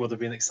doing it, would have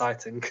been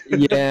exciting.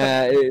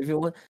 Yeah,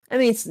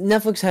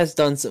 Netflix has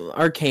done some.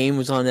 Arcane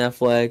was on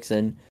Netflix,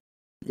 and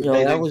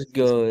that was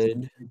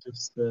good.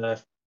 They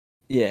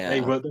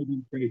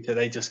didn't create it.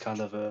 They just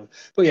kind of.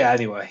 But yeah,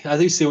 anyway, I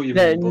do see what you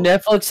mean. But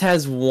Netflix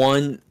has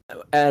one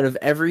out of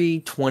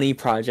every 20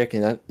 project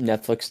that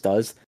Netflix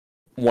does,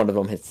 one of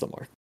them hits the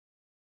mark.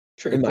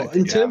 True, but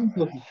in terms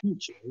of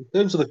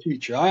the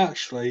future, I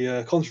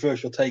actually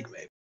controversial take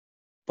maybe,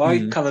 but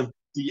I kind of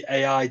the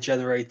AI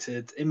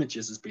generated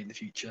images as being the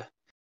future.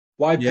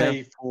 Why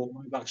pay for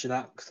live action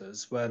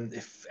actors when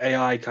if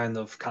AI kind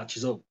of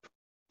catches up,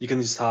 you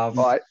can just have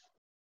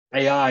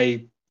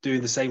AI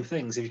doing the same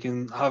things. If you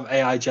can have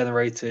AI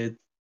generated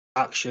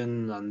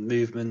action and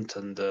movement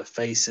and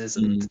faces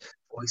and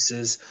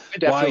voices, I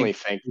definitely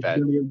think that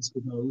millions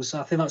of those.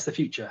 I think that's the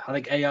future. I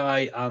think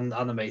AI and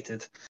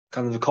animated,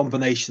 kind of a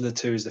combination of the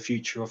two, is the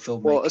future of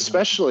filmmaking. Well,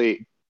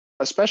 especially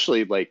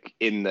like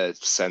in the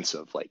sense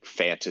of like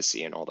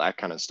fantasy and all that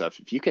kind of stuff.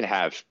 If you can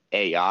have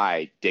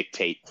AI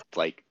dictate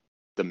like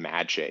the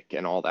magic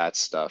and all that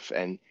stuff,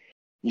 and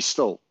you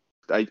still,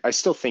 I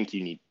still think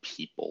you need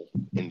people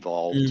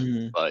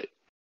involved, but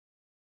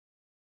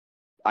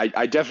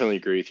I definitely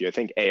agree with you. I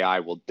think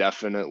AI will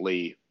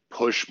definitely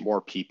push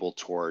more people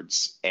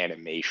towards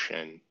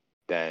animation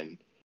than.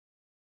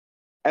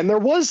 And there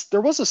was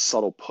a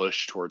subtle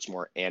push towards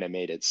more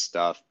animated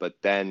stuff, but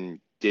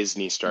then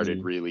Disney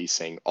started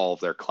releasing all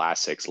of their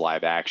classics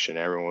live action.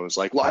 Everyone was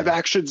like, live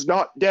action's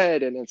not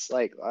dead. And it's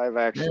like live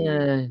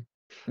action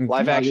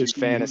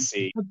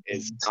fantasy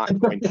is not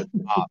going to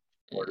top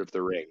Lord of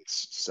the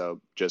Rings.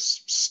 So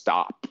just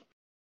stop.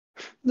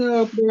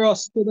 No, there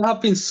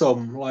have been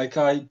some. Like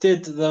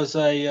there's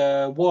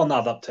a one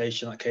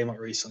adaptation that came out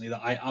recently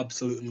that I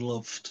absolutely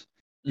loved.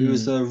 It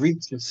was the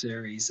Reacher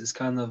series. It's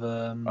kind of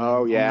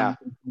oh yeah,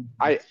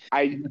 I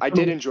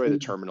did enjoy the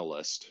Terminal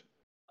List.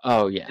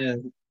 Oh yeah.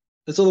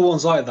 There's other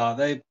ones like that.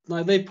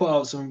 They put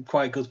out some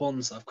quite good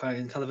ones that I've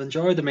kind of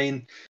enjoyed. I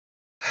mean,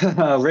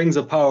 Rings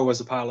of Power was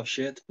a pile of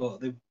shit,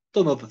 but they've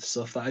done other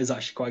stuff that is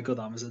actually quite good.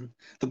 Amazon.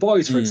 The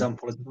Boys, for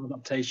example, is an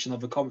adaptation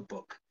of a comic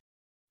book,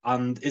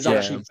 and is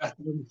actually better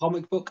than the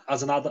comic book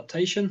as an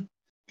adaptation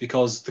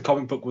because the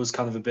comic book was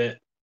kind of a bit.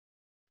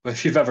 Well,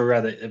 if you've ever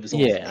read it, it was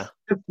awful.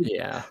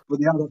 Yeah. But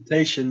the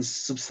adaptation's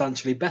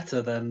substantially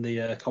better than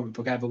the comic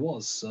book ever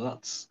was, so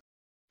that's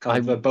kind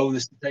of a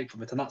bonus to take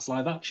from it, and that's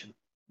live action.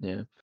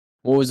 Yeah.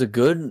 What was a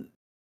good?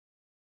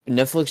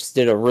 Netflix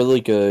did a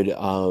really good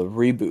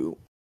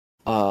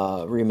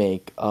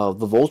remake of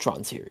the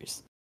Voltron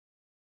series.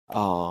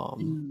 I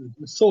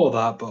saw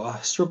that, but I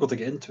struggled to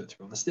get into it. To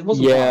be honest, it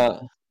wasn't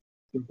bad.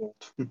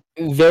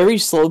 Very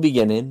slow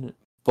beginning,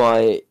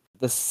 but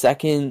the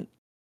second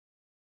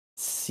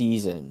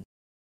season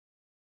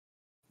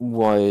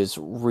was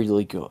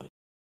really good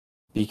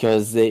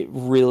because they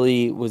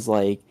really was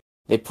like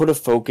they put a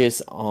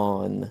focus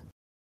on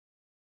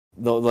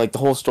the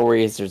whole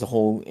story is there's a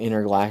whole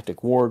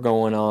intergalactic war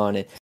going on,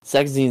 and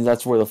second season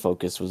that's where the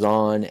focus was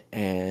on,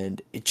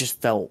 and it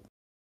just felt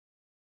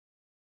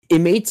it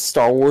made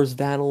Star Wars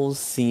battles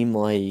seem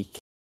like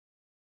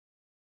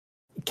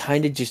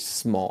kind of just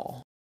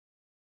small.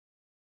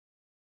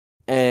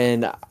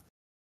 And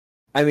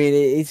I mean,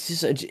 it's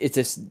just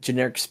it's a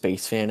generic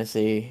space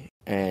fantasy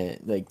and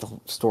like the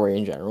whole story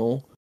in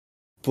general.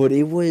 But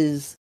it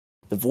was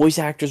the voice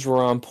actors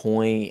were on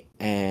point,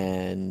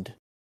 and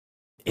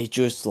it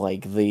just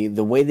like the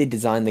way they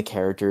designed the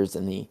characters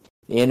and the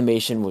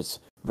animation was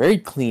very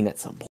clean at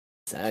some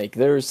points. Like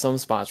there were some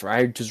spots where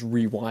I just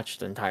rewatched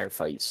the entire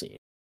fight scene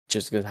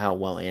just because how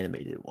well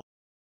animated it was.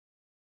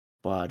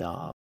 But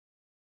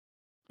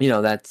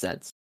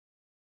that's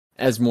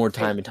as more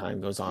time and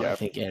time goes on, I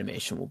think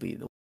animation will be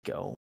the way to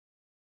go.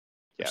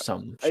 Yeah,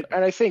 Some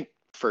and I think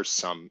for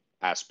some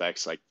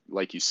aspects,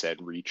 like you said,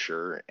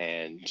 Reacher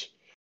and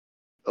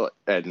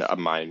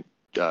mine,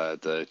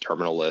 the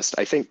Terminal List.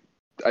 I think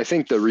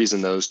the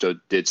reason those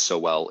did so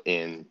well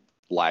in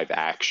live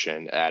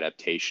action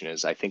adaptation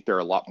is I think they're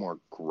a lot more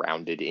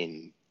grounded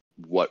in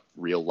what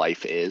real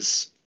life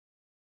is,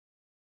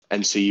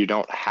 and so you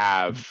don't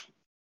have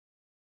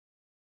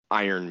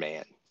Iron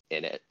Man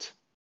in it.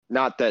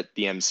 Not that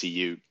the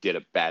MCU did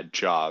a bad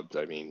job.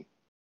 I mean,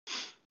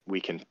 we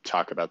can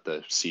talk about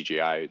the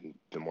CGI in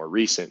the more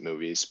recent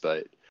movies,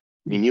 but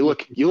I mean, you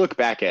look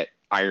back at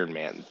Iron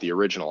Man, the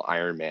original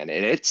Iron Man,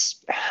 and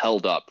it's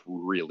held up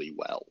really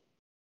well.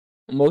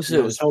 Most of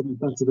it was held up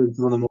better than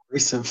one of the more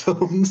recent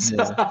films.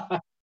 Yeah.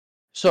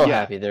 So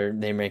happy they're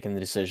making the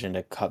decision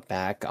to cut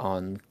back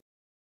on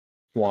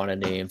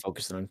quantity and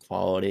focusing on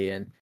quality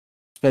and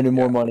spending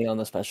more money on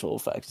the special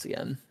effects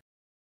again.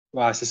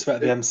 Well, I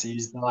suspect the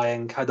MCU's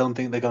dying. I don't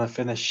think they're going to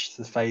finish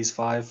the Phase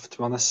 5, to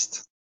be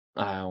honest.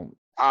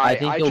 I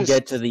think they'll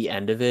get to the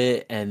end of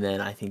it, and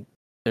then I think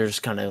they're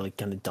just kind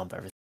of dump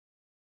everything.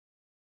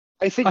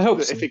 I think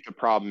the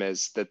problem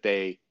is that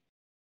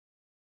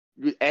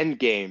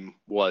Endgame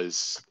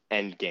was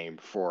Endgame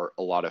for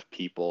a lot of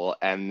people,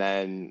 and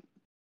then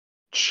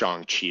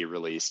Shang-Chi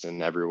released,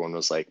 and everyone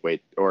was like,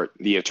 wait, or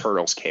the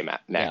Eternals came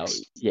out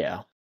next.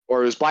 Yeah.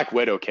 Or it was Black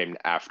Widow came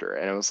after,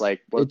 and it was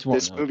like, well,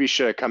 this movie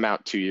should have come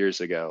out 2 years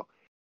ago.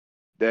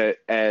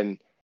 And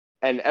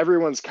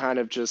everyone's kind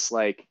of just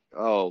like,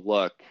 oh,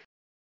 look,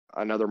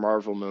 another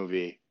Marvel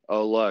movie.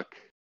 Oh, look,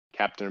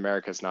 Captain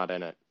America's not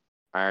in it.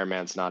 Iron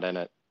Man's not in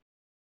it.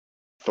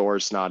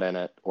 Thor's not in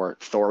it. Or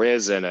Thor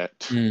is in it.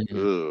 Mm-hmm.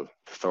 Ooh,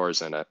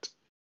 Thor's in it.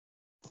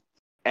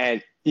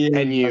 And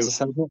as I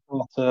said,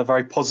 I've got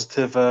very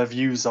positive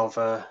views of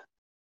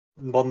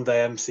modern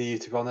day MCU,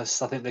 to be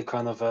honest. I think they've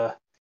kind of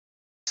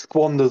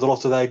squandered a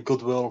lot of their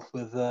goodwill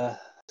with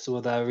some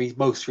of their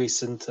most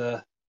recent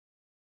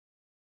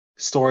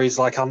stories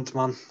like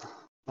Ant-Man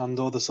and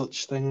other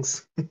such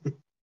things.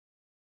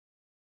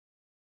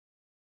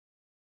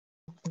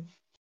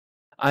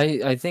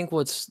 I think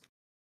what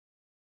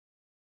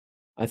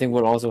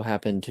also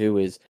happened too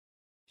is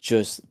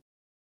just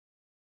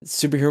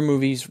superhero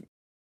movies.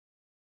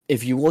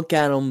 If you look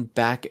at them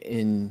back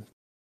in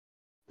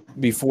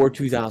before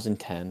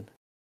 2010,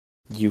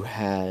 you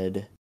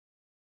had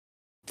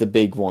the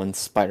big ones: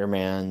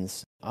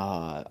 Spider-Man's,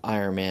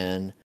 Iron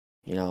Man,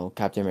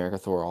 Captain America,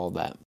 Thor, all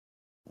that.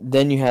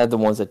 Then you had the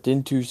ones that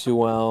didn't do so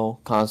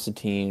well: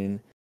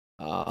 Constantine,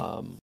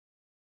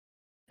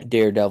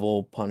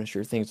 Daredevil,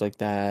 Punisher, things like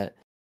that.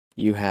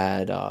 You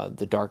had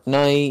The Dark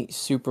Knight,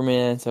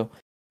 Superman. So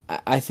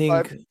I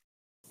think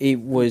it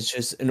was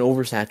just an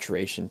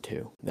oversaturation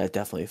too that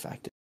definitely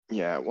affected.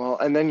 Yeah, well,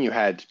 and then you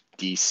had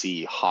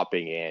DC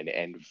hopping in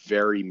and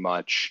very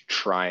much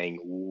trying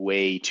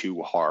way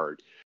too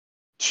hard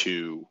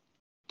to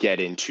get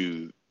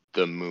into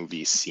the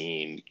movie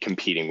scene,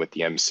 competing with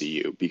the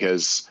MCU.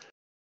 Because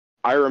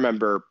I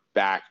remember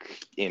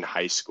back in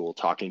high school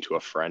talking to a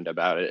friend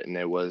about it, and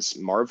it was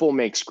Marvel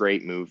makes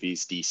great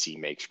movies, DC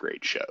makes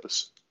great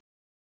shows.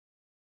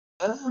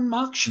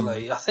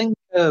 Actually, I think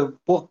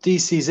what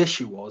DC's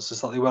issue was is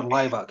that they went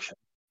live action.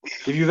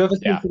 If you've ever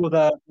seen some of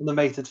their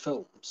animated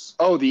films,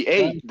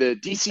 the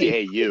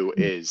DCAU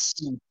is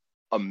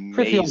amazing,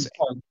 pretty on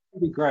point,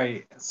 pretty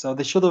great. So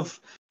they should have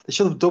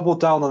doubled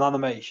down on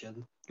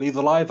animation, leave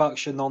the live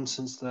action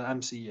nonsense to the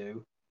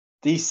MCU.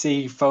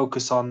 DC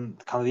focus on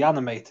kind of the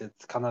animated,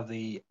 kind of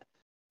the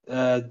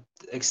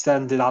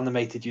extended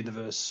animated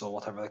universe or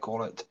whatever they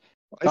call it.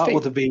 That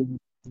would have been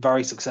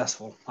very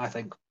successful, I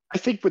think. I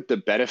think with the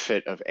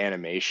benefit of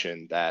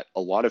animation that a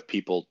lot of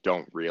people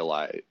don't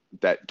realize,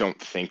 that don't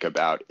think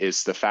about,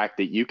 is the fact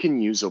that you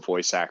can use a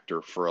voice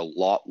actor for a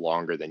lot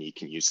longer than you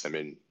can use them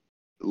in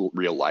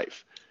real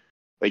life.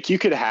 Like you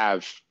could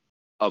have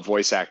a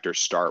voice actor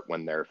start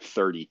when they're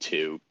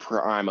 32,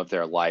 prime of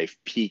their life,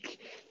 peak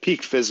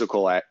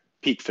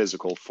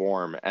physical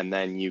form, and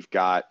then you've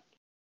got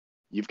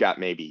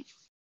maybe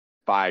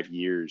 5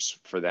 years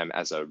for them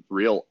as a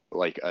real,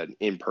 like an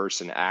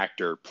in-person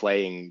actor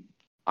playing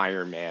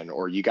Iron Man.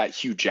 Or you got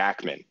Hugh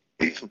Jackman.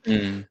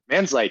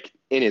 Man's like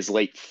in his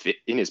mid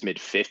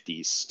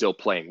 50s still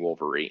playing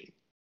Wolverine.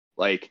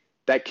 Like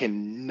that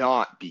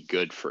cannot be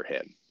good for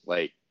him.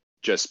 Like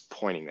just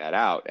pointing that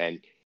out. And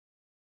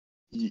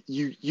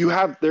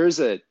there's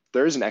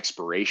an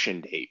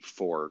expiration date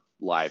for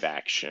live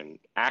action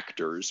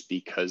actors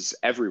because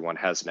everyone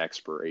has an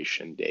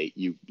expiration date.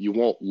 You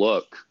won't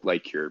look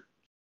like you're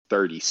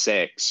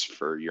 36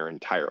 for your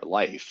entire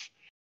life.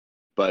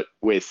 But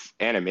with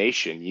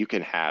animation, you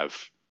can have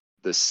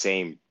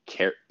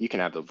you can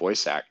have the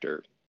voice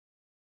actor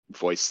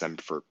voice them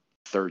for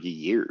 30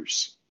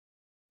 years.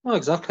 Oh,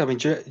 exactly. I mean,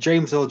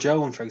 James Earl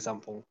Jones, for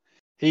example,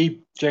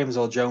 James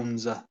Earl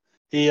Jones,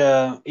 he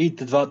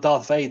did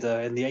Darth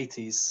Vader in the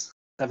 80s,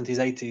 70s,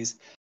 80s,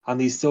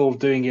 and he's still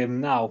doing him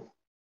now,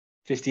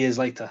 50 years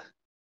later.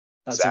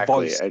 That's a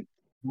Exactly.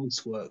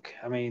 voice work.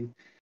 I mean,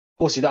 of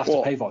course, you don't have to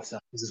Well, pay voice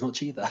actors as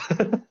much either.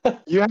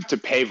 you have to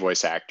pay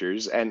voice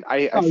actors, and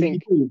I Oh, you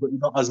think do, but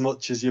not as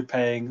much as you're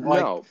paying.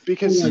 no,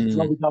 because Like Mm.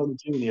 Robert Downey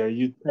Jr.,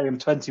 you'd pay him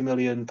 £20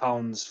 million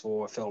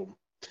for a film.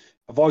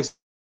 A voice,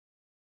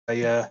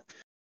 pay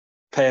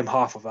him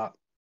half of that.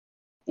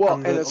 well,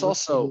 And and it's the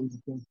also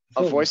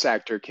a film. voice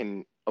actor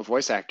can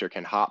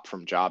hop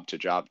from job to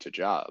job to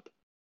job.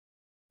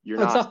 You're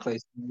not Exactly.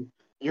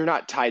 you're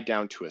not tied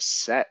down to a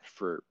set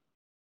for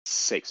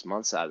 6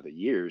 months out of the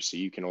year, so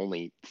you can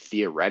only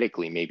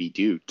theoretically maybe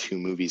do 2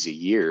 movies a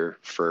year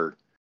for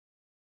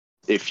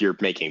if you're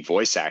making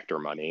voice actor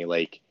money.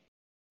 Like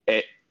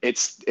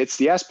it's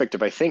the aspect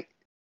of, I think,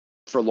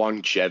 for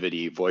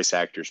longevity, voice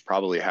actors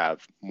probably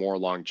have more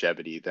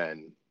longevity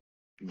than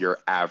your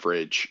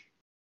average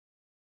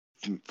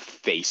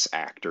face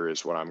actor,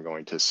 is what I'm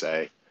going to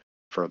say,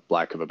 for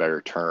lack of a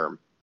better term.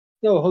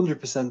 No,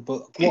 100%.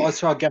 But what I was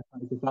trying to get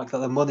at is the fact that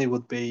the money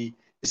would be,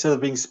 instead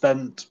of being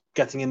spent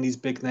getting in these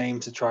big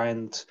names to try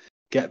and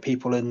get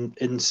people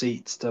in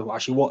seats to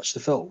actually watch the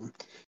film,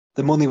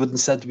 the money would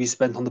instead be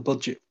spent on the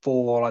budget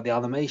for like the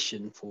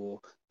animation, for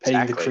paying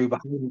the Exactly. crew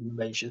behind the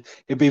animation.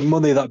 It'd be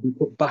money that would be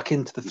put back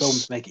into the film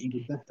to make it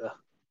even better.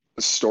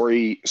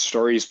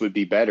 Stories would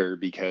be better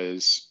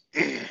because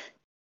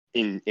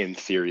in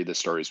theory the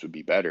stories would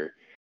be better.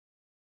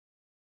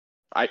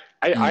 I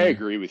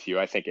agree with you.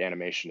 I think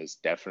animation is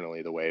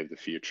definitely the way of the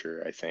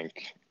future. I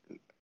think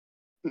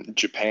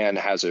Japan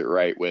has it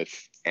right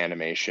with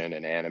animation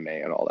and anime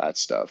and all that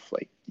stuff.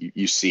 Like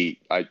you see,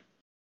 I'm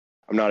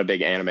not a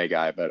big anime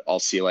guy, but I'll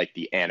see like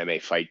the anime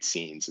fight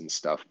scenes and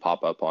stuff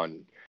pop up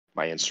on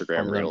my Some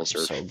Instagram of them reels are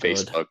or so good.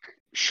 Facebook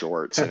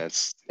shorts, and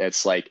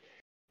it's like,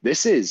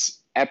 this is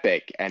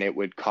epic, and it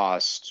would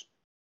cost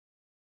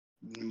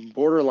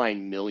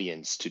borderline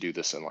millions to do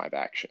this in live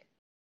action.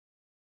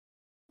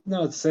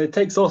 No, it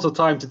takes also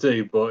time to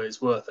do, but it's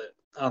worth it.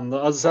 And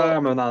as I say, Well,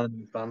 I'm an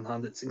anime fan,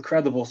 and it's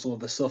incredible some of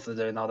the stuff they're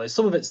doing nowadays.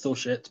 Some of it's still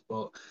shit,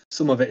 but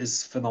some of it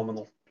is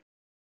phenomenal.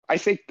 I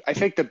think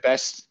the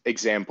best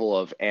example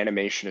of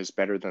animation is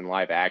better than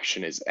live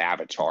action is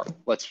Avatar.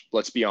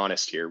 Let's be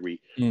honest here.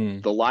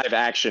 The live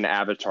action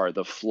Avatar,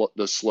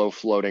 the slow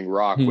floating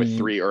rock with Mm.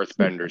 3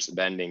 earthbenders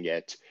bending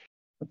it,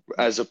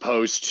 as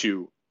opposed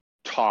to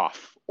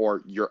Toph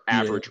or your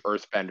Yeah. average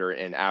earthbender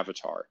in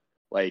Avatar,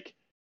 like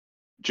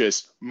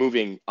just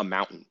moving a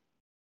mountain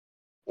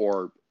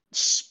or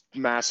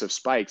massive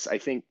spikes. I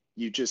think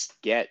you just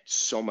get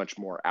so much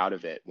more out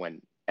of it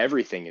when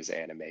everything is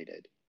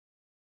animated.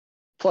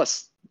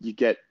 Plus, you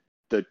get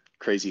the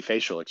crazy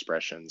facial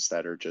expressions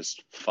that are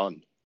just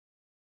fun.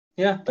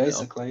 Yeah,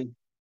 basically.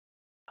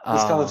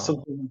 It's kind of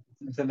something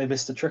that they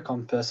missed a trick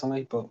on,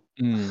 personally, but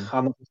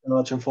I'm not so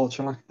much,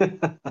 unfortunately.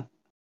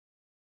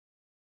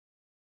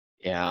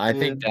 Yeah, I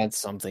think that's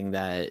something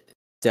that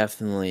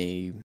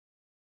definitely,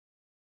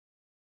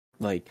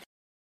 like,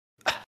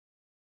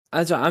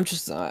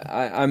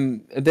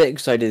 I'm a bit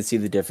excited to see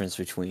the difference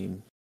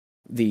between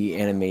the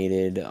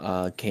animated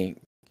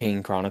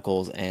Kane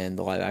Chronicles and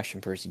the live action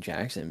Percy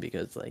Jackson,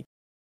 because like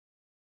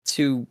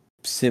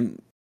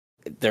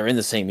they're in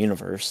the same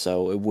universe,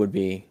 so it would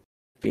be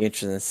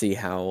interesting to see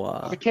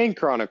how The Kane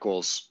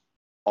Chronicles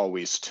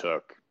always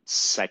took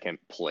second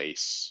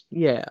place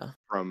yeah.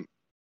 from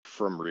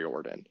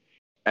Riordan,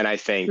 and I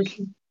think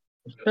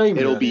Shame,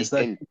 it'll really, be is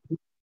that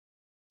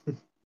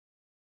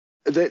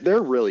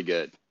they're really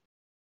good.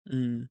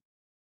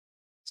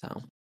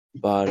 So,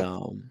 but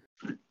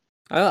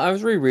I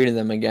was rereading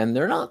them again.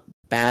 They're not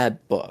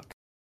bad book.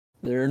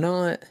 They're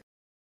not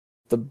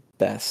the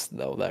best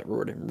though that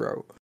Riordan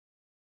wrote.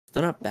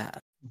 They're not bad.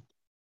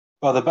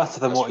 well, they're better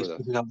than As what for he's the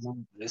putting out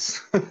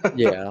nowadays.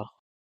 Yeah.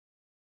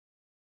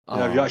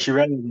 Have you actually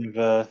read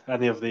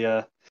any of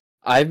the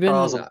I've been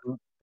Trials of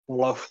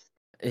Below?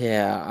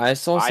 yeah,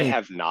 I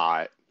have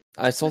not.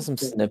 I saw some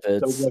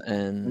snippets Don't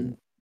and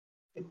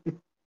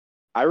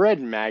I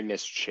read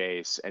Magnus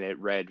Chase, and it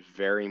read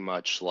very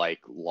much like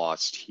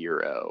Lost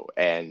Hero,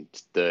 and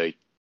that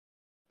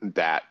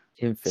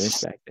didn't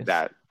finish back then.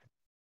 that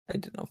I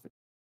did not.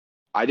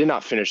 I did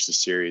not finish the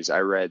series.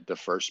 I read the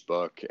first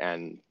book,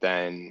 and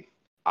then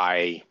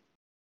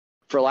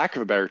for lack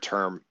of a better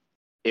term,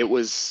 it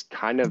was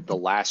kind of the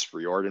last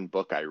Riordan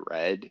book I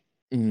read.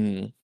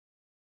 New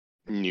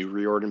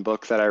Riordan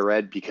book that I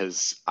read,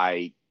 because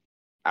I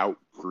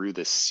outgrew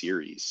the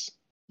series.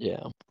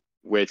 Yeah.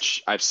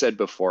 Which I've said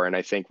before, and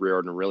I think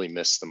Riordan really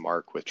missed the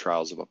mark with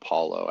Trials of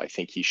Apollo. I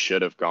think he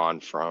should have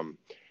gone from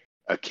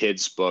a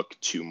kid's book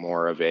to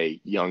more of a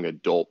young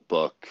adult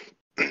book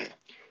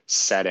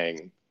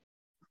setting,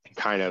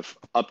 kind of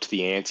up to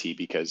the ante,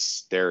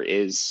 because there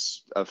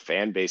is a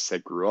fan base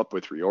that grew up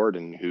with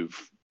Riordan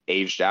who've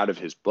aged out of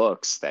his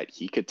books that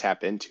he could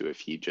tap into if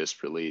he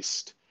just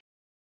released,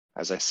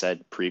 as I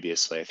said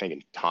previously, I think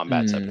in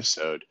Tombat's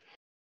episode,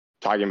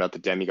 talking about the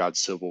demigod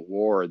Civil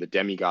War, the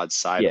demigod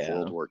side of Yeah.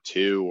 World War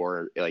II,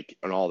 or like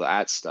and all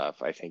that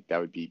stuff, I think that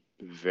would be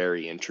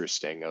very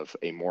interesting of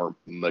a more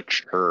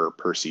mature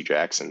Percy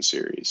Jackson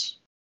series.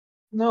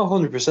 No,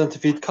 100%.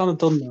 If he'd kind of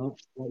done that,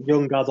 like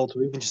young adult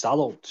or even just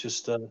adult,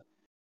 just an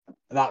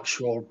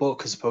actual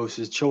book as opposed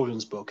to his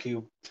children's book, he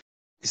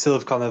instead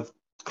of kind of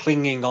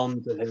clinging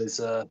on to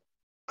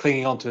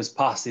his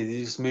past,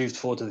 he just moved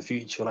forward to the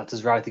future, let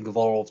his writing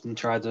evolve, and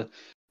tried to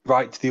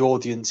write to the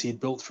audience he'd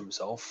built for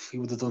himself. He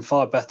would have done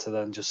far better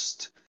than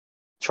just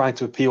trying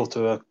to appeal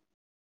to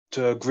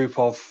a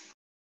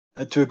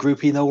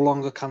group he no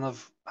longer kind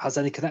of has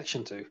any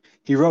connection to.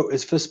 He wrote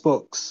his first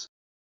books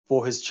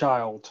for his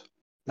child.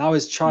 Now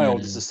his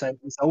child is the same.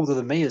 He's older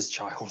than me as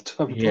child.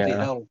 I mean, bloody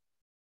hell.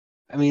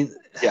 I mean,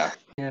 Yeah.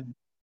 yeah.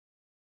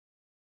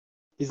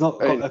 He's not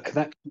got a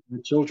connection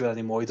with children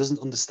anymore. He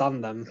doesn't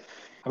understand them.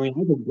 I mean,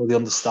 I don't really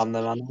understand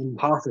them, and I'm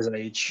half his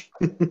age.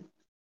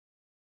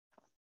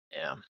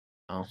 Yeah.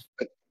 Oh.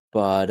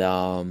 But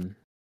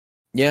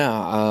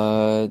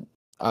yeah,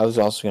 I was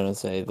also gonna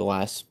say the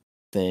last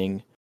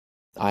thing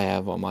I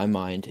have on my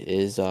mind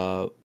is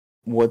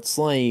what's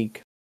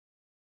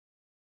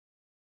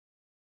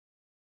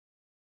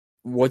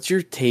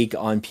your take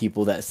on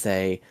people that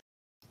say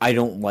I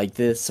don't like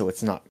this, so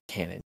it's not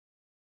canon?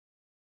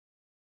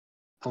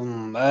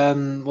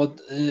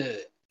 What?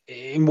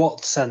 In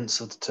what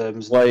sense of the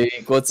terms?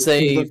 Like, let's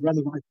say, They've read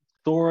a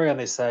story and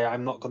they say,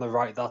 "I'm not going to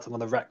write that. I'm going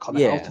to retcon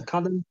it out yeah, of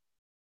canon."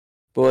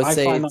 but let's I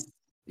say find that it's,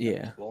 yeah,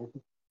 acceptable.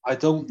 I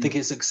don't think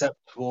it's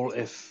acceptable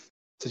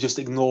to just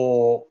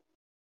ignore.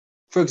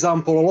 For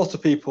example, a lot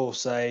of people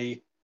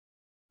say,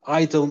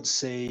 "I don't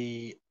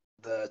see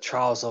the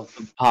trials of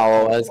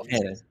Apollo as Apollo."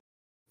 canon.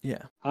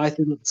 Yeah, I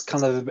think it's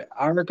kind of a bit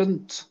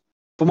arrogant.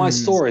 For my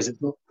Mhm. stories,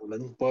 it's not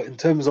canon, but in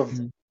terms of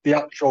the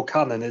actual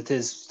canon, it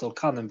is still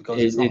canon because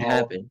it's not it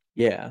happened.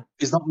 Yeah,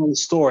 it's not my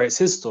story, it's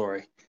his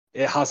story.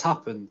 It has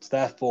happened.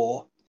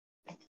 Therefore,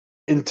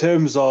 in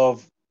terms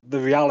of the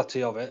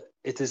reality of it,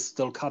 it is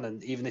still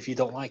canon, even if you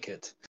don't like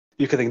it.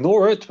 You can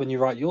ignore it when you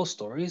write your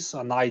stories,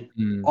 and I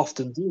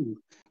often do.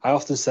 I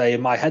often say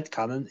in my head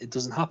canon, it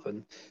doesn't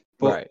happen.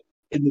 But right.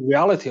 in the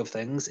reality of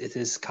things, it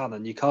is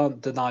canon. You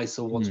can't deny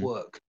someone's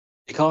work.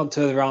 You can't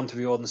turn around to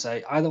the audience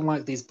and say, I don't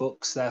like these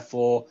books,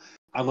 therefore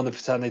I'm going to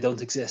pretend they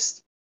don't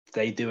exist.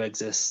 They do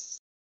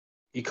exist.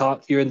 You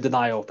can't, you're in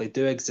denial. They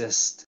do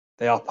exist.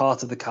 They are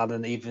part of the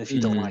canon, even if you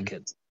don't like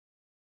it.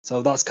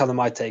 So that's kind of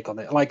my take on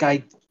it. Like,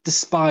 I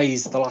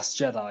despise The Last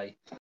Jedi.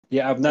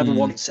 Yeah, I've never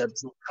once said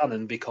it's not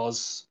canon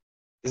because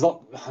it's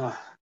not.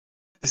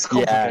 It's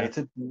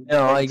complicated.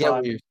 No, I get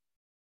what you're.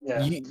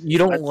 Yeah. You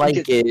don't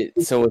like it,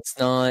 so it's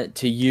not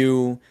to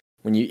you.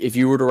 If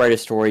you were to write a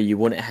story, you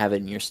wouldn't have it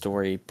in your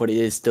story, but it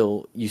is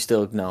still you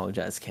still acknowledge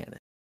it as canon.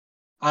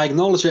 I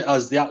acknowledge it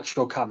as the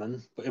actual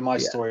canon, but in my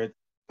story,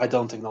 I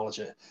don't acknowledge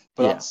it.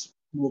 But that's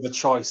more of a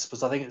choice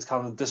because I think it's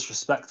kind of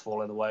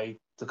disrespectful in a way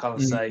to kind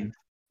of say,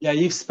 yeah,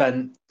 you've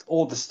spent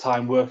all this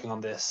time working on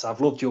this.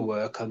 I've loved your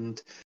work,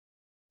 and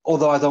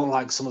although I don't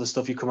like some of the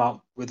stuff you come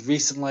out with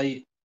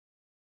recently,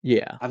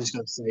 I'm just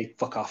going to say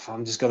fuck off.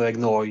 I'm just going to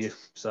ignore you.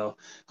 So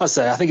I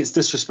say I think it's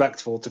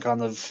disrespectful to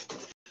kind of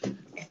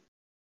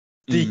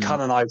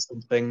decanonize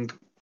something.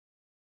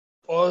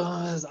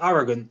 Or it's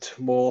arrogant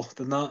more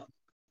than that.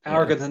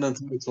 Arrogant and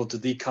entitled to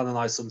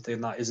decanonize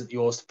something that isn't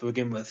yours to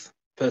begin with.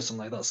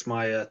 Personally, that's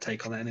my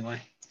take on it anyway.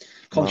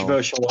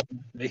 Controversial.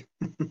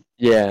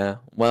 Yeah,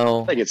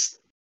 well, I think it's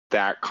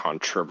that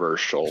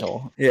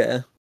controversial.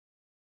 Yeah.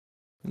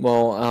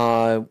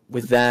 Well,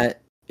 with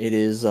that, it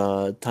is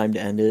time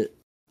to end it.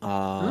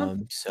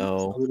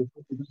 So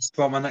that's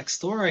about my next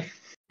story.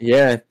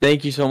 Yeah,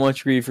 thank you so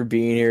much, Greed, for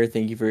being here.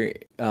 Thank you for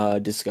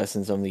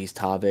discussing some of these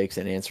topics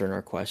and answering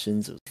our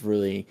questions. It was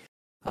really,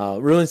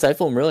 really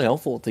insightful and really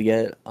helpful to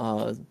get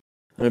an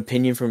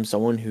opinion from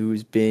someone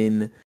who's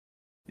been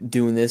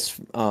doing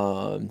this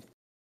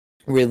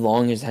really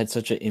long, has had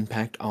such an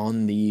impact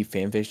on the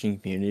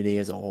fanfiction community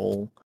as a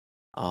whole.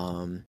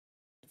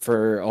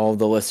 For all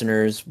the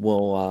listeners,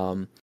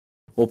 we'll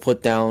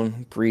put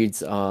down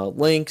Greed's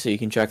link so you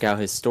can check out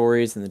his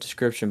stories in the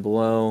description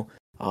below.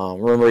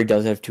 Remember, he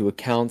does have 2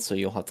 accounts, so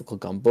you'll have to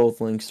click on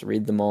both links to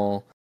read them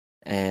all.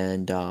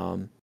 And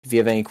if you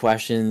have any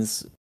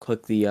questions,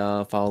 click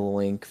the follow the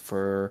link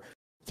for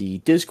the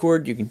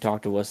Discord. You can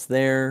talk to us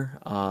there.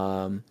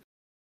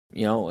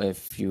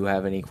 If you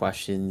have any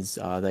questions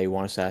that you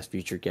want us to ask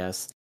future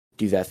guests,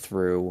 do that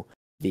through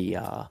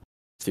the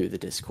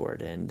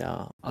Discord. And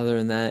other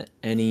than that,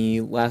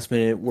 any last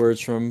minute words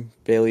from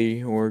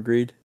Bailey or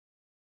Greed?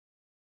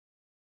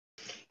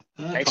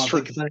 Thanks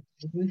for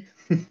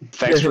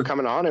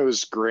coming on. It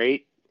was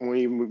great.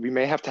 We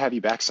may have to have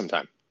you back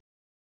sometime.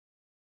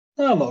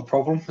 No, not a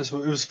problem. It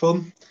was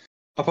fun.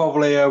 I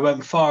probably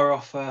went far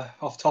off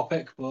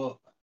topic, but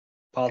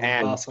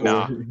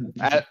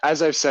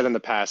as I've said in the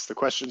past, the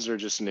questions are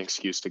just an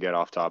excuse to get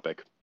off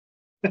topic.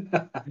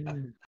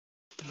 The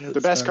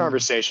best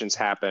conversations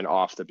happen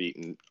off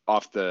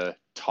the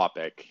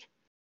topic.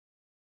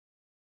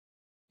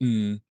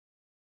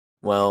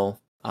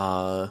 Well,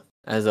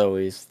 as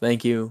always,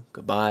 thank you.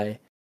 Goodbye.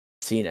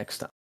 See you next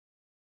time.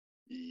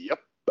 Yep.